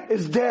enemy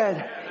is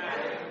dead.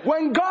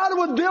 When God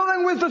was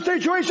dealing with the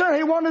situation,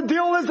 he wanted to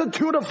deal with it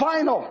to the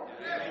final.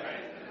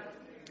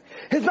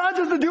 It's not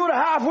just to do the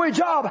halfway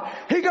job.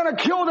 He's going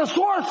to kill the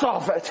source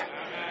of it.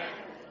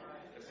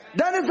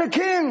 Then it's the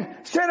king,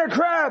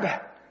 Sennacherib.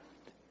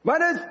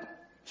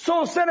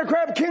 So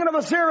Sennacherib, king of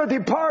Assyria,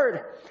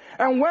 departed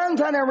and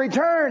went and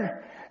returned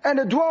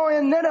and dwelt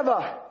in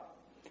Nineveh.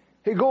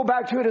 He go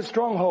back to his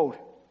stronghold.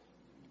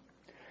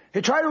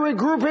 He tried to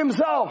regroup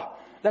himself,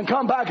 then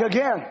come back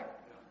again.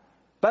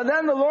 But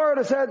then the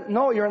Lord said,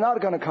 no, you're not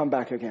going to come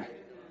back again.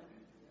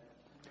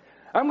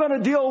 I'm going to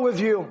deal with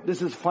you.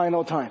 This is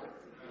final time.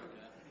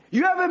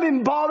 You haven't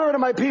been bothered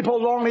my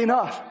people long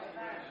enough.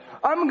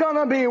 I'm going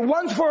to be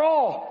once for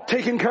all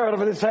taking care of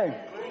the same.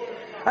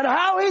 And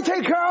how he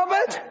take care of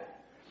it?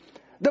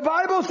 The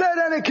Bible said,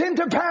 and it came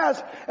to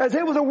pass as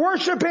he was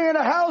worshiping in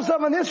the house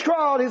of an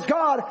Israel, his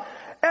God,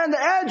 and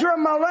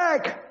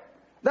Adrammelech,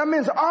 that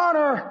means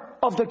honor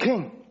of the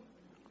king.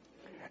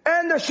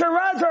 And the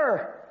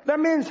Sharezer, that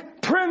means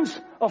prince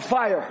of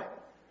fire.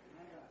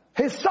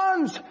 His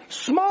sons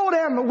smote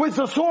him with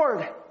the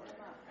sword.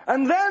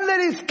 And then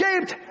they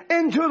escaped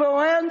into the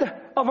land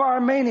of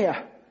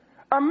Armenia.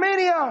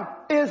 Armenia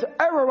is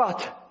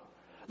Ararat.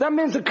 That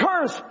means the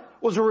curse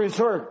was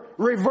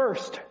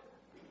reversed.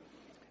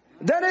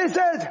 Then he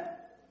said,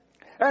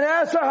 and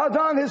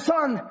Esarhaddon, his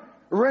son,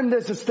 reigned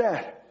this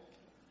instead.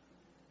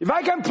 If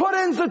I can put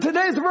into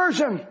today's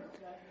version,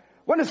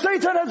 when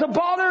Satan has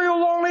bothered you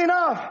long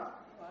enough,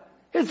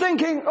 he's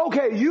thinking,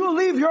 okay, you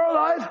live your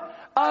life,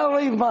 I'll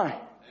live mine.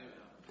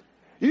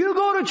 You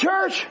go to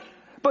church,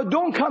 but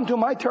don't come to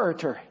my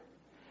territory.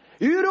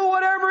 You do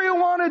whatever you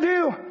want to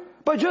do,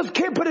 but just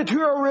keep it to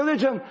your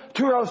religion,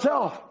 to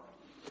yourself.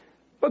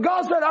 But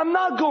God said, I'm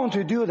not going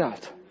to do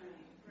that.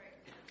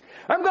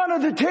 I'm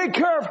going to take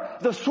care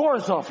of the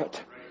source of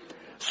it.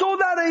 So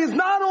that it is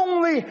not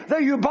only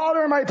that you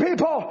bother my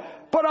people,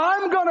 but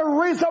I'm going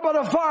to raise up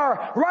a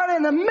fire right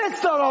in the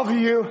midst of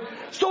you,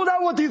 so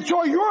that will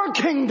destroy your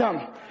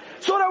kingdom.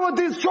 So that will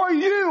destroy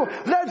you,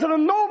 that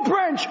no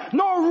branch,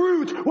 no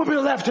root will be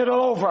left it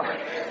all over.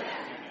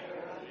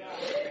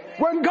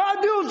 When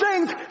God do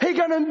things, He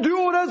can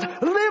do this,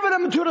 leaving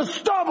them to the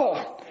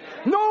stubble.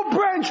 No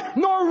branch,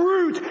 no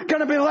root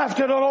gonna be left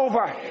it all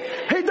over.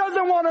 He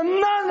doesn't want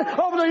none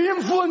of the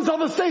influence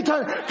of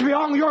Satan to be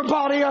on your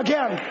body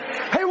again.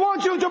 He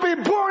wants you to be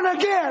born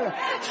again,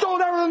 so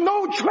there is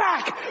no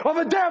track of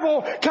the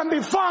devil can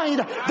be found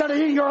that is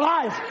in your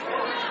life.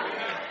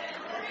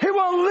 He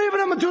won't leave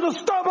them to the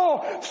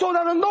stubble, so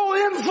that no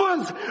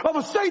influence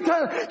of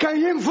Satan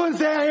can influence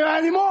you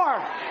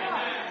anymore.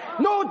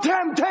 No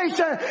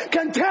temptation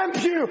can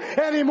tempt you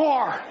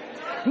anymore.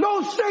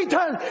 No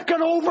Satan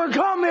can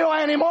overcome you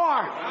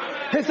anymore.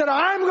 He said,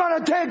 I'm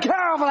going to take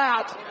care of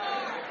that.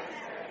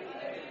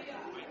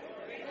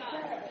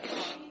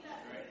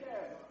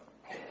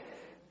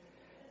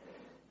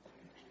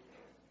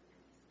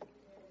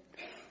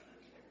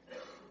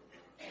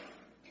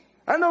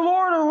 And the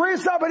Lord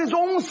raised up his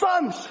own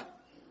sons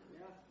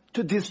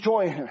to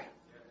destroy him.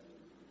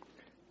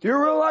 Do you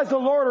realize the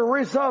Lord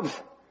raised up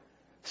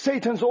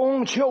Satan's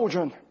own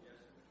children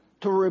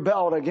to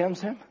rebel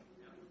against him?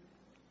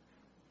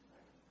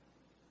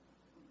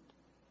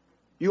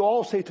 You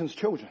all Satan's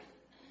children.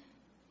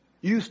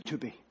 Used to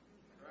be.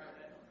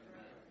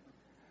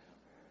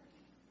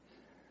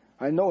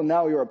 I know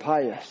now you're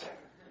pious.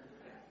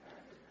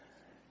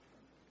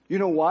 You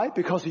know why?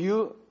 Because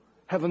you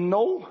have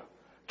no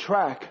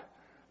track,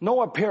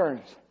 no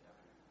appearance,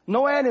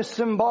 no any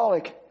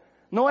symbolic,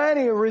 no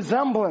any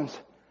resemblance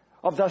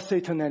of that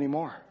Satan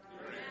anymore.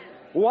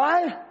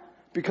 Why?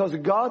 Because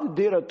God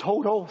did a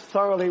total,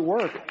 thoroughly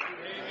work.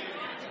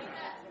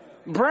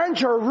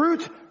 Branch or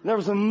root, there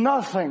was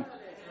nothing.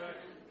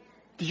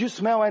 Did you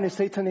smell any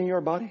Satan in your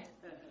body?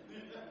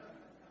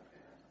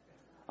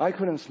 I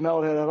couldn't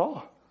smell it at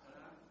all.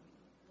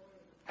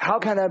 How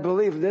can I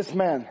believe this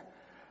man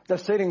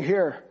that's sitting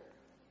here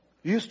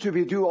used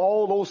to do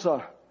all those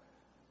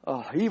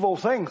evil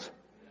things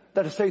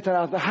that Satan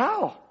asked.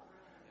 How?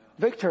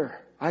 Victor,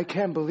 I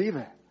can't believe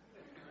it.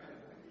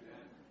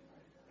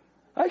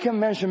 I can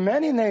mention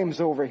many names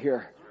over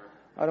here.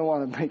 I don't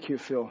want to make you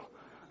feel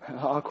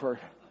awkward.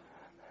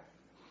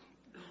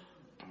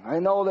 I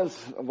know that's,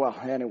 well,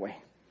 anyway.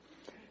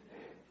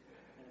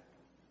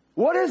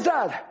 What is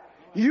that?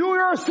 You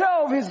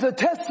yourself is the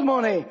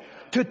testimony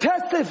to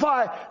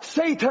testify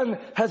Satan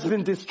has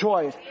been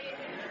destroyed.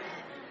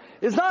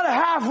 It's not a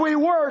halfway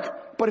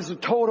work, but it's a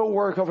total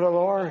work of the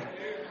Lord.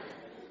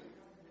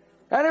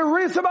 And it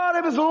reads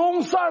about his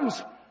own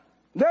sons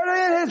that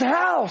are in his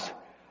house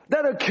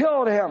that have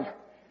killed him.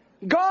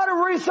 God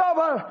raised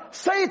up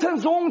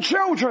Satan's own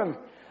children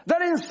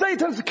that in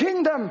Satan's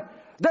kingdom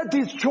that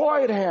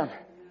destroyed him.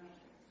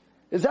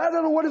 Is that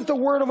what is the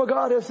word of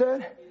God has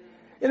said?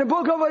 In the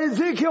book of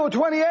Ezekiel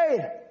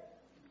 28,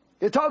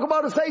 it talks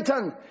about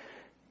Satan.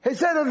 He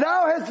said,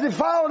 thou hast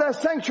defiled that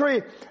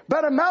sanctuary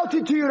by the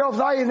multitude of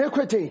thy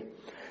iniquity.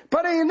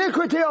 By the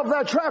iniquity of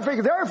thy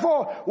traffic,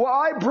 therefore will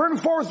I bring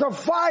forth a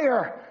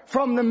fire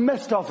from the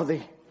midst of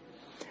thee.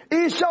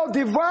 It shall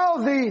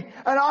devour thee,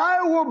 and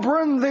I will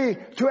bring thee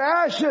to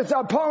ashes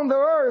upon the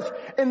earth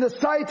in the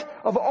sight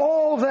of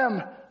all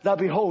them that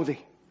behold thee.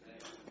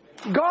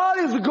 God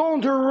is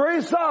going to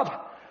raise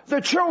up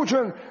the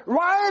children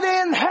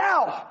right in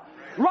hell,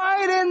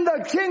 right in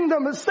the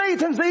kingdom of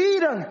Satan's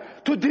Eden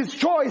to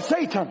destroy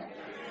Satan.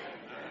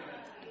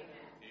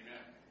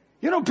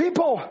 You know,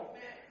 people,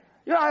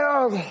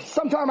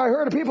 sometimes I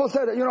heard people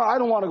say that, I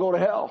don't want to go to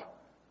hell.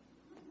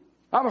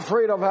 I'm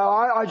afraid of hell.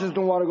 I just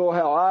don't want to go to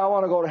hell. I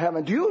want to go to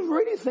heaven. Do you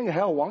really think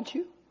hell wants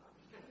you?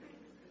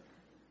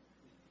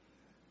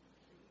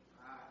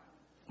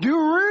 Do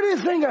you really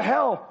think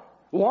hell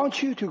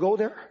wants you to go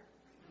there?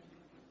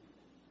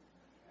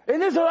 In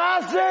this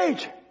last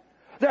age,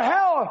 the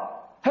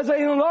hell has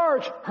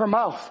enlarged her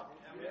mouth.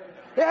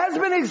 It has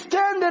been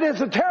extended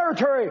its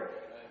territory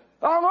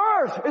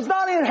on earth. It's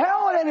not in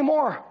hell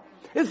anymore.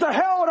 It's the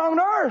hell on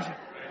earth.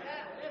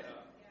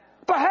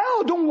 But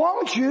hell don't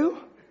want you.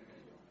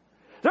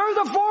 There's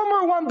a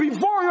former one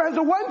before you has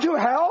went to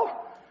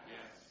hell.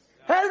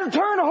 Has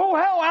turned the whole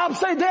hell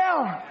upside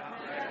down.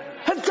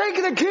 Has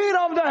taken the key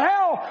of the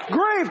hell,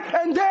 grave,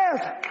 and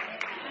death.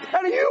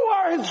 And you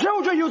are his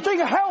children. You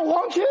think hell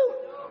wants you?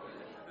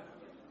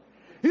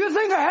 You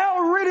think hell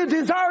really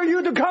desires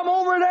you to come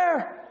over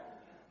there?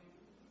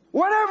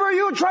 Whenever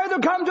you try to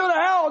come to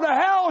the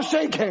hell is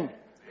shaking.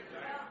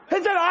 He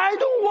said, I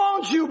don't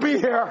want you to be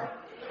here.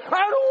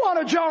 I don't want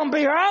a John be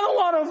here. I don't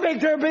want a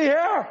Victor be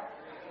here.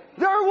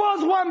 There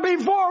was one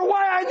before.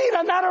 Why I need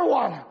another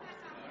one?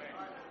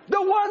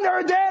 The one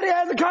their daddy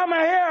has to come in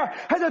here,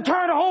 has to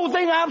turn the whole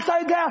thing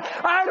upside down.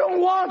 I don't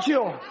want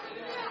you.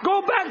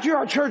 Go back to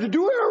your church.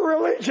 Do your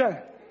religion.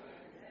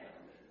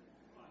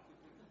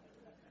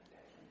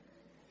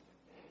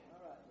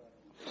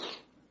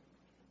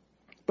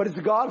 But it's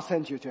God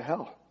sent you to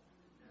hell.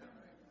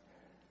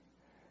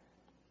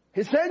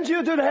 He sent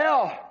you to the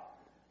hell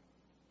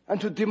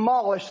and to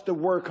demolish the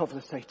work of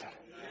the Satan.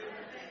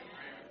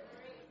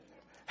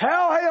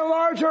 Hell has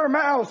enlarged her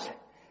mouth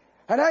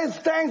and has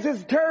extends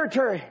its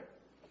territory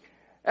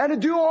and to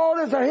do all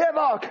this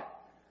havoc.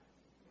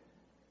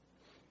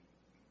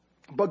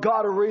 But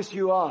God will raise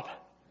you up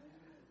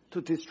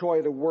to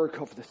destroy the work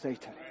of the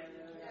Satan.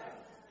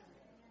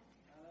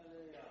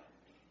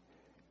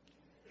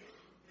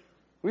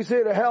 We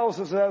say the hell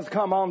has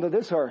come onto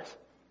this earth.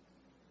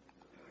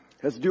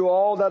 Has to do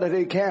all that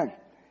they can.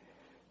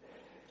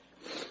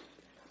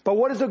 But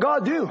what does the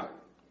God do?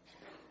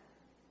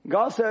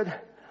 God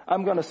said,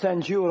 I'm going to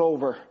send you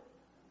over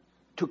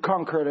to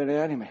conquer the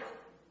enemy.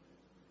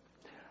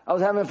 I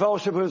was having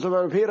fellowship with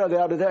Brother Peter the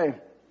other day.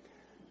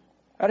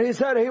 And he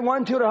said he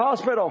went to the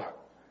hospital.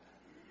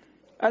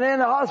 And in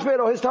the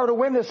hospital he started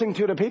witnessing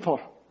to the people.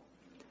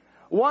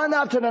 One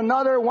after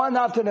another, one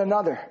after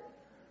another.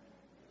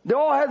 They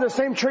all had the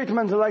same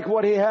treatment like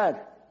what he had.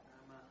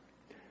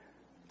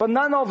 But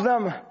none of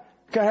them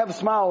can have a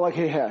smile like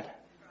he had.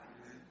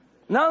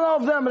 None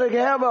of them can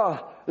have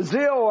a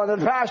zeal and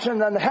a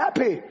passion and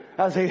happy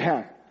as he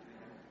had.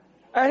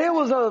 And he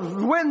was a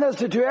witness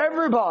to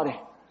everybody.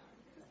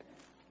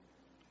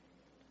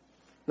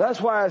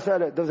 That's why I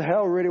said, does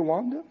hell really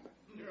want them?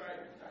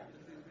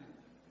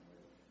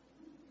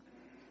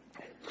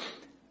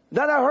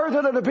 Then I heard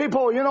that the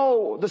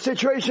people, the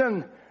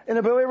situation in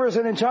the believers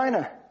in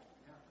China.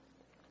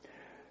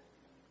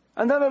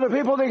 And then the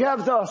people, they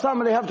have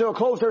to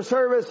close their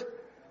service.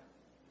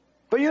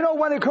 But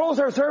when they close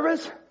their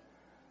service,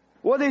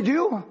 what they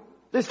do,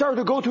 they start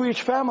to go to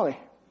each family.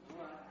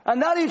 And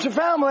not each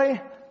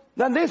family,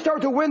 then they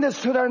start to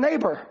witness to their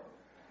neighbor.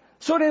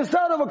 So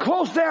instead of a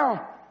close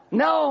down,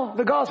 now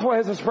the gospel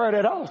has spread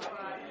it out.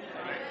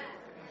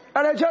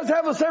 And I just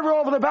have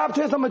several of the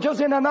baptism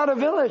just in another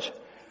village.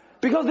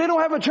 Because they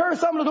don't have a church,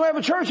 some of them don't have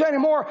a church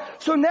anymore.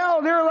 So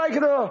now they're like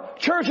the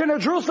church in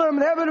Jerusalem,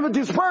 they haven't been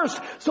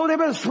dispersed. So they've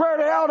been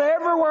spread out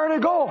everywhere they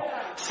go.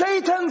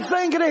 Satan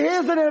thinking he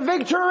is in a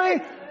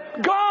victory.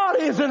 God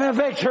is in the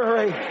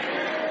victory.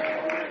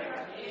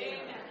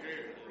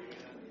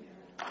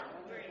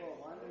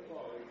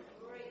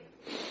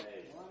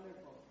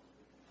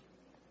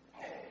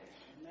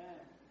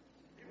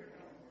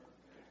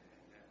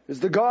 It's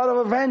the God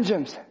of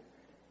vengeance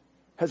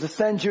has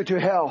sent you to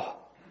hell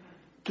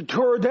to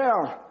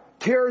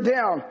tear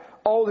down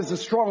all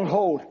this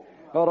stronghold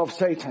out of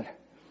Satan.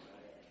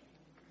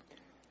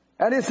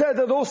 And he said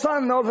that those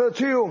sons of the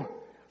two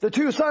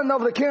sons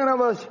of the king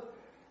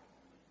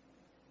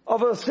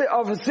of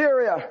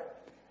Assyria,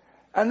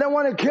 and then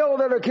when he killed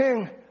the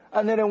king,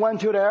 and then he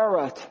went to the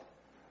Ararat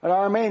and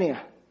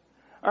Armenia.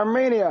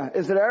 Armenia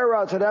is the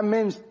Ararat, so that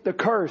means the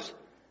curse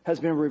has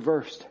been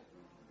reversed.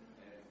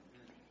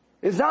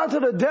 It's not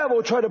that the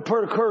devil tried to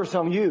put a curse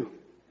on you,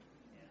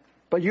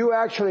 but you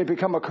actually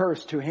become a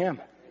curse to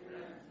him.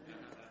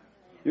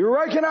 You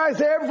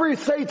recognize every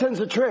Satan's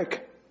a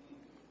trick.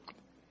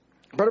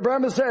 Brother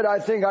Branham said, I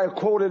think I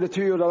quoted it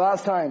to you the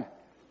last time.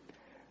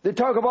 They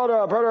talk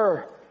about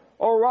Brother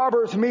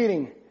Robert's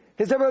meeting.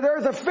 He said, well,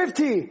 there's a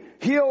 50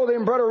 healed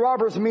in Brother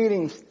Robert's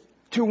meetings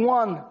to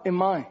 1 in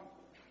mine.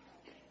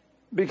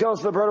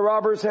 Because the Brother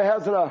Roberts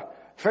has the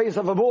face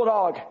of a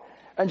bulldog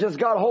and just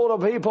got hold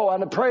of people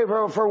and pray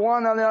for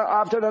one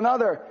after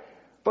another.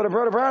 But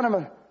Brother Branham,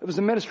 it was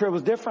the ministry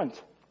was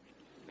different.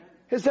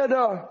 He said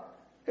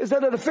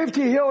that the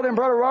 50 healed in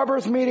Brother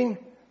Robert's meeting,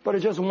 but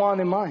it's just 1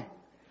 in mine.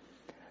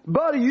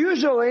 But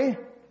usually,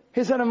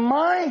 he said,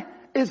 mine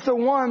is the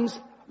ones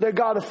that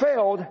God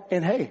failed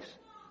in haste.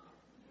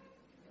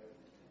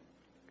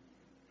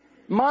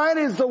 Mine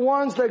is the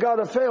ones that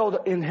God failed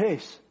in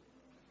haste.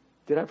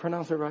 Did I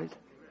pronounce it right?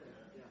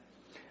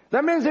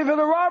 That means if the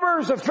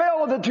robbers have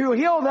failed to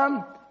heal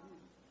them,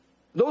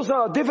 those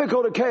are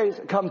difficult cases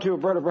come to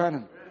Brother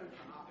Branham.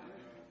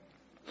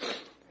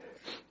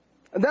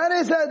 And that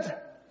is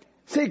that,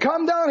 see,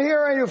 come down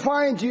here and you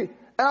find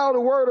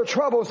out where the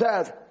trouble's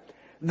at.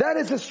 That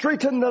is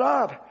straightened it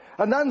up.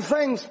 And then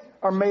things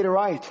are made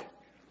right.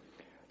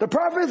 The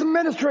prophet's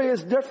ministry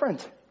is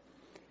different.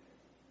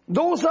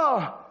 Those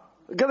are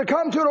going to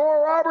come to the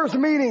Oral Roberts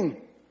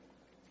meeting.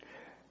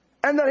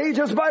 And that he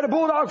just by the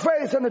bulldog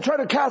face and they try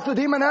to cast the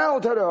demon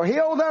out or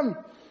heal them.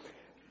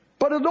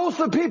 But those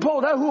are the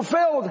people who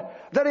failed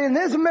that in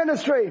his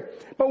ministry.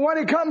 But when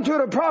he come to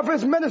the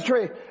prophet's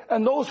ministry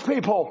and those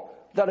people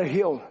that are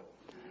healed.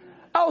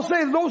 I'll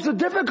say those are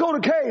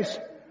difficult case.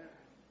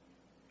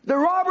 The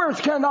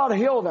robbers cannot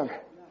heal them.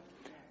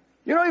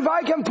 You know, if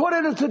I can put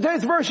it in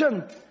today's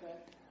version,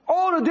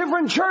 all the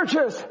different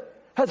churches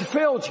has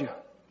failed you.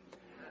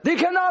 They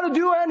cannot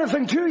do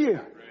anything to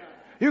you.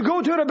 You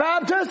go to the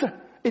Baptist,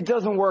 it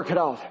doesn't work it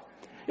out.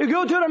 You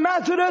go to the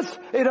Methodist,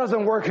 it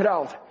doesn't work it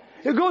out.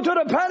 You go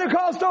to the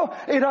Pentecostal,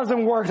 it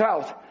doesn't work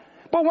out.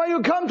 But when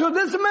you come to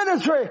this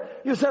ministry,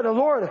 you say,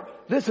 Lord,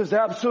 this is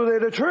absolutely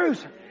the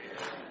truth.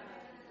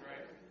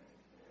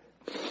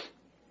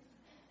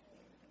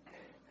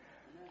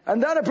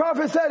 And then the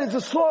prophet said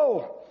it's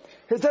slow.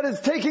 He said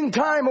it's taking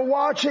time of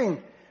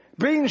watching,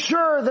 being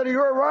sure that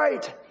you're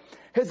right.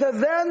 He said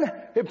then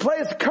he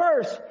placed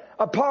curse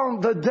upon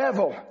the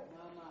devil.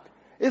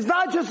 It's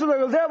not just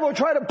the devil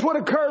trying to put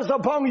a curse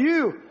upon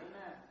you,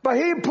 but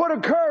he put a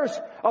curse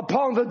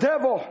upon the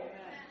devil.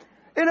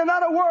 In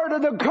another word,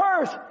 the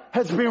curse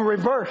has been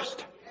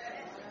reversed.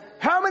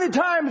 How many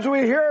times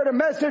we hear the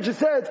message that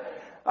says,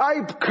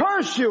 I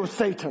curse you,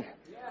 Satan.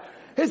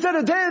 He said,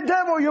 the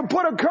devil, you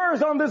put a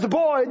curse on this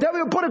boy. Devil,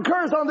 you put a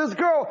curse on this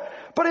girl.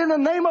 But in the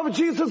name of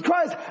Jesus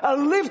Christ, I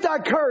lift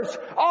that curse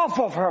off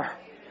of her.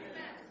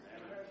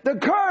 The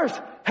curse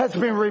has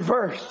been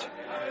reversed.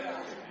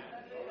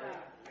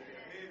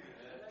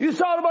 You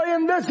saw about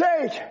in this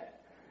age.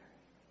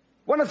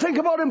 When I think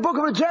about in the book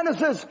of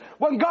Genesis,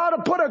 when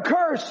God put a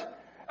curse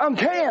on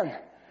Cain,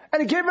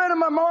 and he gave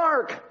him a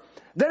mark,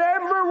 that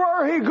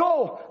everywhere he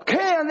go,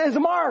 Cain is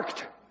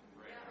marked.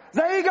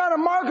 That he got a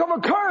mark of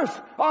a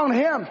curse on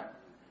him.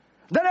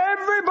 That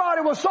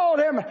everybody will saw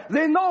him,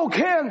 they know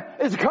Cain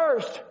is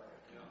cursed.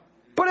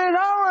 But in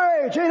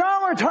our age, in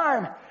our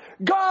time,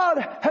 God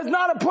has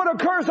not put a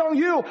curse on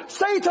you.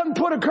 Satan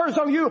put a curse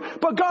on you,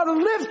 but God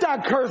lifted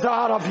that curse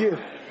out of you.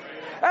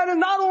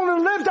 And not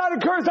only lift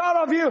that curse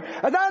out of you,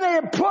 and then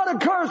they put a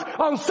curse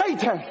on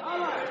Satan.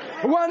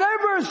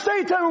 Whenever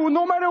Satan,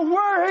 no matter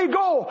where he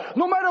go,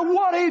 no matter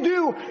what he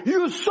do,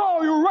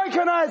 you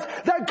recognize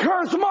that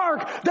curse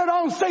mark that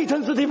on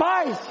Satan's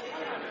device.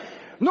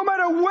 No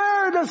matter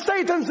where the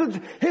Satan's,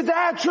 his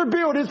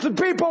attribute, his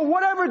people,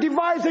 whatever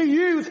device he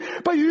used,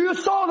 but you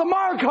saw the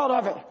mark out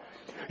of it.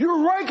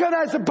 You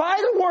recognize it by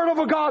the word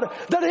of God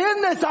that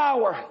in this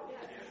hour,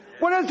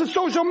 when the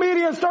social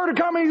media started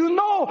coming, you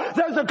know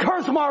there's a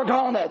curse mark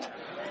on it.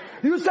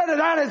 You said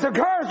that is a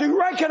curse, you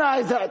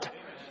recognize it.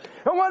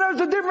 And when there's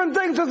the different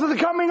things that are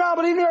coming up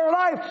in your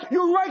life,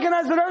 you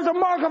recognize that there's a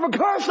mark of a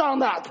curse on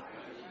that.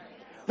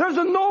 There's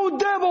no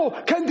devil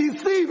can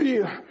deceive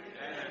you.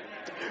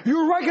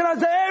 You recognize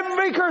that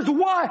every curse,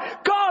 why?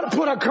 God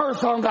put a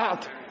curse on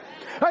that.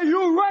 And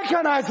you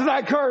recognize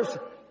that curse.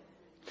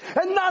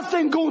 And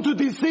nothing going to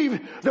deceive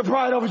the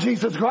bride of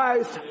Jesus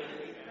Christ.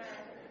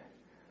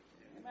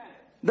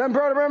 Then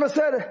Brother Branham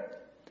said,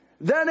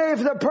 then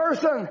if the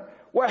person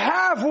will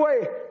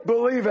halfway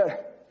believe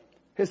it,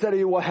 he said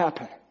it will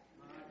happen.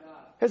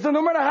 He said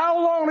no matter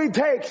how long it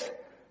takes,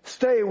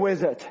 stay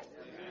with it.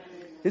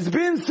 It's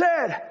been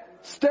said,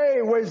 stay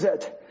with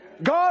it.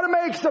 God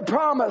makes the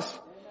promise.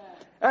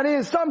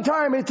 And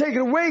sometimes it takes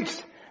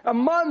weeks and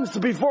months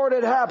before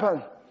it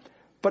happens.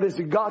 But it's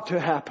got to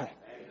happen.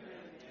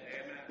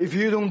 If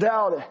you don't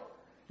doubt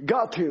it,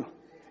 got to.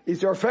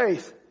 It's your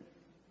faith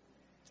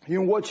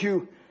in what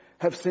you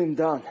have seen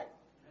done.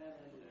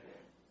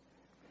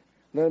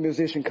 Let a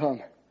musician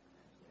come.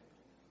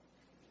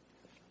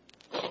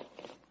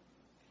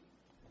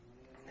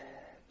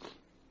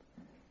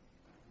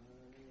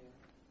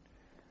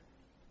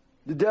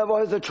 The devil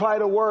has tried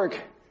to work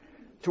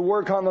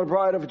on the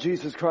bride of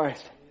Jesus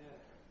Christ.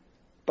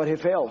 But he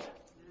failed.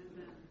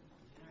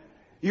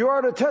 You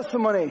are the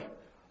testimony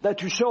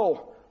that you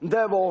show the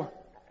devil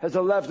has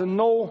left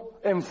no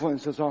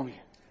influences on you.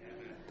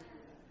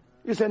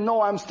 You say,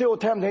 no, I'm still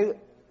tempted.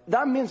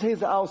 That means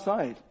he's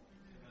outside.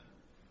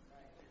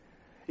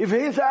 If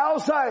he's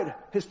outside,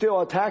 he's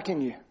still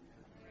attacking you.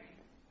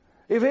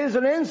 If he's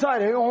an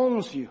inside, he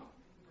owns you.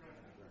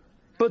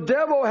 But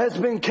devil has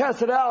been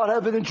casted out,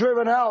 has been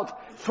driven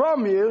out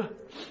from you.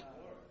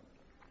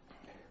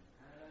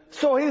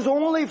 So he's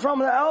only from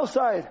the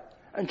outside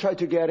and try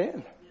to get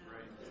in.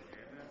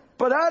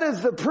 But that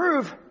is the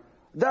proof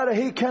that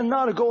he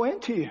cannot go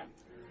into you.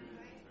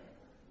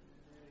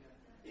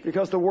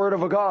 Because the word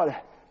of God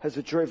has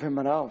driven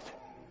him out.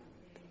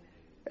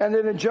 And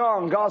then in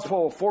John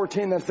Gospel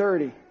 14 and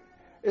 30,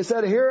 it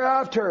said,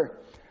 hereafter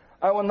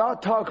I will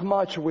not talk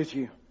much with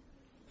you.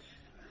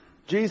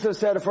 Jesus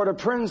said, for the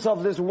prince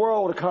of this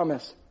world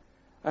cometh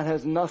and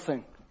has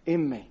nothing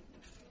in me.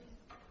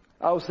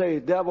 I will say,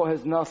 the devil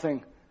has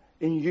nothing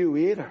in you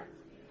either.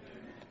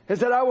 He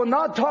said, I will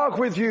not talk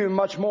with you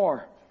much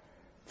more.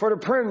 For the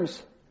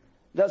prince,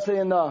 that's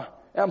in the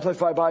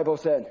Amplified Bible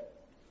said.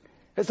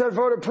 It said,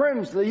 for the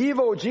prince, the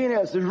evil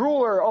genius, the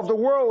ruler of the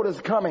world is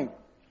coming.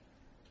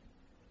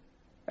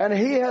 And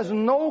he has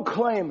no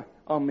claim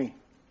on me.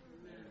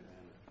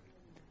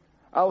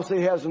 I will say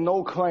he has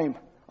no claim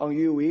on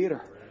you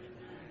either.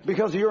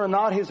 Because you are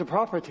not his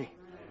property.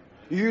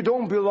 You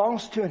don't belong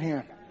to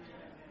him.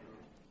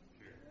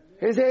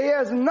 He said, he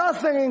has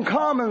nothing in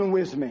common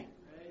with me.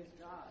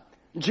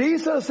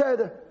 Jesus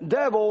said,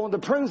 devil, the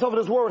prince of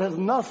this world, has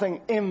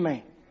nothing in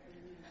me.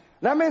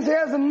 That means he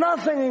has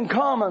nothing in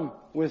common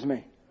with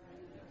me.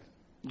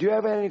 Do you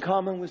have any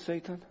common with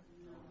Satan?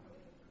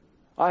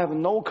 I have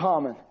no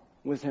common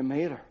with him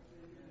either.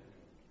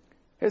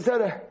 He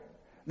said,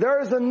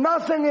 there is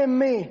nothing in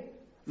me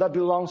that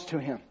belongs to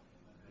him.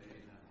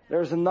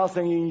 There is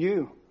nothing in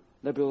you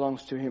that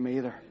belongs to him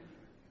either.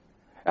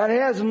 And he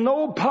has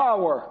no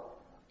power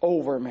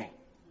over me.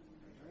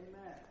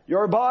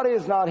 Your body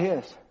is not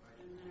his.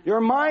 Your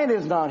mind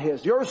is not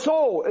his. Your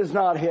soul is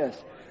not his.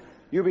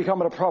 You become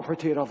the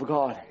property of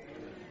God.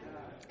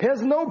 He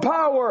has no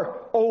power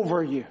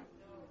over you.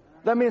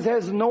 That means he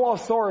has no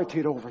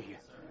authority over you.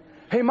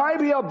 He might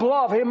be a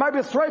bluff. He might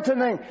be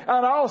threatening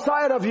on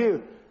outside of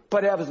you.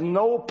 But he has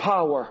no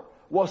power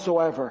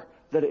whatsoever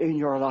that in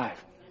your life.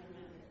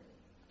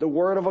 The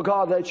word of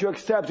God that you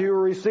accept, you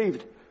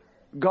received,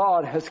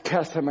 God has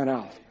cast him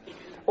out.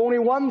 Only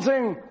one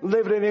thing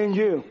living in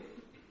you.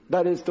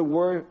 That is the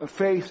word of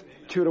faith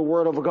to the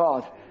word of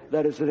God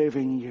that is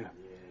living in you.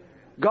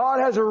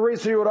 God has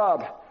raised you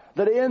up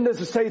that in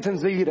this is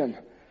Satan's Eden.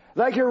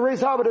 Like he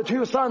raised up the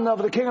two sons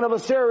of the king of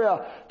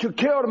Assyria to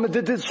kill him,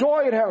 to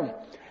destroy him.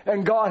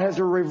 And God has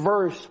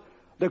reversed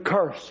the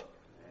curse.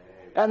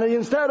 And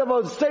instead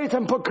of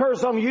Satan put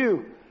curse on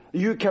you,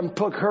 you can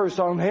put curse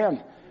on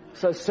him.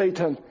 Says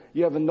Satan,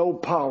 you have no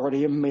power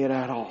in me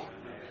at all.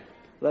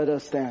 Let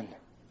us stand.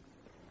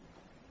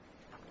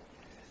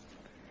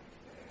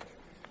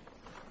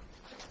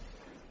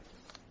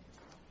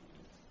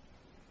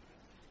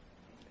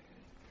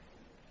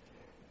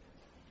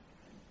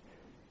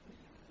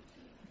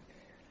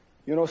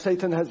 You know,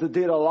 Satan has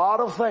did a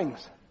lot of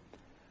things.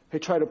 He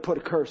tried to put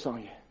a curse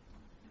on you.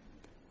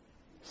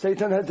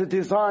 Satan has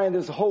designed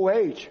this whole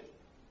age.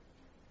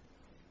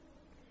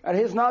 And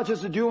he's not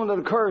just doing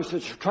the curse to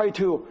try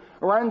to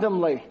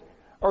randomly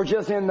or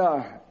just in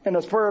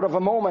the spirit of a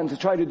moment to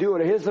try to do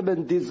it. He's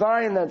been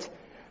designed that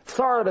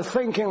started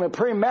thinking and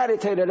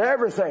premeditated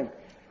everything.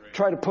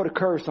 Try to put a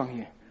curse on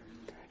you.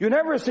 You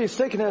never see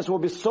sickness will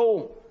be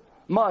so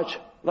much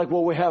like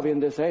what we have in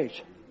this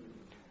age.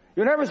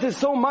 You never see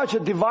so much a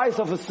device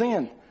of a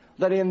sin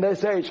that in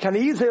this age can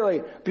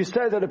easily be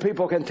said that the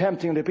people can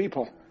tempting the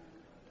people.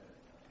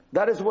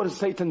 That is what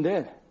Satan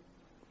did.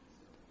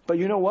 But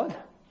you know what?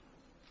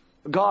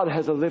 God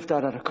has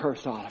lifted out a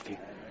curse off of you.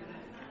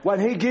 When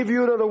he give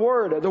you the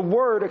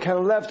word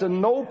can left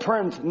no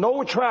print,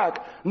 no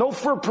track, no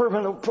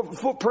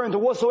footprint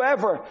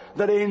whatsoever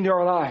that in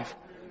your life.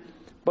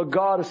 But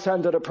God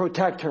sent a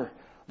protector,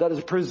 that is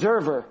a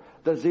preserver,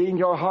 that is in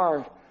your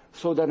heart,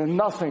 so that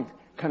nothing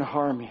can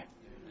harm you.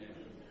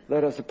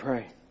 Let us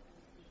pray.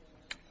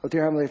 Oh,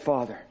 dear Heavenly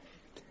Father,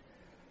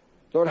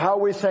 Lord, how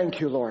we thank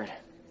you, Lord.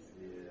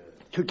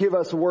 to give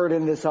us a word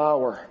in this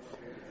hour.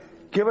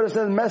 Give us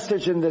a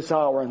message in this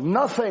hour.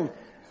 Nothing,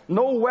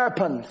 no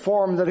weapon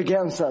formed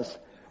against us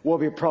will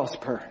be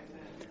prosper.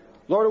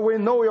 Lord, we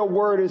know your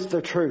word is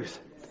the truth.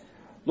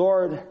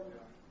 Lord,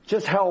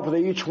 just help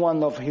each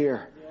one of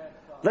here.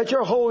 Let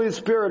your Holy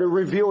Spirit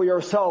reveal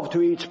yourself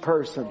to each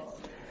person.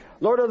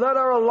 Lord, let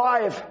our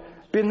life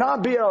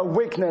not be a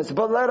weakness,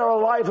 but let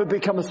our life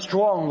become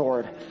strong,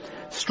 Lord.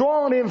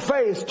 Strong in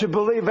faith to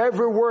believe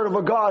every word of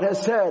what God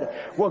has said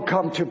will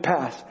come to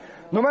pass.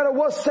 No matter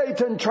what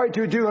Satan tried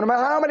to do, no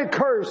matter how many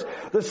curses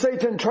the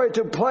Satan tried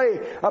to play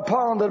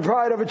upon the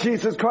bride of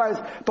Jesus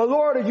Christ. But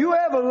Lord, you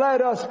have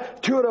led us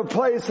to the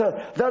place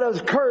that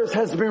his curse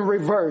has been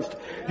reversed.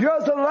 You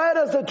have led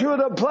us to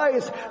the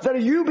place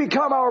that you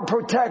become our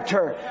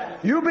protector.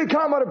 You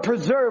become our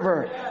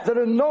preserver. That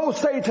no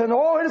Satan,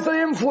 all his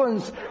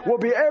influence will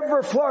be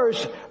ever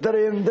flourish that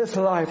in this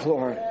life,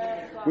 Lord.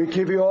 We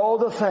give you all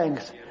the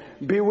thanks.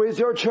 Be with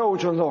your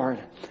children, Lord.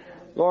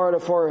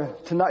 Lord, for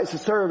tonight's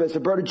service,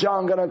 Brother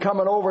John gonna come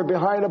over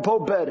behind the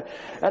pulpit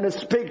and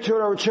speak to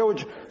our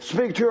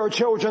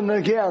children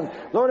again.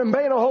 Lord, and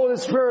may the Holy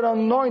Spirit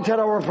anoint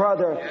our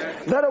brother.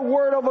 Let a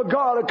word of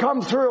God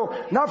come through,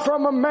 not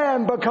from a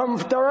man, but come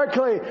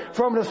directly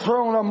from the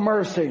throne of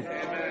mercy.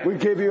 We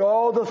give you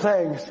all the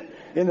thanks.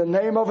 In the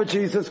name of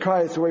Jesus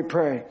Christ we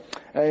pray.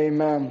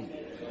 Amen.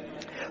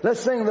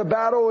 Let's sing The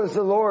Battle is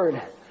the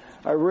Lord.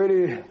 I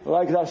really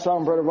like that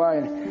song, Brother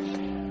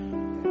Ryan.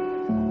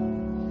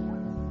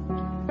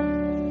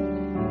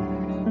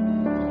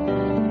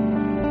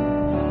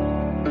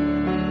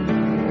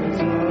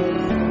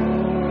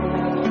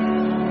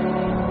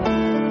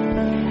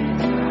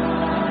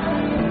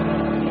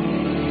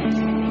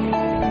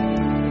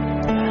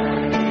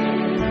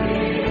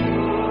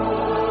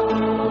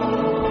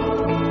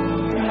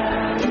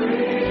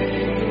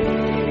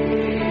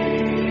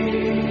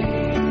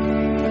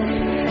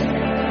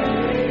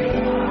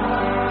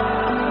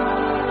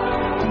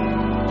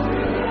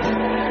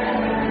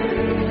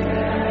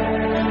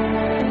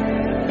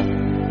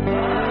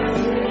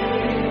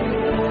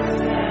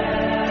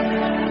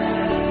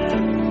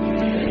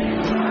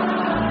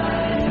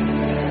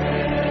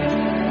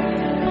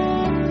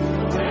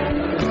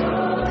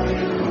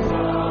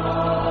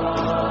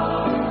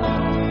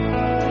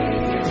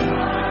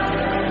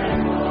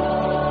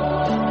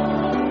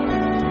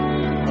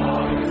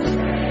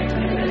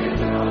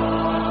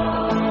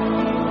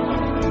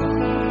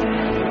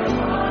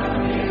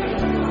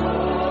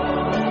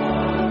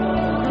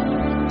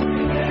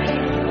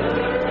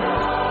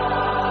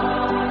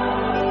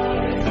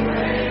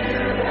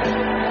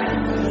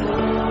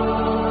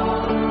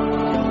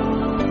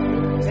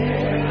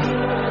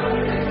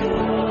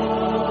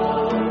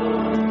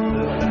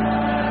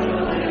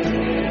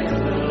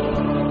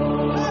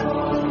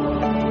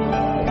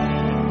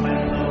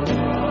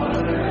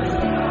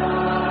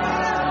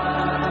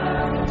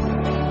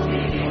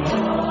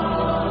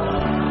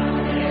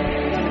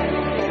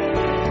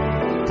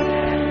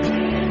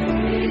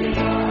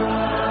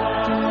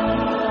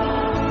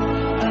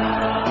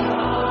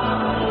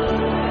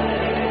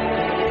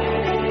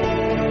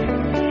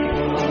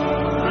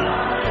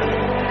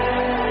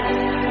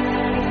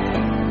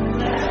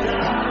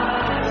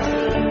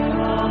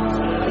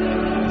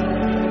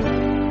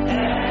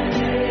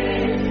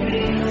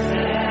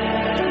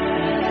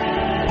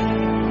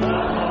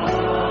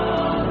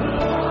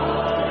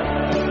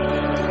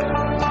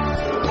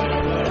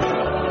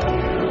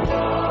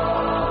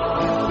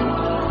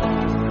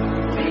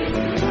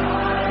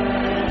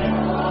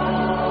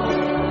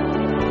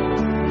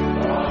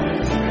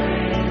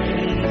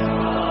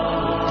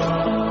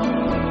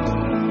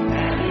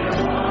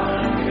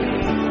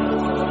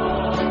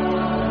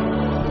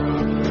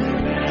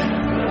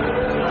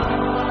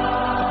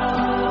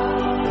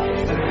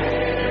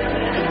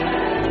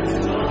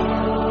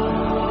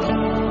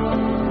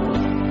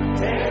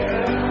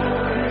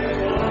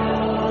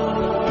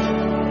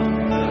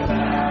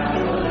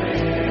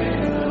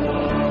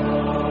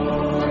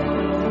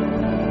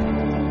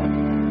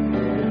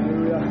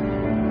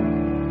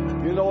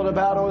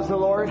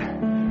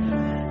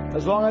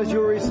 As long as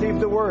you receive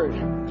the word,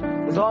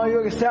 as long as you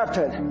accept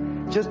it,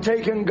 just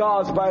taking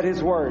God's by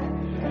his word.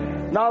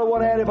 Not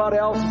what anybody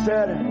else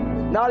said,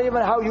 not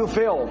even how you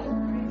feel,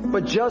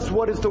 but just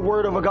what is the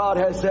word of God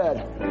has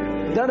said.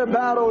 Then the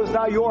battle is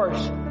not yours,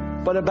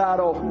 but the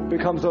battle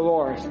becomes the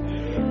Lord's.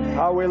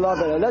 How we love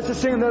it. Let's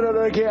just sing that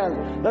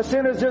again. Let's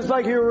sing it just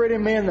like you really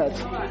mean it.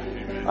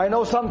 I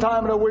know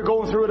sometimes that we're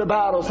going through the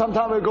battle,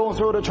 sometimes we're going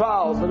through the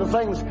trials and the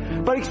things,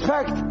 but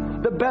expect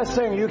the best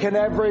thing you can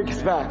ever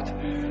expect.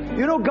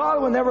 You know,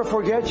 God will never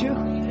forget you.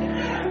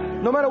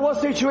 No matter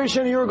what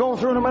situation you're going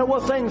through, no matter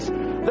what things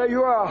that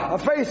you are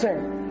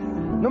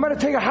facing, no matter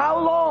take how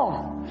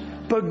long,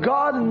 but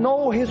God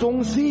knows his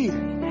own seed. Do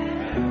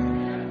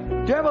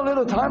you have a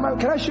little time?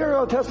 Can I share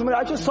your testimony?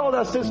 I just saw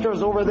that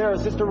sisters over there,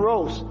 Sister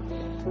Rose.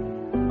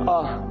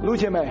 卢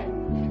姐妹，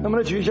能不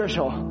能举一下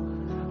手?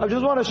 I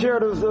just want to share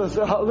this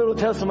little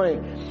testimony.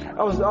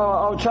 I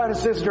was Chinese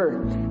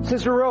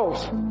Sister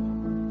Rose.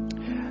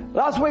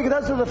 Last week,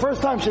 that's the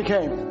first time she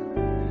came.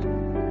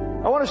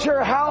 I want to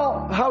share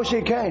how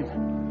she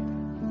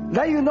came.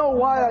 Then you know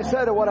why I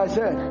said what I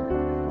said.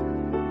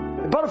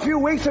 About a few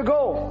weeks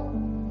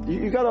ago,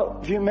 you got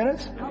a few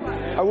minutes?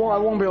 I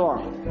won't be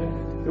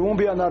long. It won't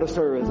be another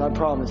service, I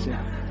promise you.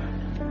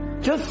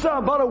 Just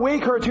about a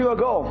week or two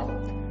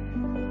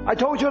ago, I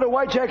told you the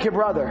white jacket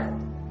brother.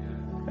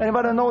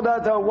 Anybody know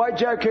that white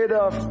jacket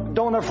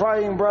donut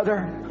frying brother?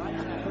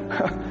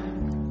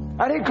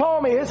 And he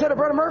called me. He said,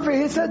 Brother Murphy,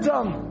 he said,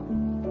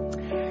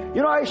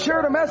 I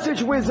shared a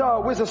message with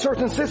a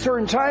certain sister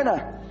in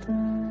China.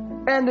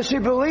 And she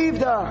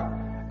believed,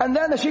 and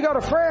then she got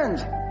a friend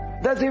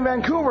that's in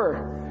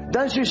Vancouver.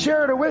 Then she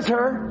shared it with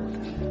her.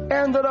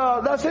 And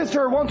that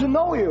sister want to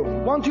know you,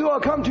 want to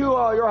come to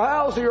your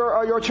house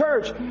or your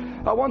church.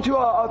 I want to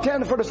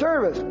attend for the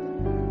service.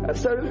 I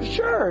said,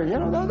 sure,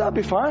 that'll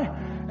be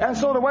fine. And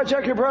so the white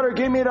jacket brother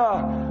gave me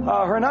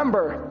her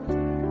number.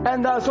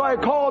 And so I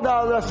called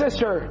the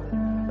sister.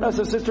 That's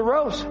Sister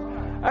Rose.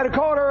 I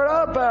called her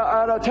up,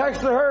 I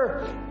texted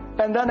her,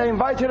 and then I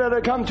invited her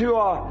to come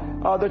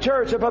to the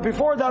church. But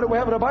before that, we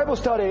have a Bible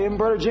study in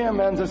Brother Jim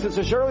and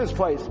Sister Shirley's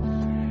place.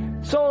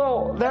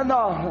 So then,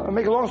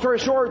 make a long story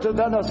short,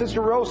 then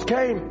Sister Rose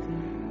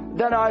came.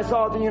 Then I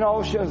thought,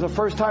 she was the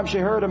first time she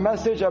heard a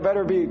message. I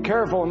better be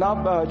careful,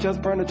 not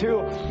just burn the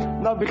two,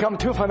 not become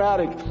too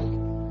fanatic.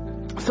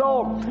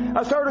 So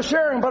I started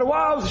sharing, but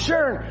while I was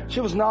sharing, she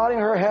was nodding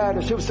her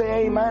head. She would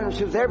say amen.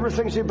 She was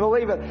everything she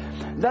believed it.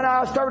 Then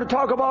I started to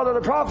talk about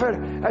the prophet,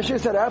 and she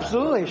said,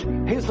 absolutely.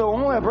 He's the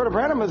only, Brother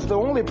Branham is the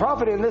only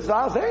prophet in this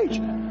last age.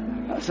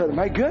 I said,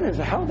 my goodness,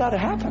 how did that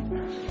happen?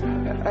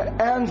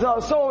 And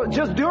so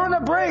just during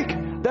the break,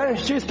 then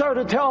she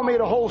started to tell me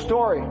the whole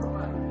story.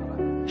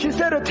 She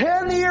said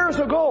 10 years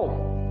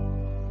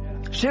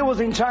ago, she was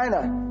in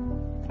China.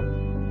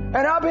 And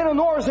I've been in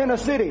north in the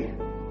city.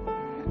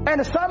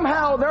 And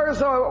somehow there's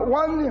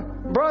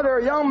one brother,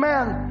 a young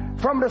man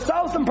from the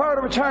southern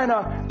part of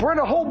China, brought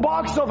a whole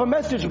box of a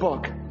message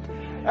book.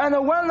 And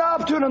it went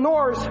up to the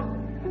north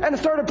and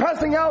started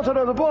passing out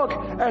of the book.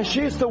 And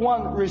she's the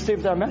one who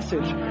received that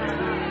message.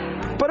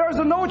 But there's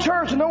no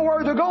church,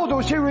 nowhere to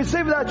go to. She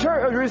received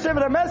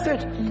that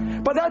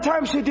message. But that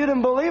time she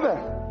didn't believe it.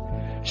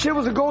 She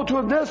was to go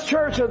to this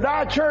church or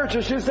that church,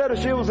 and she said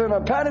she was in a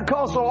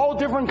Pentecostal, all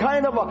different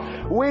kind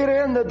of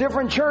within the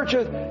different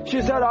churches.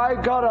 She said, I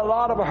got a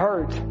lot of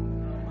hurt.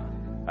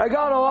 I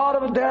got a lot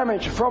of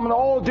damage from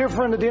all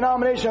different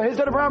denominations. He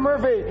said, Brother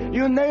Murphy,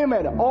 you name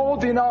it, all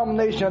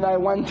denominations I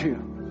went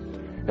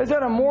to. He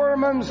said,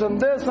 Mormons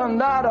and this and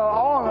that,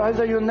 all. He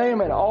said, you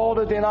name it, all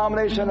the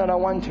denominations that I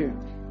went to.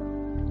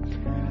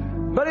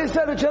 But he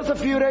said just a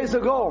few days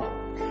ago,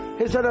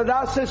 he said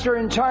that sister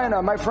in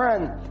China, my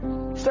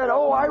friend, said,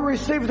 oh, I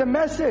received a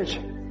message.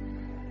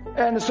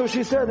 And so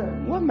she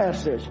said, what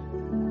message?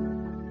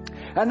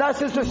 And that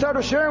sister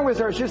started sharing with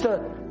her. She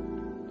said,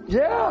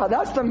 yeah,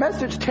 that's the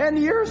message 10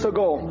 years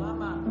ago.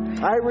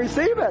 I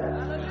received it.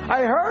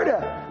 I heard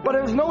it. But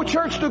there's no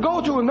church to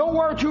go to,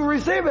 nowhere to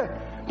receive it.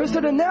 But he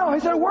said, and now, he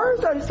said, where is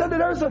that? He said,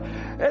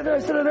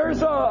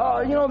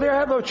 they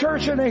have a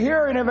church in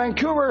here in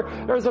Vancouver.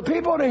 There's a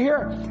people in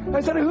here. I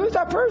said, who's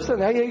that person?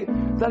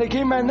 Then he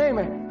gave my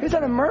name. He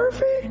said,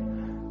 Murphy?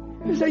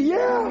 He said,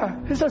 yeah.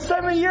 He said,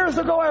 7 years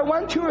ago I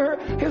went to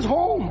his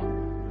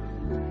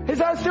home. He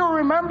said, I still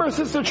remember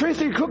Sister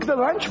Tracy cooked the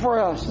lunch for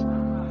us.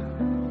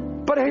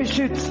 But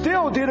she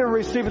still didn't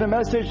receive the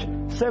message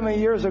 7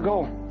 years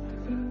ago.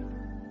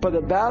 But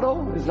the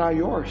battle is not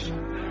yours.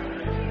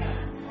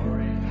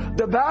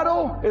 The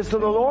battle is to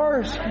the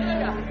Lord's.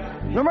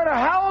 No matter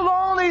how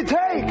long it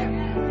take.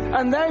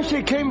 And then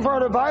she came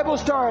for the Bible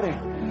study.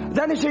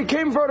 Then she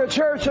came for the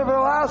church of the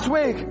last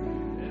week.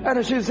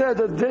 And she said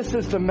that this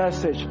is the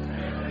message.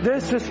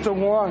 This is the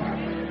one.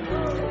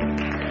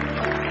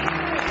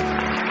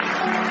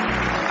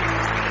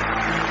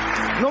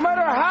 No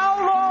matter how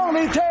long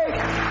it take,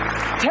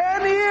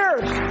 10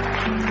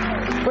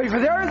 years. But if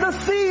there is a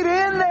seed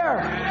in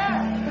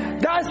there,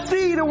 that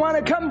seed, when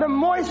it comes to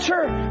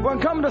moisture, when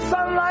it comes to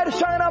sunlight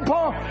shine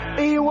upon,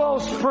 it will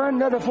spring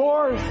to the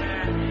forest.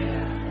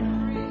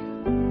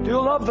 Do you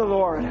love the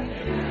Lord?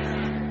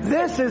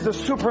 This is the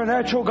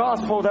supernatural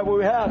gospel that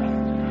we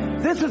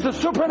have. This is the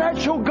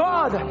supernatural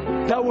God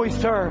that we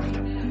serve.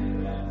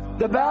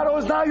 The battle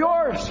is not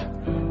yours.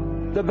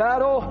 The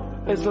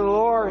battle is the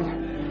Lord.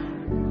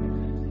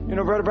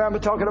 Brother Branham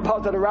was talking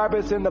about the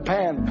rabbits in the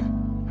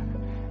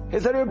pan. He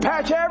said he would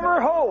patch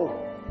every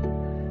hole.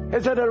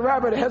 He said the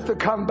rabbit has to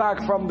come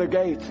back from the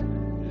gate.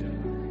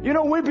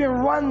 We've been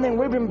running,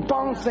 we've been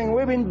bouncing,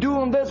 we've been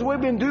doing this,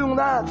 we've been doing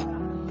that.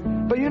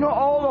 But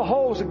all the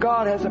holes,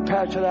 God has to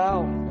patch it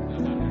out.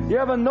 You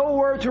have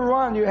nowhere to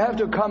run. You have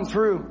to come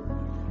through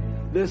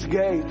this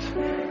gate.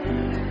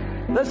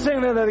 Let's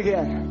sing that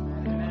again.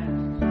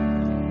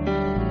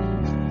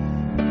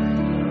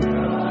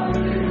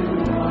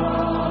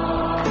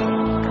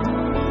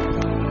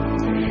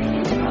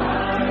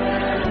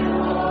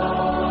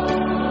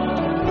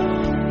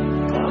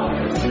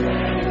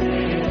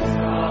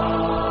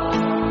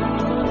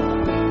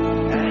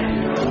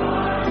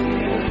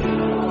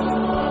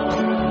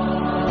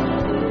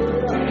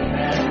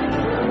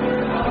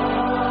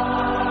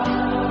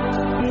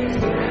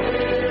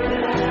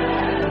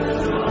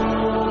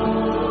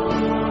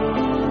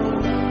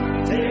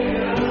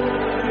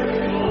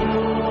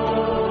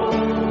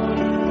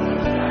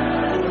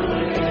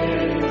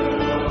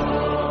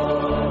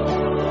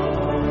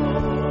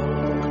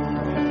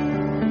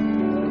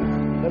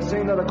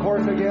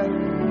 forth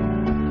again.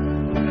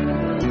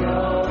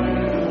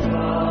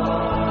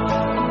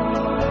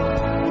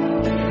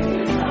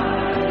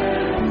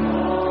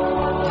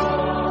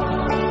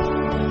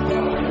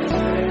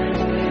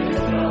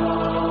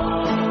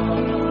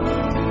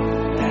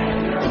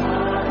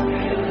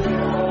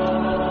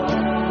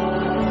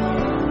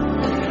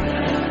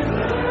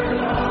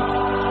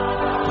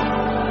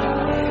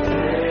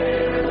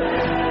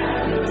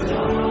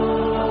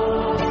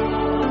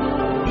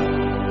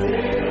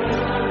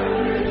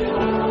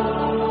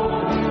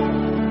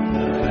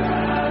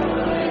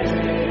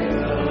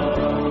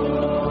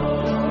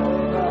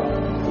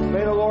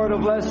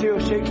 Bless you.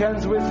 Shake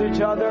hands with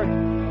each other.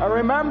 And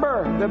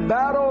remember, the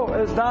battle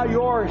is not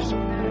yours.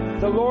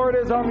 The Lord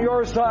is on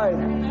your side.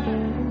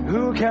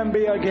 Who can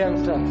be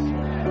against us?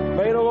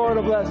 May the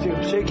Lord bless you.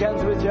 Shake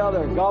hands with each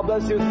other. God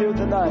bless you. See you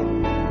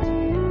tonight.